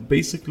 But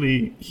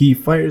basically, he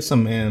fires a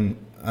man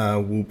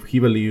who he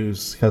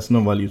believes has no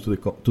value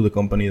to the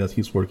company that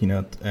he's working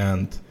at,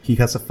 and he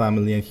has a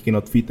family and he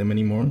cannot feed them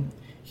anymore.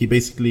 He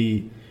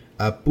basically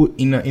put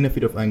in a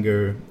fit of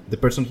anger, the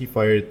person he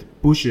fired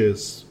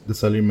pushes the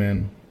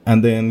salaryman,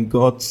 and then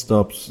God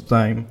stops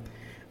time.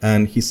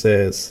 And he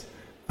says,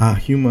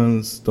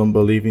 humans don't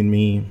believe in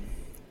me.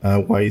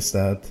 Why is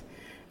that?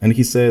 And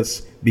he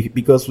says,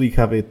 because we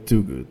have it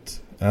too good.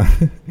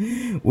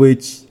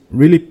 Which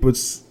really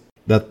puts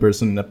that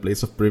person in a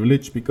place of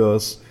privilege,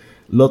 because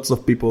lots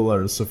of people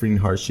are suffering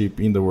hardship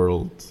in the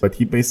world. But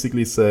he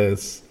basically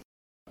says,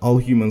 all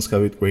humans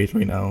have it great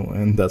right now.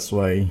 And that's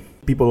why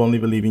people only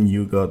believe in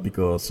you, God,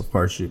 because of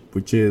hardship.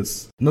 Which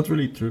is not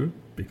really true,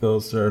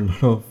 because there are a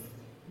lot of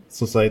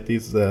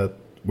societies that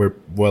were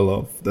well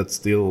off that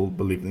still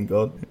believed in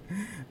God.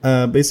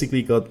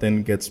 Basically, God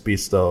then gets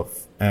pissed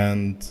off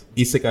and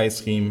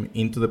isekais him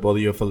into the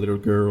body of a little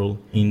girl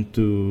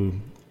into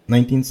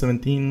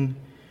 1917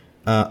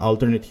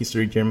 alternate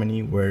history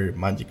Germany, where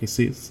magic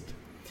exists.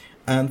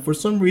 And for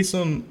some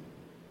reason,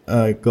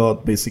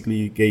 God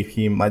basically gave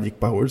him magic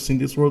powers in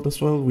this world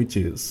as well, which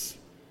is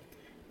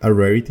a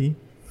rarity.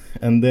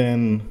 And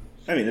then,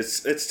 I mean,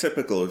 it's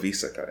typical of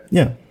isekai.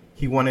 Yeah,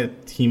 he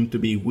wanted him to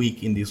be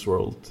weak in this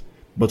world.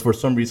 But for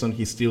some reason,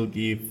 he still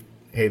gave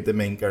the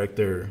main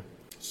character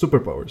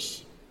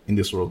superpowers in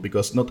this world,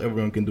 because not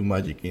everyone can do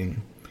magic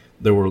in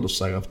the world of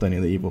Saga of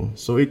Tanya the Evil.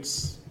 So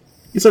it's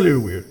a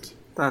little weird.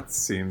 That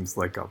seems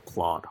like a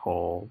plot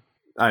hole.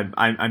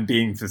 I'm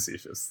being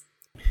facetious.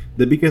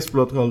 The biggest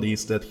plot hole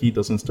is that he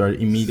doesn't start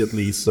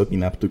immediately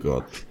sucking up to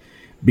God,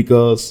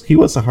 because he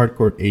was a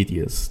hardcore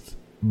atheist.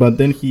 But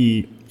then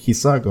he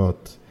saw God,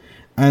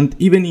 and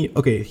even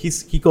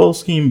he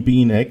calls him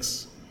Being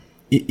X.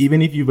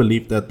 Even if you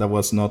believe that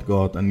was not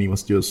God and he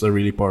was just a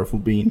really powerful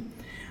being,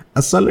 a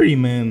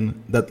salaryman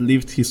that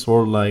lived his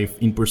whole life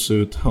in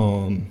pursuit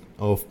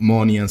of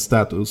money and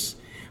status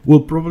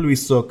will probably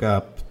suck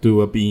up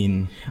to a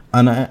being.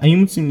 And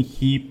I'm using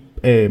he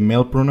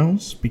male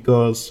pronouns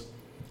because,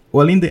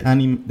 well, in the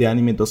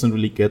anime doesn't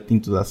really get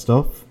into that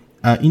stuff.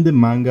 In the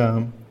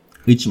manga,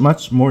 it's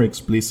much more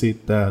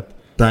explicit that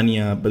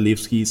Tanya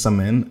believes he's a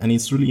man and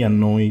is really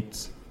annoyed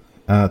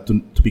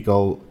to be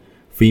called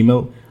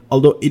female.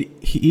 Although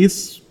he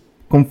is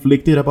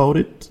conflicted about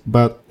it,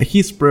 but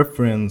his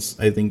preference,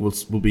 I think,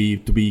 will be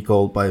to be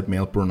called by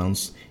male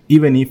pronouns,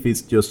 even if it's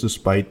just to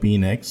spite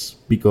Being X,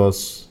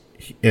 because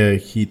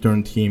he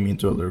turned him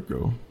into a little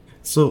girl.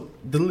 So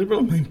the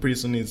liberal mind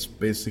prison is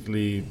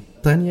basically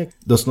Tanya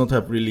does not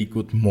have really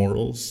good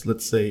morals.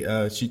 Let's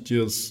say she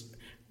just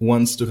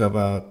wants to have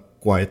a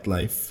quiet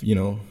life.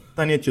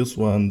 Tanya just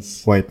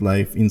wants quiet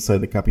life inside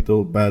the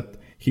capital, but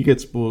he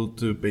gets pulled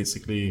to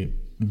basically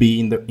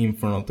be in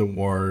front of the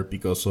war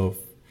because of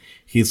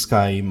his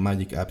high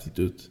magic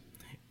aptitude,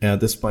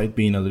 despite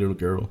being a little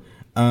girl.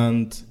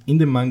 And in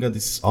the manga,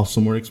 this is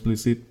also more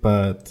explicit,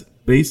 but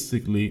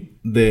basically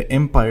the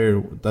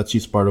empire that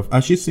she's part of,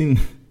 she's in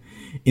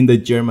the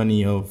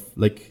Germany of,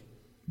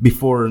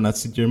 before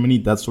Nazi Germany,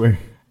 that's where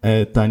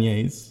Tanya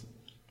is.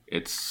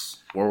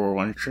 It's World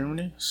War I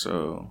Germany,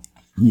 so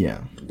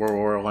yeah. World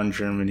War I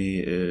Germany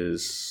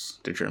is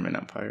the German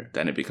Empire.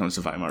 Then it becomes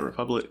the Weimar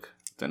Republic.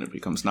 Then it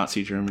becomes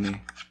Nazi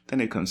Germany. Then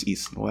it comes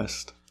East and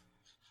West.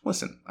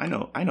 Listen, I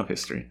know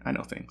history. I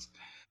know things.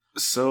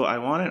 So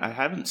I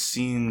haven't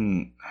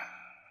seen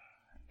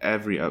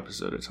every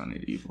episode of Tanya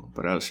the Evil,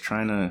 but I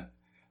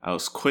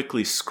was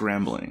quickly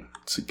scrambling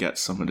to get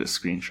some of the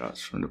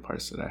screenshots from the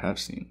parts that I have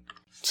seen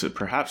to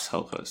perhaps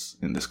help us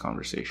in this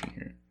conversation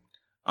here.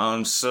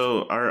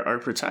 So our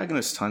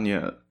protagonist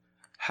Tanya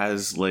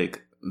has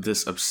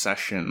this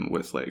obsession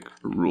with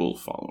rule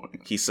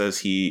following. He says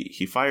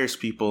he fires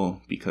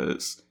people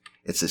because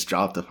it's his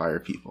job to fire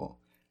people.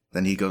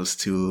 Then he goes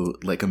to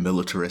a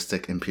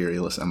militaristic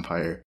imperialist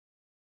empire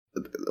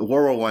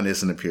World War I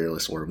is an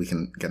imperialist war. We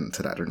can get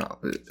into that or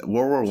not. But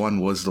World War I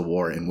was the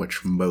war in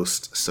which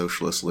most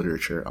socialist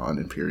literature on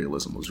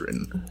imperialism was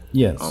written.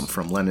 Yes.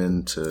 From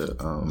Lenin to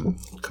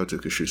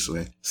Kotoku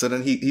Shusui. So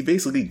then he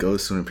basically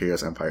goes to an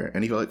imperialist empire,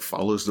 and he like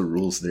follows the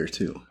rules there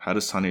too. How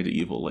does Tanya the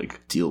Evil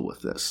like deal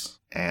with this?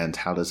 And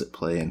how does it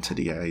play into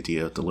the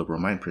idea of the liberal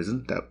mind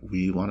prison that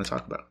we want to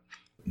talk about?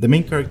 The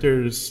main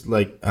character's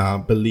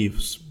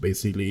beliefs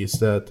basically is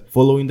that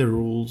following the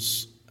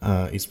rules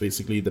is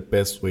basically the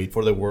best way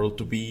for the world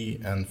to be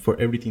and for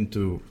everything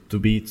to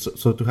be,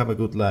 so to have a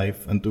good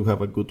life and to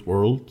have a good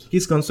world.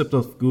 His concept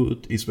of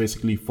good is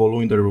basically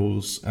following the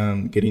rules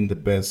and getting the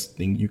best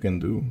thing you can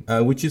do,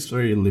 which is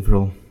very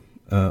liberal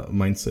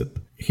mindset.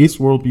 His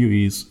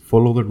worldview is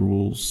follow the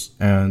rules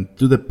and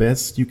do the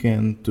best you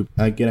can to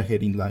get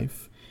ahead in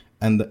life,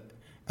 and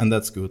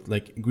that's good.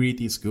 Like,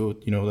 greed is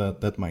good,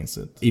 that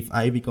mindset. If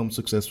I become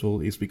successful,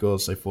 it's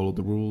because I follow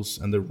the rules,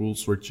 and the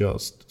rules were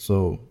just,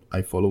 so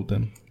I followed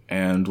them.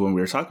 And when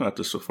we were talking about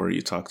this before,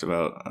 you talked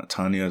about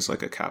Tanya as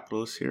like a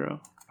capitalist hero.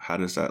 How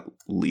does that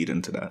lead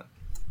into that?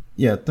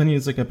 Yeah, Tanya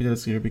is a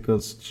capitalist hero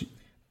because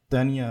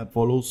Tanya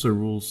follows the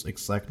rules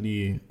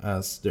exactly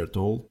as they're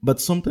told, but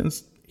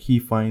sometimes he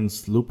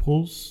finds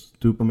loopholes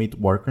to commit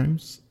war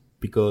crimes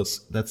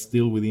because that's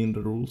still within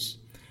the rules.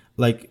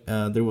 Like,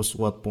 there was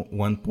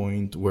one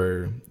point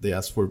where they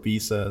asked for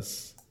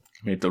visas.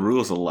 I mean, the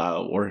rules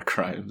allow war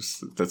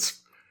crimes.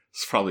 It's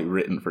probably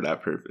written for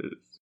that purpose.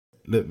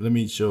 Let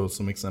me show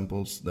some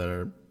examples that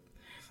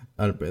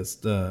are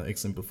best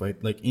exemplified.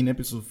 Like in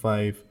episode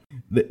 5,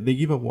 they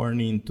give a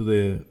warning to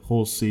the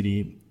whole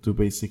city to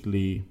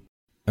basically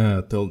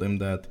tell them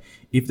that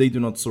if they do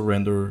not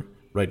surrender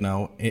right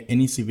now,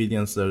 any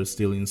civilians that are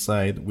still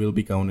inside will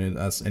be counted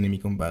as enemy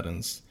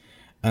combatants.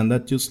 And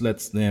that just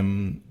lets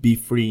them be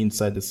free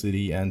inside the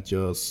city and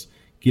just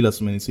kill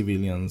as many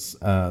civilians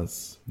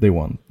as they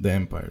want, the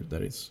Empire,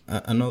 that is.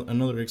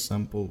 Another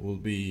example will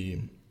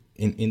be,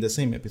 in the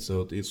same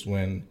episode, is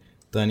when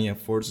Tanya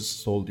forces a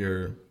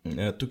soldier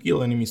to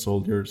kill enemy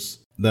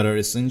soldiers that are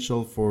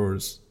essential for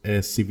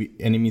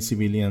enemy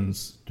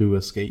civilians to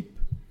escape.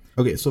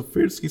 Okay, so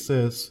first he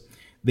says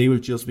they will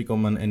just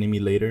become an enemy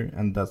later,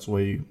 and that's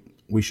why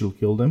we should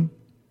kill them.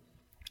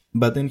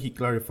 But then he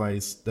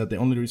clarifies that the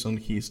only reason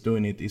he's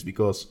doing it is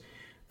because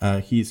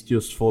he's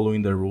just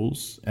following the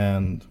rules,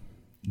 and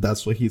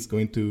that's why he's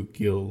going to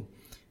kill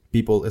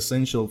people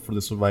essential for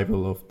the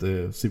survival of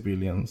the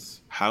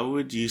civilians. How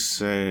would you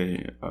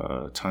say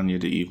Tanya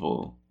the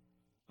Evil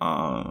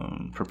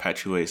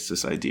perpetuates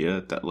this idea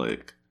that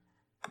like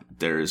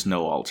there is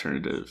no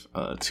alternative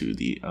to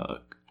the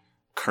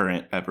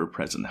current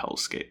ever-present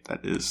hellscape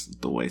that is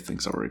the way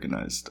things are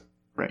organized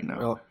right now?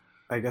 Well,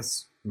 I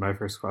guess my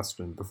first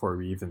question before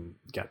we even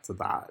get to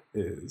that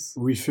is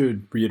we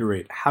should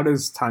reiterate, how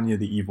does Tanya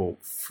the Evil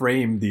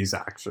frame these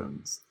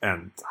actions,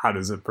 and how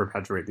does it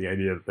perpetuate the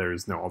idea that there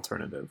is no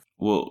alternative?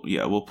 Well,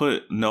 yeah, we'll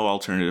put no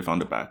alternative on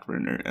the back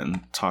burner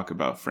and talk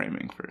about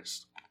framing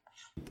first.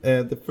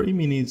 The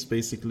framing is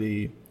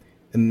basically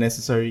a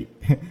necessary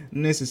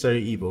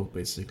evil,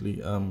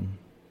 basically.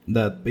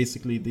 That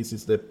basically this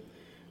is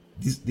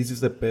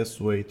the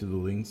best way to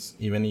do things,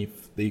 even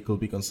if they could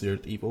be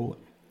considered evil.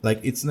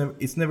 Like, it's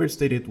never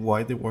stated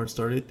why the war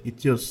started.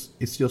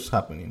 It's just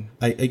happening.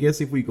 I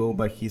guess if we go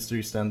by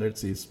history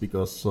standards, it's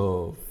because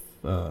of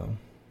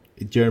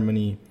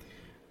Germany.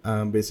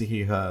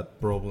 Basically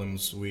had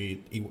problems with,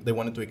 they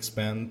wanted to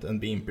expand and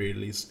be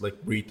imperialist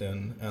like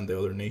Britain and the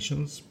other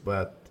nations,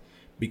 but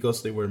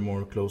because they were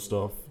more closed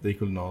off, they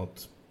could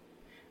not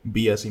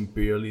be as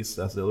imperialist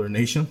as the other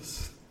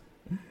nations.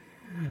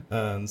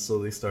 And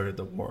so they started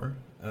a war.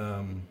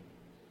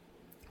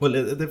 Well,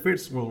 the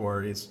First World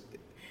War is...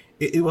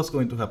 It was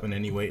going to happen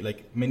anyway.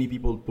 Like, many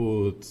people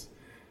put,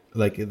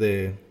 like, if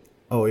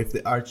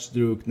the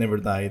Archduke never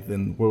died,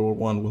 then World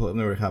War I would have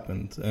never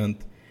happened. And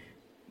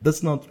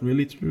that's not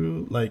really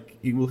true. Like,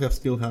 it would have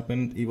still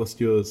happened. It was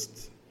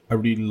just a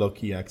really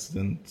lucky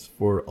accident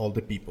for all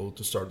the people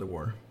to start the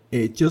war.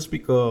 Just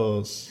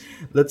because,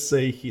 let's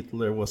say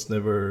Hitler was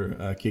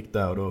never kicked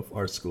out of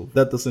art school,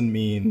 that doesn't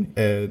mean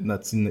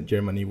Nazi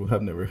Germany would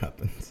have never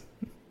happened.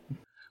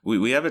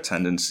 We have a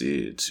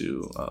tendency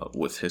to,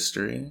 with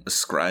history,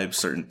 ascribe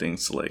certain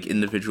things to, like,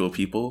 individual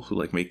people who,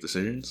 like, make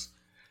decisions.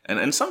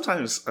 And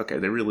sometimes, okay,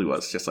 there really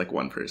was just, like,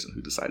 one person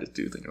who decided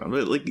to do things.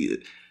 But, like,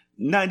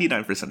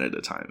 99% of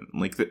the time,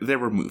 like, there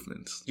were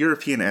movements.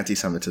 European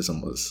anti-Semitism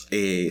was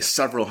a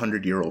several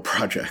hundred-year-old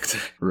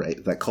project,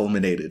 right, that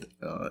culminated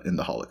in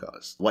the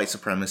Holocaust. White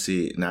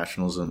supremacy,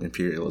 nationalism,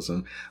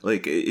 imperialism.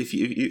 Like, if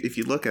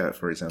you look at,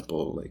 for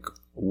example, like,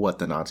 what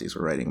the Nazis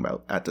were writing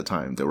about at the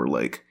time, they were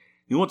like,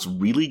 you know what's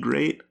really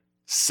great?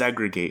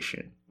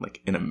 Segregation, like,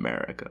 in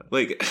America.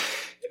 Like,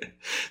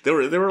 there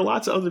were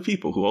lots of other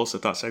people who also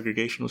thought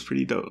segregation was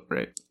pretty dope,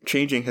 right?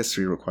 Changing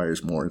history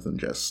requires more than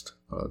just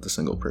the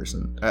single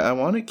person. I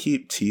want to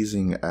keep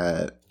teasing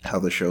at how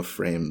the show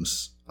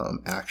frames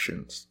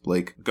actions.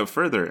 Like, go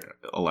further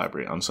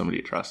elaborate on some of the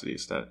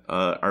atrocities that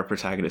our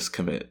protagonists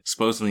commit,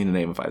 supposedly in the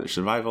name of either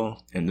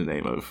survival, in the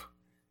name of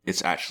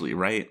it's actually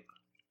right,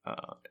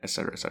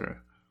 etc., etc.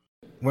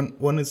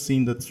 One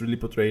scene that's really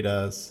portrayed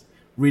as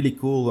really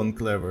cool and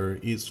clever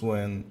is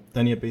when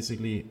Tanya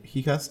basically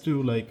he has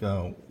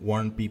to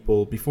warn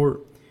people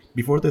before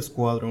the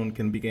squadron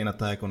can begin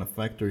attack on a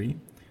factory.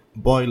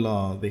 By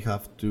law, they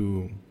have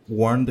to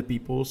warn the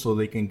people so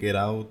they can get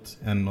out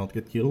and not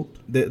get killed.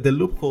 The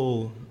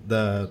loophole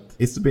that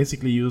is to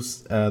basically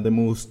use the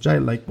most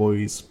childlike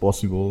voice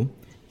possible,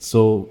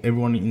 so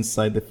everyone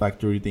inside the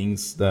factory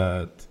thinks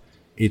that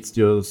it's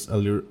just a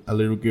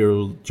little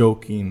girl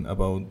joking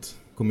about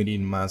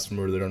committing mass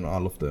murder on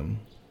all of them,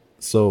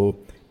 so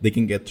they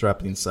can get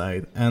trapped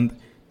inside. And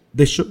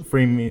the show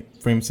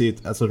frames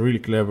it as a really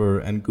clever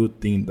and good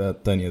thing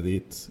that Tanya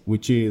did,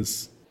 which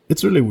is,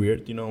 it's really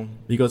weird,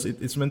 because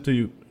it's meant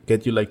to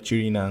get you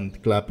cheering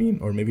and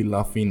clapping or maybe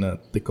laughing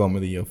at the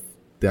comedy of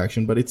the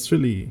action, but it's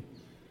really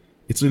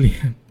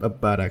a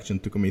bad action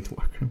to commit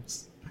war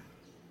crimes.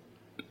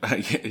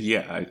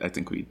 Yeah, I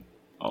think we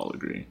all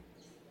agree.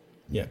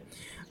 Yeah.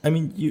 I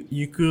mean,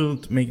 you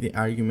could make the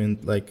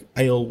argument,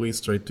 I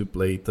always try to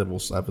play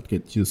devil's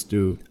advocate just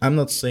to... I'm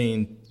not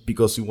saying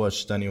because you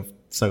watch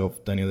Saga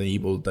of Tanya the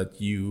Evil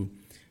that you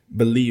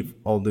believe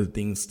all the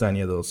things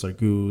Tanya does are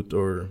good,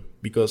 or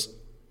because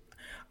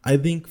I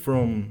think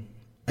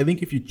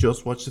if you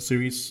just watch the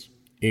series,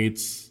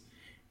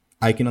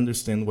 I can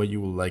understand why you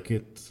will like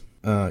it,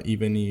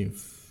 even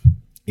if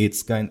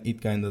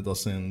it kind of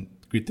doesn't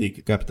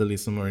critique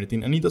capitalism or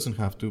anything, and it doesn't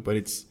have to, but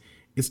it's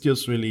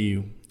just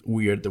really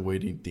weird the way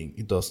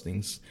it does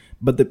things.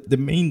 But the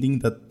main thing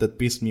that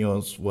pissed me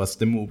off was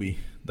the movie.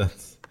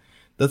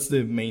 That's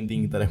the main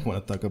thing that I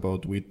want to talk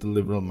about with the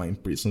liberal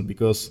mind prison,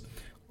 because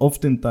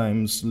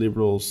oftentimes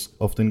liberals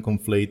often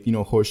conflate,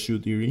 horseshoe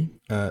theory.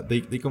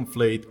 They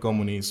conflate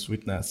communists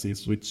with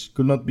Nazis, which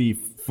could not be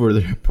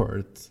further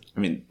apart. I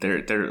mean,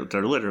 they're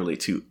literally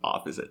two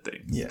opposite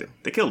things. Yeah.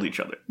 They killed each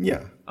other.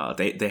 Yeah.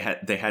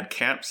 They had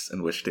camps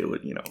in which they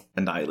would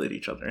annihilate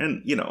each other,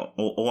 and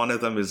one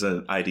of them is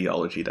an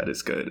ideology that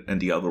is good,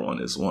 and the other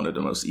one is one of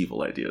the most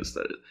evil ideas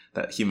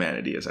that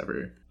humanity has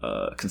ever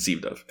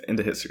conceived of in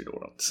the history of the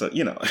world. So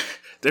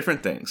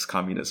different things.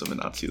 Communism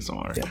and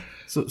Nazism are. Yeah.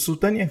 So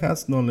Tanya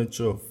has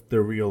knowledge of the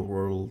real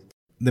world.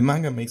 The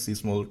manga makes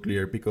this more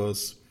clear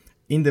because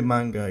in the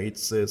manga it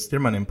says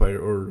German Empire,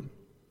 or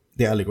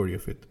the allegory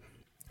of it,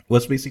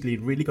 was basically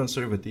really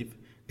conservative,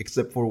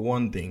 except for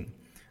one thing,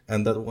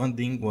 and that one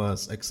thing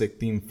was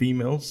accepting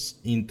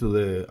females into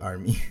the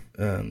army,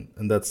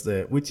 and that's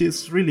which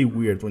is really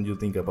weird when you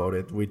think about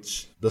it,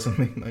 which doesn't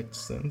make much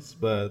sense.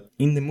 But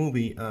in the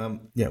movie,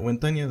 when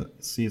Tanya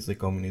sees the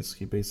communists,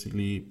 he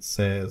basically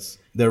says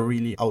they're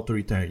really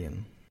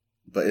authoritarian.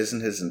 But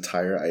isn't his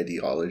entire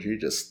ideology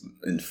just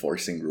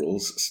enforcing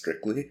rules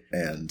strictly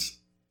and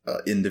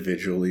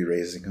individually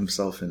raising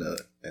himself in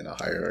a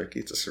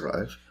hierarchy to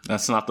survive?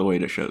 That's not the way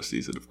the show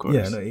sees it, of course.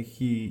 Yeah, no,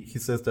 he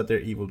says that they're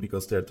evil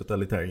because they're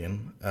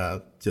totalitarian,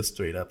 just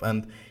straight up.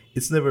 And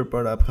it's never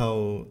brought up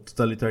how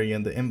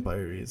totalitarian the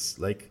empire is.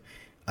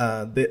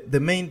 The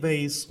main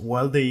base,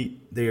 while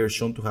they are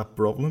shown to have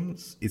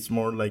problems, it's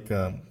more like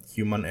a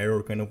human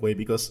error kind of way,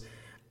 because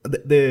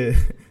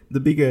the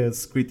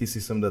biggest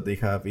criticism that they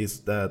have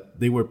is that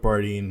they were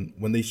partying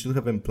when they should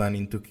have been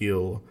planning to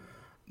kill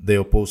the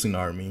opposing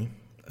army.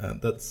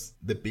 That's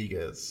the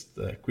biggest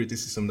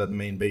criticism that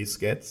main base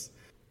gets.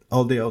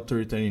 All the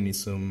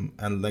authoritarianism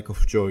and lack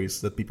of choice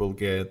that people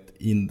get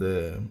in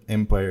the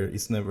empire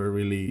is never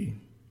really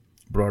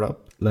brought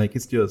up.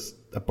 It's just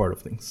a part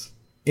of things.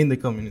 In the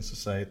communist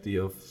society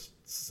of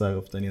Saga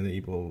of Tanya the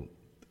Evil,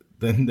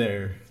 then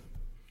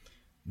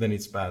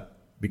it's bad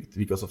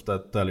because of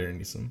that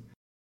totalitarianism.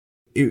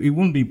 It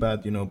wouldn't be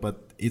bad,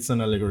 but it's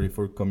an allegory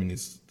for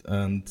communists,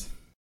 and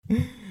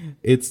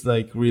it's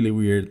really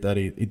weird that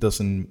it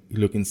doesn't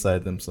look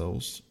inside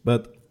themselves.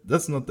 But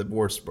that's not the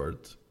worst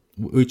part,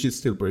 which is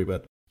still pretty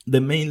bad.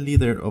 The main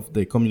leader of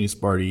the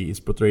Communist Party is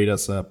portrayed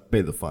as a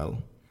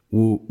pedophile,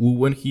 who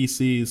when he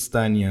sees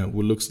Tanya,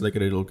 who looks like a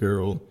little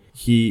girl,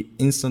 he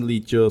instantly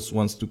just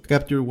wants to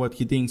capture what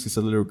he thinks is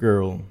a little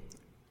girl,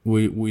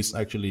 who is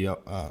actually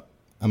a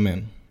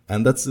man.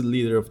 And that's the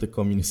leader of the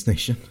communist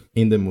nation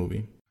in the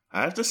movie.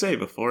 I have to say,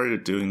 before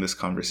doing this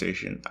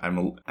conversation,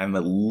 I'm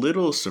a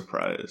little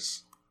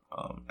surprised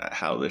at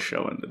how this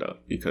show ended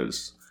up,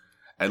 because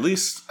at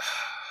least,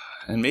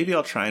 and maybe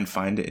I'll try and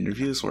find the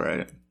interviews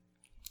where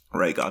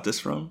I got this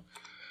from,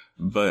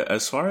 but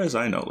as far as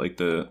I know,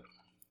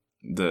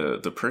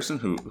 the person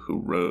who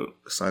wrote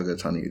Saga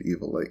Tanya the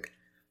Evil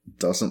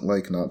doesn't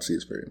like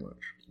Nazis very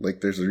much.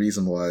 There's a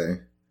reason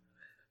why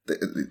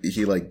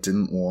he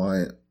didn't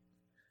want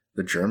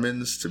the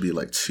Germans to be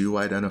too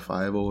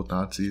identifiable with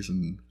Nazis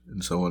and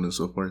so on and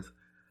so forth.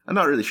 I'm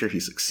not really sure he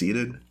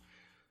succeeded,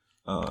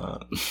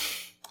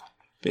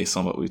 based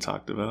on what we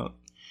talked about.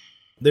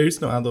 There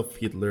is no Adolf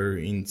Hitler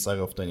in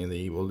Saga of Tanya the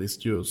Evil. It's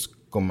just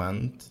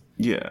command.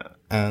 Yeah,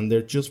 and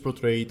they're just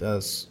portrayed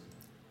as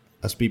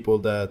people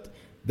that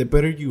the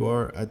better you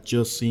are at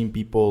just seeing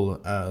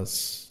people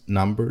as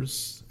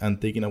numbers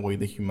and taking away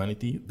the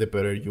humanity, the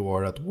better you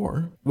are at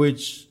war.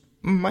 Which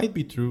Might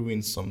be true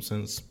in some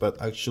sense,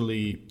 but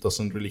actually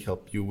doesn't really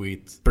help you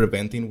with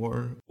preventing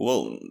war.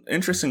 Well,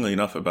 interestingly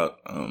enough about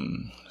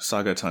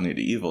Saga Tanya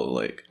the Evil,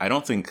 like, I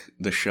don't think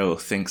the show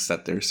thinks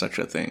that there's such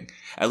a thing.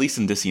 At least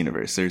in this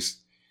universe, there's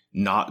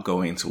not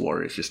going to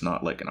war is just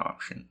not like an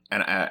option.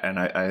 And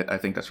I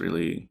think that's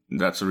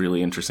a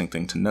really interesting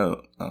thing to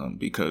note,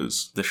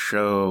 because the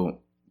show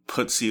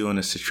puts you in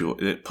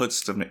it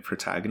puts the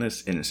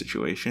protagonist in a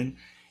situation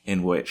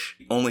in which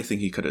the only thing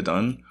he could have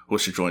done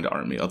was to join the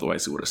army,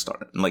 otherwise he would have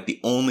starved. And like the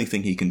only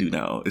thing he can do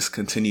now is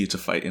continue to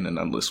fight in an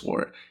endless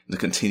war, to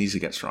continue to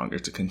get stronger,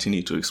 to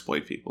continue to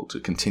exploit people, to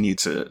continue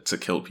to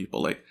kill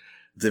people. Like,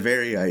 the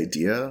very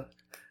idea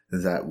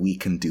that we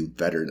can do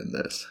better than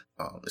this,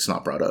 it's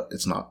not brought up.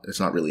 It's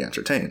not really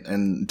entertained.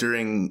 And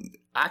during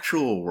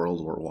actual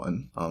World War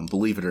One,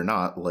 believe it or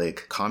not,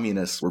 like,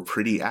 communists were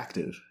pretty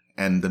active,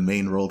 and the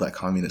main role that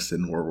communists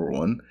did in World War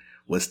One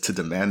was to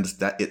demand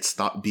that it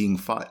stop being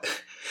fought.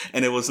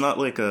 And it was not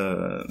like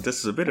this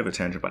is a bit of a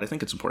tangent, but I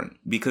think it's important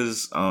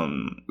because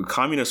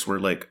communists were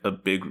like a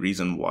big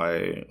reason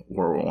why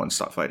World War One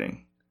stopped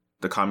fighting.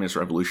 The Communist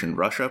Revolution,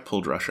 Russia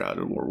pulled Russia out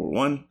of World War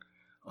One.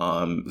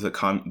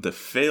 The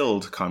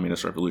failed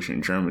Communist Revolution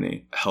in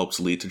Germany helped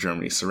lead to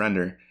Germany's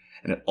surrender,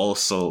 and it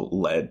also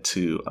led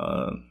to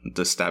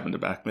the stab in the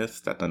back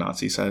myth that the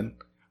Nazis had,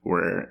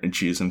 where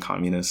Jews and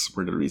communists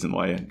were the reason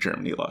why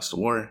Germany lost the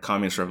war.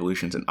 Communist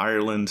revolutions in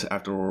Ireland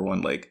after World War I,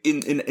 like,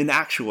 in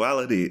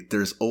actuality,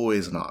 there's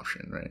always an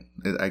option, right?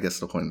 I guess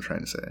the point I'm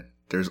trying to say.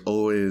 There's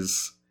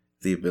always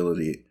the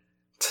ability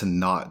to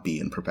not be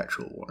in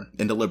perpetual war.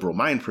 In the liberal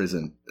mind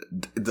prison,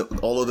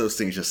 all of those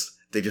things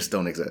just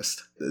don't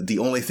exist. The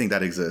only thing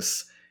that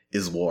exists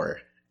is war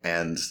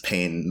and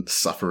pain,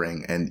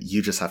 suffering, and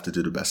you just have to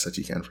do the best that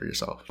you can for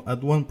yourself.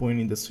 At one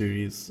point in the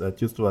series,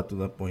 just to add to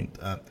that point,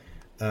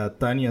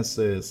 Tanya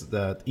says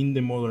that in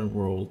the modern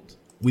world,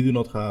 we do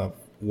not have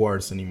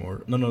wars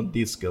anymore. Not on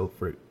this scale,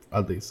 for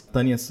at least.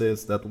 Tanya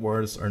says that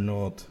wars are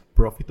not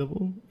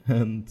profitable,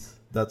 and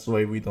that's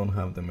why we don't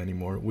have them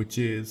anymore, which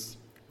is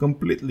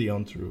completely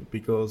untrue,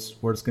 because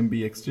wars can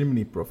be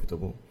extremely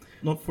profitable.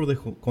 Not for the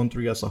whole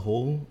country as a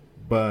whole,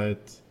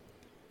 but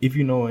if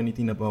you know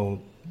anything about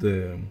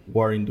the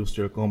war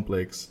industrial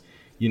complex,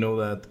 you know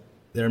that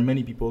there are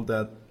many people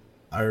that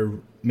are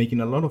making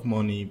a lot of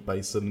money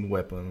by selling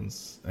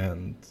weapons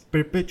and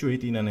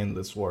perpetuating an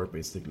endless war,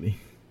 basically.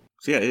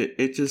 So yeah,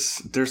 it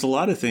just, there's a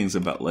lot of things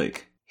about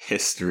like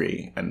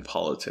history and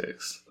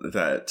politics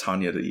that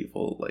Tanya the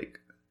Evil like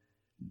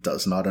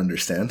does not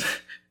understand.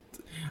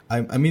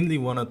 I mainly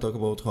want to talk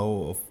about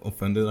how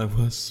offended I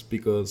was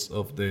because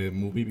of the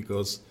movie,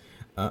 because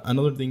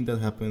another thing that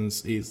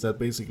happens is that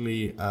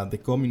basically the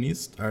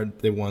communists are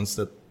the ones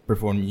that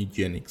perform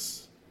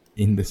eugenics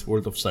in this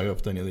world of Saga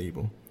of Tanya the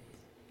Evil.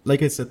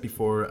 Like I said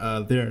before,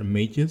 there are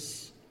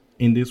mages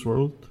in this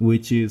world,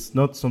 which is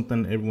not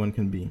something everyone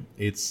can be.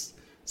 It's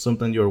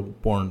something you're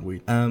born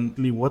with. And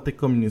what the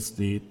communists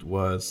did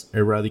was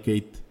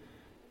eradicate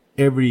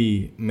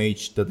every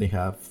mage that they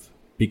have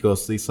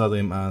because they saw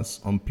them as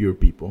impure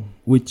people,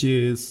 which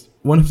is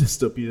one of the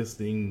stupidest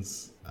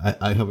things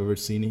I have ever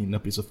seen in a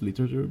piece of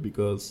literature,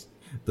 because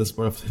that's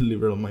part of the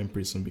liberal mind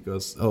prison,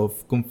 because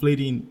of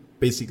conflating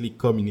basically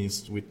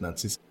communists with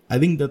Nazis. I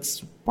think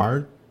that's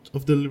part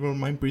of the liberal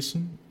mind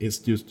prison, is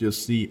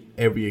just see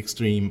every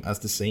extreme as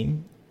the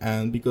same,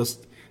 and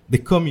because the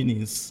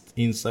communists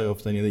inside of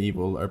Tanya the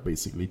Evil are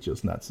basically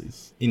just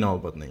Nazis in all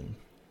but name.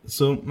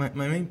 So my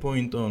main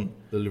point on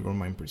the liberal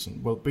mind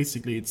prison, well,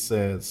 basically it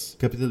says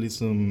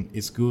capitalism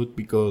is good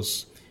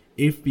because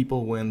if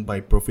people went by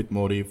profit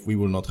motive, we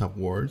will not have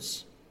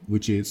wars,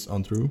 which is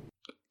untrue.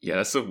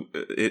 Yeah,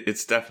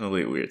 it's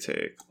definitely a weird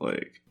take.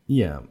 Like,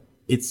 yeah.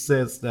 It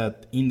says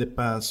that in the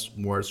past,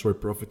 wars were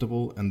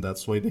profitable, and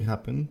that's why they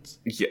happened.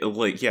 Yeah,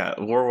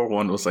 World War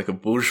One was like a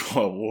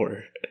bourgeois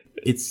war.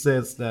 It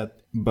says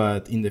that,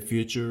 but in the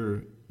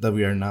future that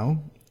we are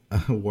now,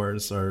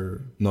 wars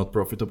are not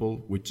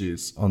profitable, which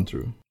is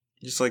untrue.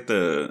 Just like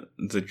the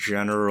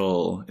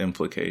general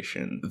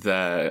implication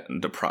that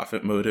the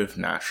profit motive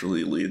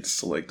naturally leads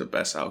to like the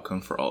best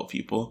outcome for all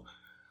people,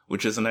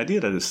 which is an idea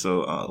that is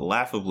so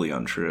laughably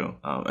untrue.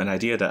 An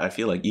idea that I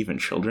feel like even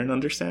children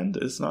understand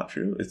is not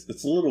true.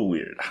 It's a little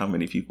weird how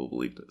many people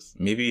believe this.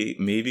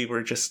 Maybe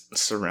we're just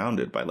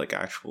surrounded by like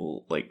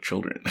actual like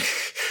children.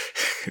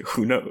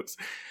 Who knows?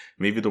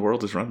 Maybe the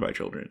world is run by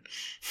children.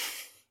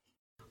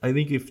 I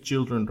think if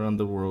children run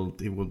the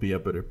world, it will be a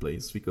better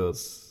place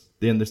because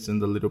they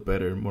understand a little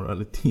better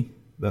morality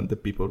than the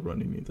people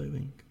running it, I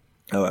think.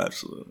 Oh,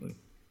 absolutely.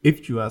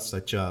 If you ask a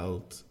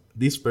child,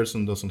 this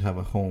person doesn't have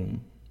a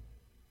home,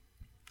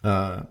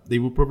 they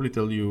will probably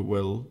tell you,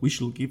 well, we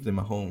should give them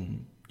a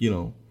home, you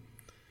know.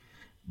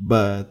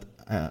 But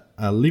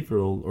a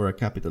liberal or a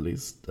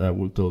capitalist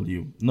will tell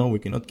you, no, we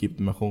cannot give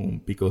them a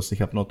home because they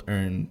have not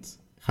earned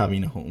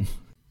having a home.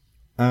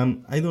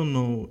 I don't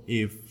know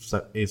if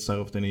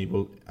Saga of Tanya the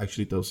Evil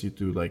actually tells you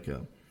to, like,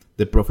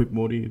 the profit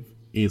motive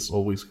is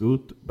always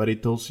good, but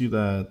it tells you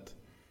that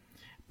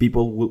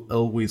people will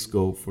always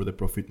go for the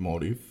profit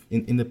motive.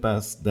 In the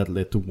past, that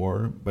led to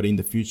war, but in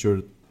the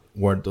future,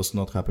 war does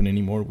not happen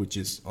anymore, which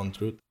is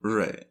untruth.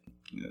 Right.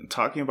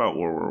 Talking about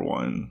World War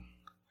One,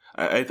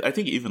 I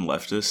think even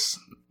leftists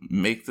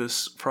make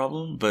this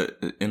problem,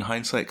 but in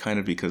hindsight, kind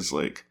of because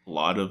like a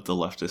lot of the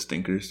leftist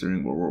thinkers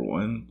during World War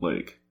One,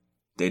 like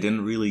they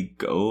didn't really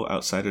go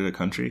outside of the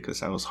country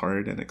because that was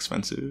hard and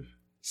expensive.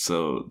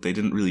 So they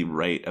didn't really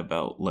write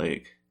about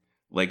like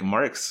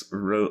Marx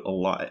wrote a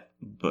lot,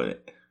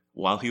 but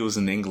while he was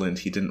in England,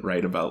 he didn't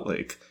write about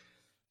like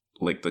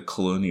the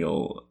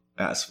colonial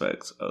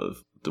aspects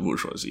of the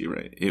bourgeoisie,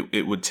 right?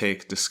 It would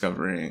take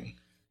discovering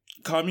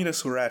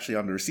Communists who were actually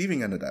on the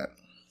receiving end of that,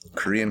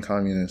 Korean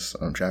communists,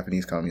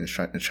 Japanese communists,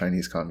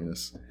 Chinese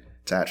communists,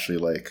 to actually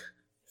like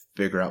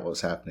figure out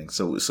what's happening.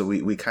 So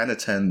we kind of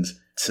tend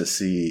to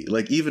see,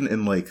 like, even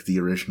in like the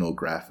original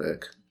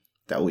graphic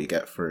that we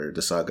get for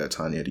the saga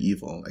Tanya the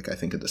Evil, like I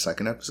think in the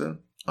second episode,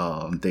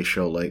 they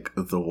show like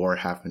the war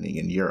happening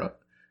in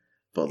Europe,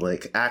 but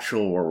like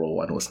actual World War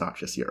One was not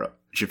just Europe.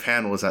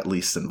 Japan was at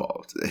least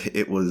involved.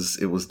 It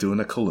was doing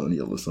a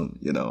colonialism,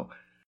 you know.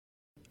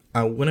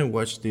 When I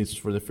watched this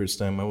for the first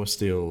time, I was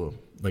still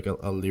like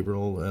a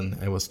liberal,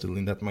 and I was still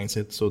in that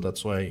mindset. So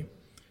that's why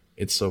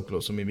it's so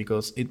close to me,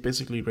 because it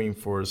basically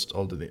reinforced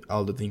all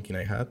the thinking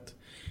I had,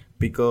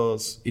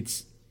 because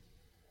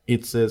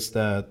it says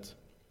that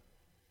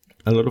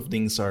a lot of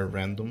things are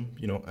random,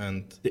 you know,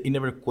 and it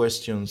never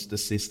questions the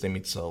system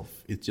itself.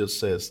 It just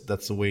says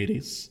that's the way it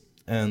is,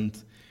 and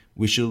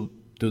we should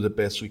do the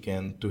best we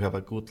can to have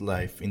a good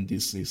life in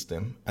this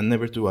system, and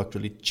never to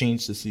actually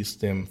change the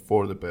system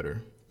for the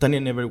better. Tanya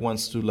never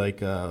wants to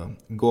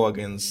go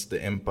against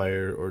the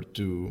empire or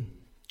to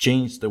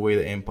change the way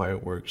the empire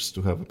works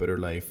to have a better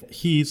life.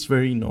 He is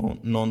very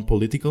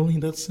non-political in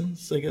that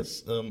sense, I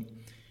guess.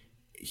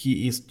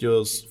 He is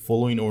just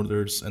following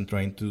orders and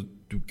trying to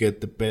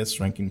get the best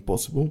ranking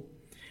possible,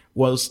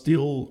 while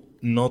still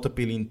not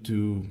appealing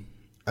to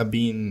a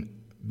being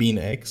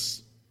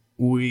X,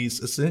 who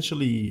is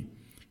essentially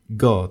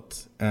God,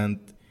 and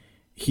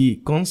he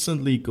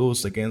constantly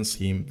goes against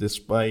him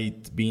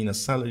despite being a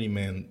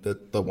salaryman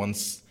that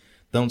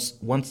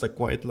wants a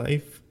quiet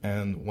life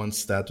and wants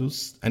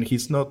status, and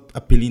he's not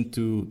appealing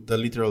to the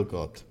literal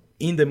God.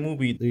 In the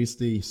movie, there is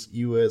this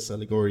US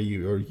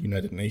allegory or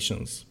United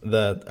Nations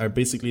that are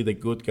basically the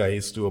good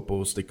guys to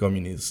oppose the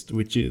communists,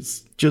 which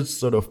is just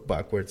sort of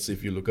backwards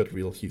if you look at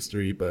real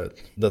history, but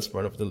that's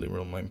part of the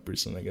liberal mind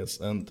prison, I guess.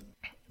 And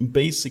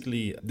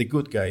basically, the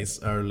good guys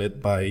are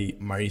led by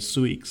Marie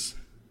Suix.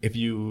 If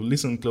you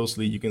listen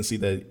closely, you can see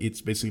that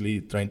it's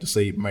basically trying to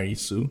say Marie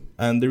Sue.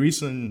 And the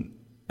reason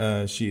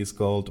she is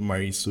called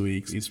Marie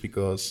Suix is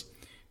because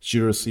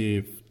she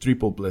received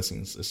triple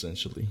blessings,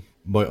 essentially,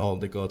 by all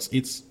the gods.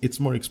 It's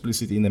more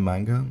explicit in the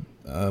manga,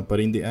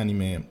 but in the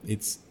anime,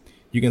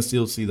 you can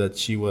still see that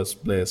she was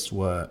blessed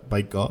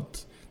by God,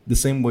 the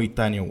same way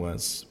Tanya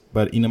was,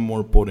 but in a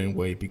more potent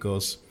way,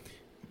 because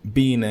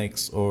being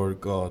X or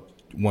God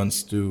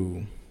wants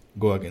to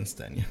go against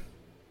Tanya.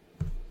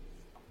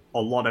 A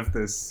lot of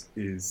this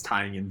is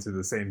tying into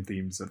the same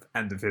themes of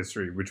End of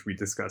History, which we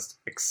discussed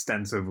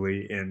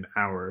extensively in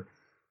our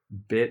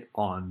bit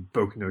on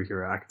Boku no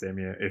Hero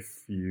Academia,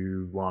 if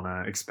you want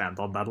to expand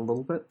on that a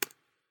little bit.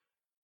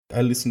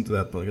 I listened to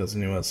that podcast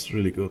and it was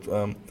really good.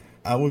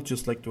 I would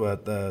just like to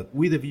add that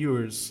we, the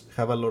viewers,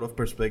 have a lot of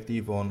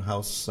perspective on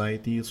how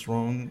society is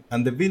wrong,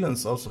 and the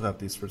villains also have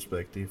this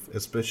perspective,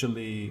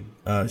 especially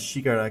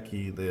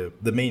Shigaraki,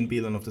 the main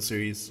villain of the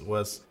series,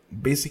 was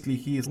basically,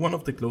 he is one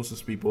of the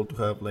closest people to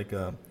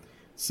have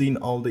seen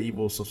all the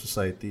evils of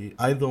society.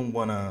 I don't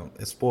want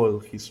to spoil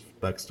his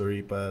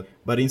backstory,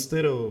 but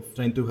instead of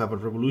trying to have a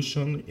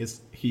revolution,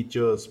 he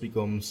just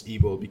becomes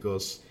evil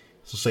because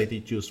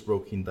society just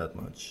broke him that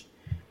much.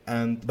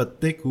 But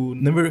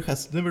Deku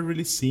has never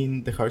really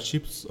seen the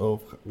hardships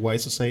of why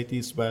society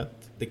is bad.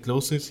 The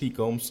closest he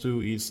comes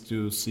to is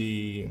to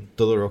see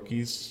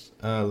Todoroki's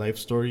life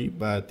story,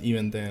 but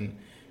even then,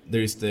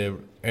 there is the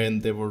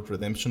Endeavor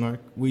redemption arc,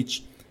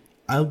 which,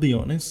 I'll be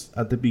honest,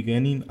 at the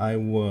beginning I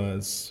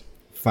was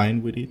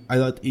fine with it. I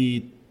thought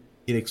it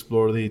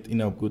explored it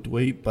in a good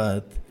way,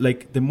 but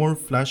the more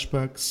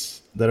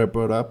flashbacks that are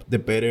brought up, the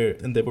better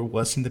Endeavor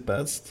was in the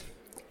past.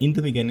 In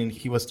the beginning,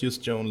 he was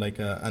just shown like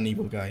an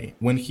evil guy.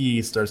 When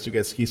he starts to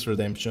get his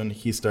redemption,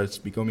 he starts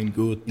becoming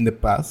good in the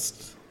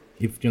past,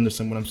 if you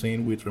understand what I'm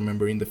saying, with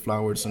remembering the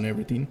flowers and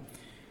everything.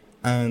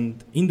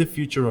 And in the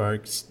future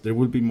arcs, there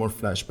will be more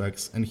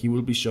flashbacks, and he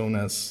will be shown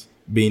as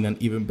being an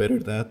even better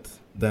dad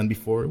than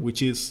before,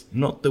 which is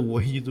not the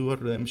way you do a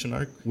redemption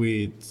arc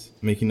with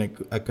making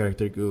a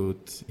character good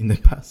in the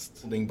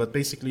past. But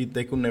basically,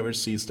 Deku never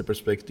sees the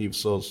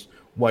perspectives of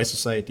why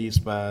society is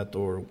bad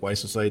or why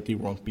society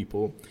wronged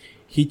people.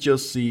 He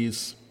just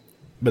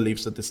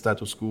believes that the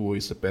status quo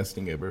is the best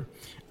thing ever.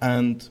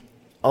 And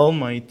All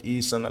Might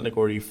is an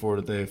allegory for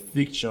the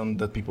fiction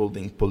that people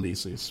think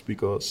police is,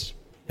 because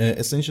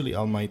essentially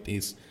All Might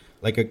is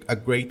like a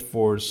great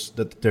force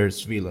that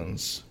deters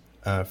villains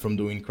from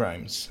doing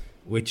crimes,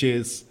 which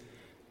is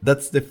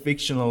that's the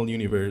fictional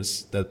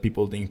universe that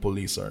people think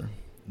police are.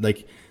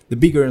 Like, the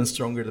bigger and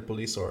stronger the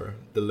police are,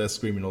 the less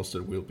criminals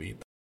there will be.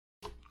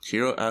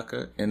 Hiro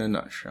Aka in a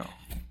nutshell.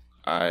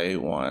 I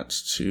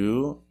want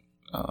to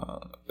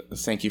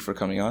thank you for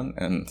coming on,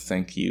 and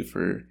thank you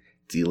for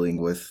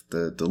dealing with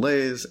the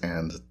delays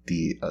and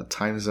the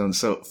time zone.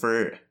 So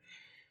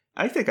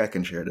I think I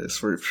can share this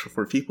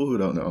for people who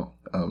don't know.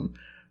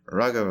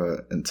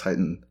 Ragawa and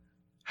Titan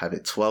have a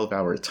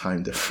 12-hour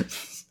time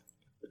difference.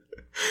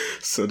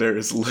 So there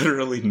is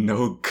literally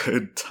no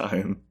good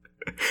time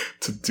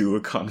to do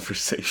a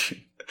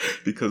conversation,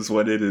 because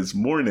when it is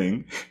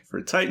morning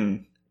for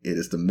Titan, it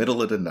is the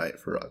middle of the night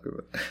for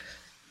Ragawa.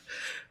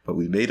 But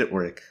we made it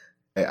work.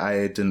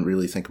 I didn't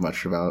really think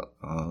much about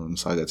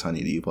Saga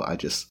Tanya the Evil.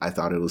 I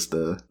thought it was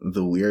the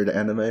weird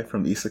anime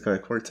from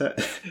Isekai Quartet.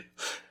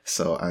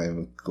 So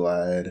I'm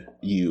glad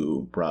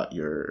you brought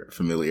your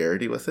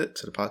familiarity with it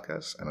to the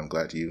podcast, and I'm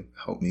glad you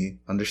helped me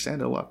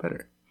understand it a lot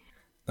better.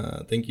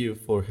 Thank you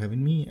for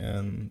having me,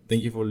 and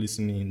thank you for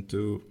listening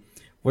to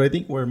what I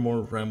think were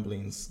more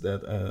ramblings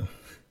than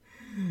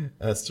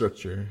a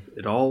structure.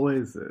 It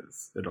always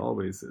is. It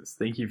always is.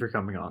 Thank you for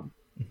coming on.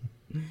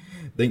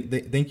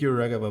 Thank you,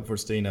 Ragawa, for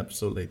staying up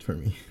so late for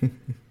me.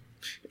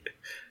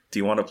 Do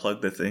you want to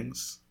plug the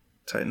things,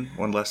 Titan,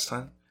 one last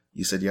time?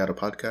 You said you had a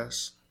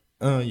podcast?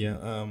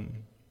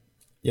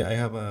 Yeah, I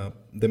have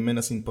the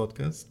Menacing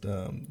podcast.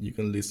 You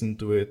can listen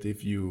to it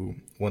if you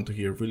want to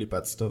hear really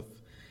bad stuff.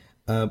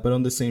 But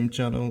on the same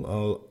channel,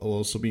 I'll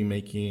also be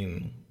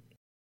making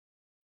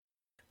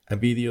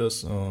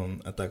videos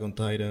on Attack on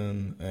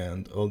Titan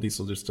and all this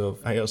other stuff.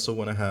 I also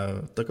want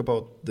to talk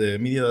about the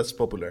media that's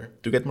popular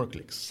to get more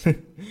clicks,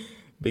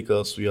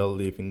 because we all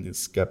live in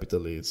this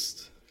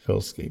capitalist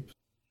hellscape.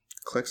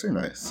 Clicks are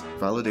nice.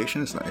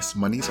 Validation is nice.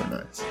 Monies are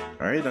nice.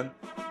 All right, then.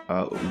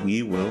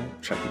 We will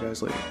check you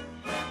guys later.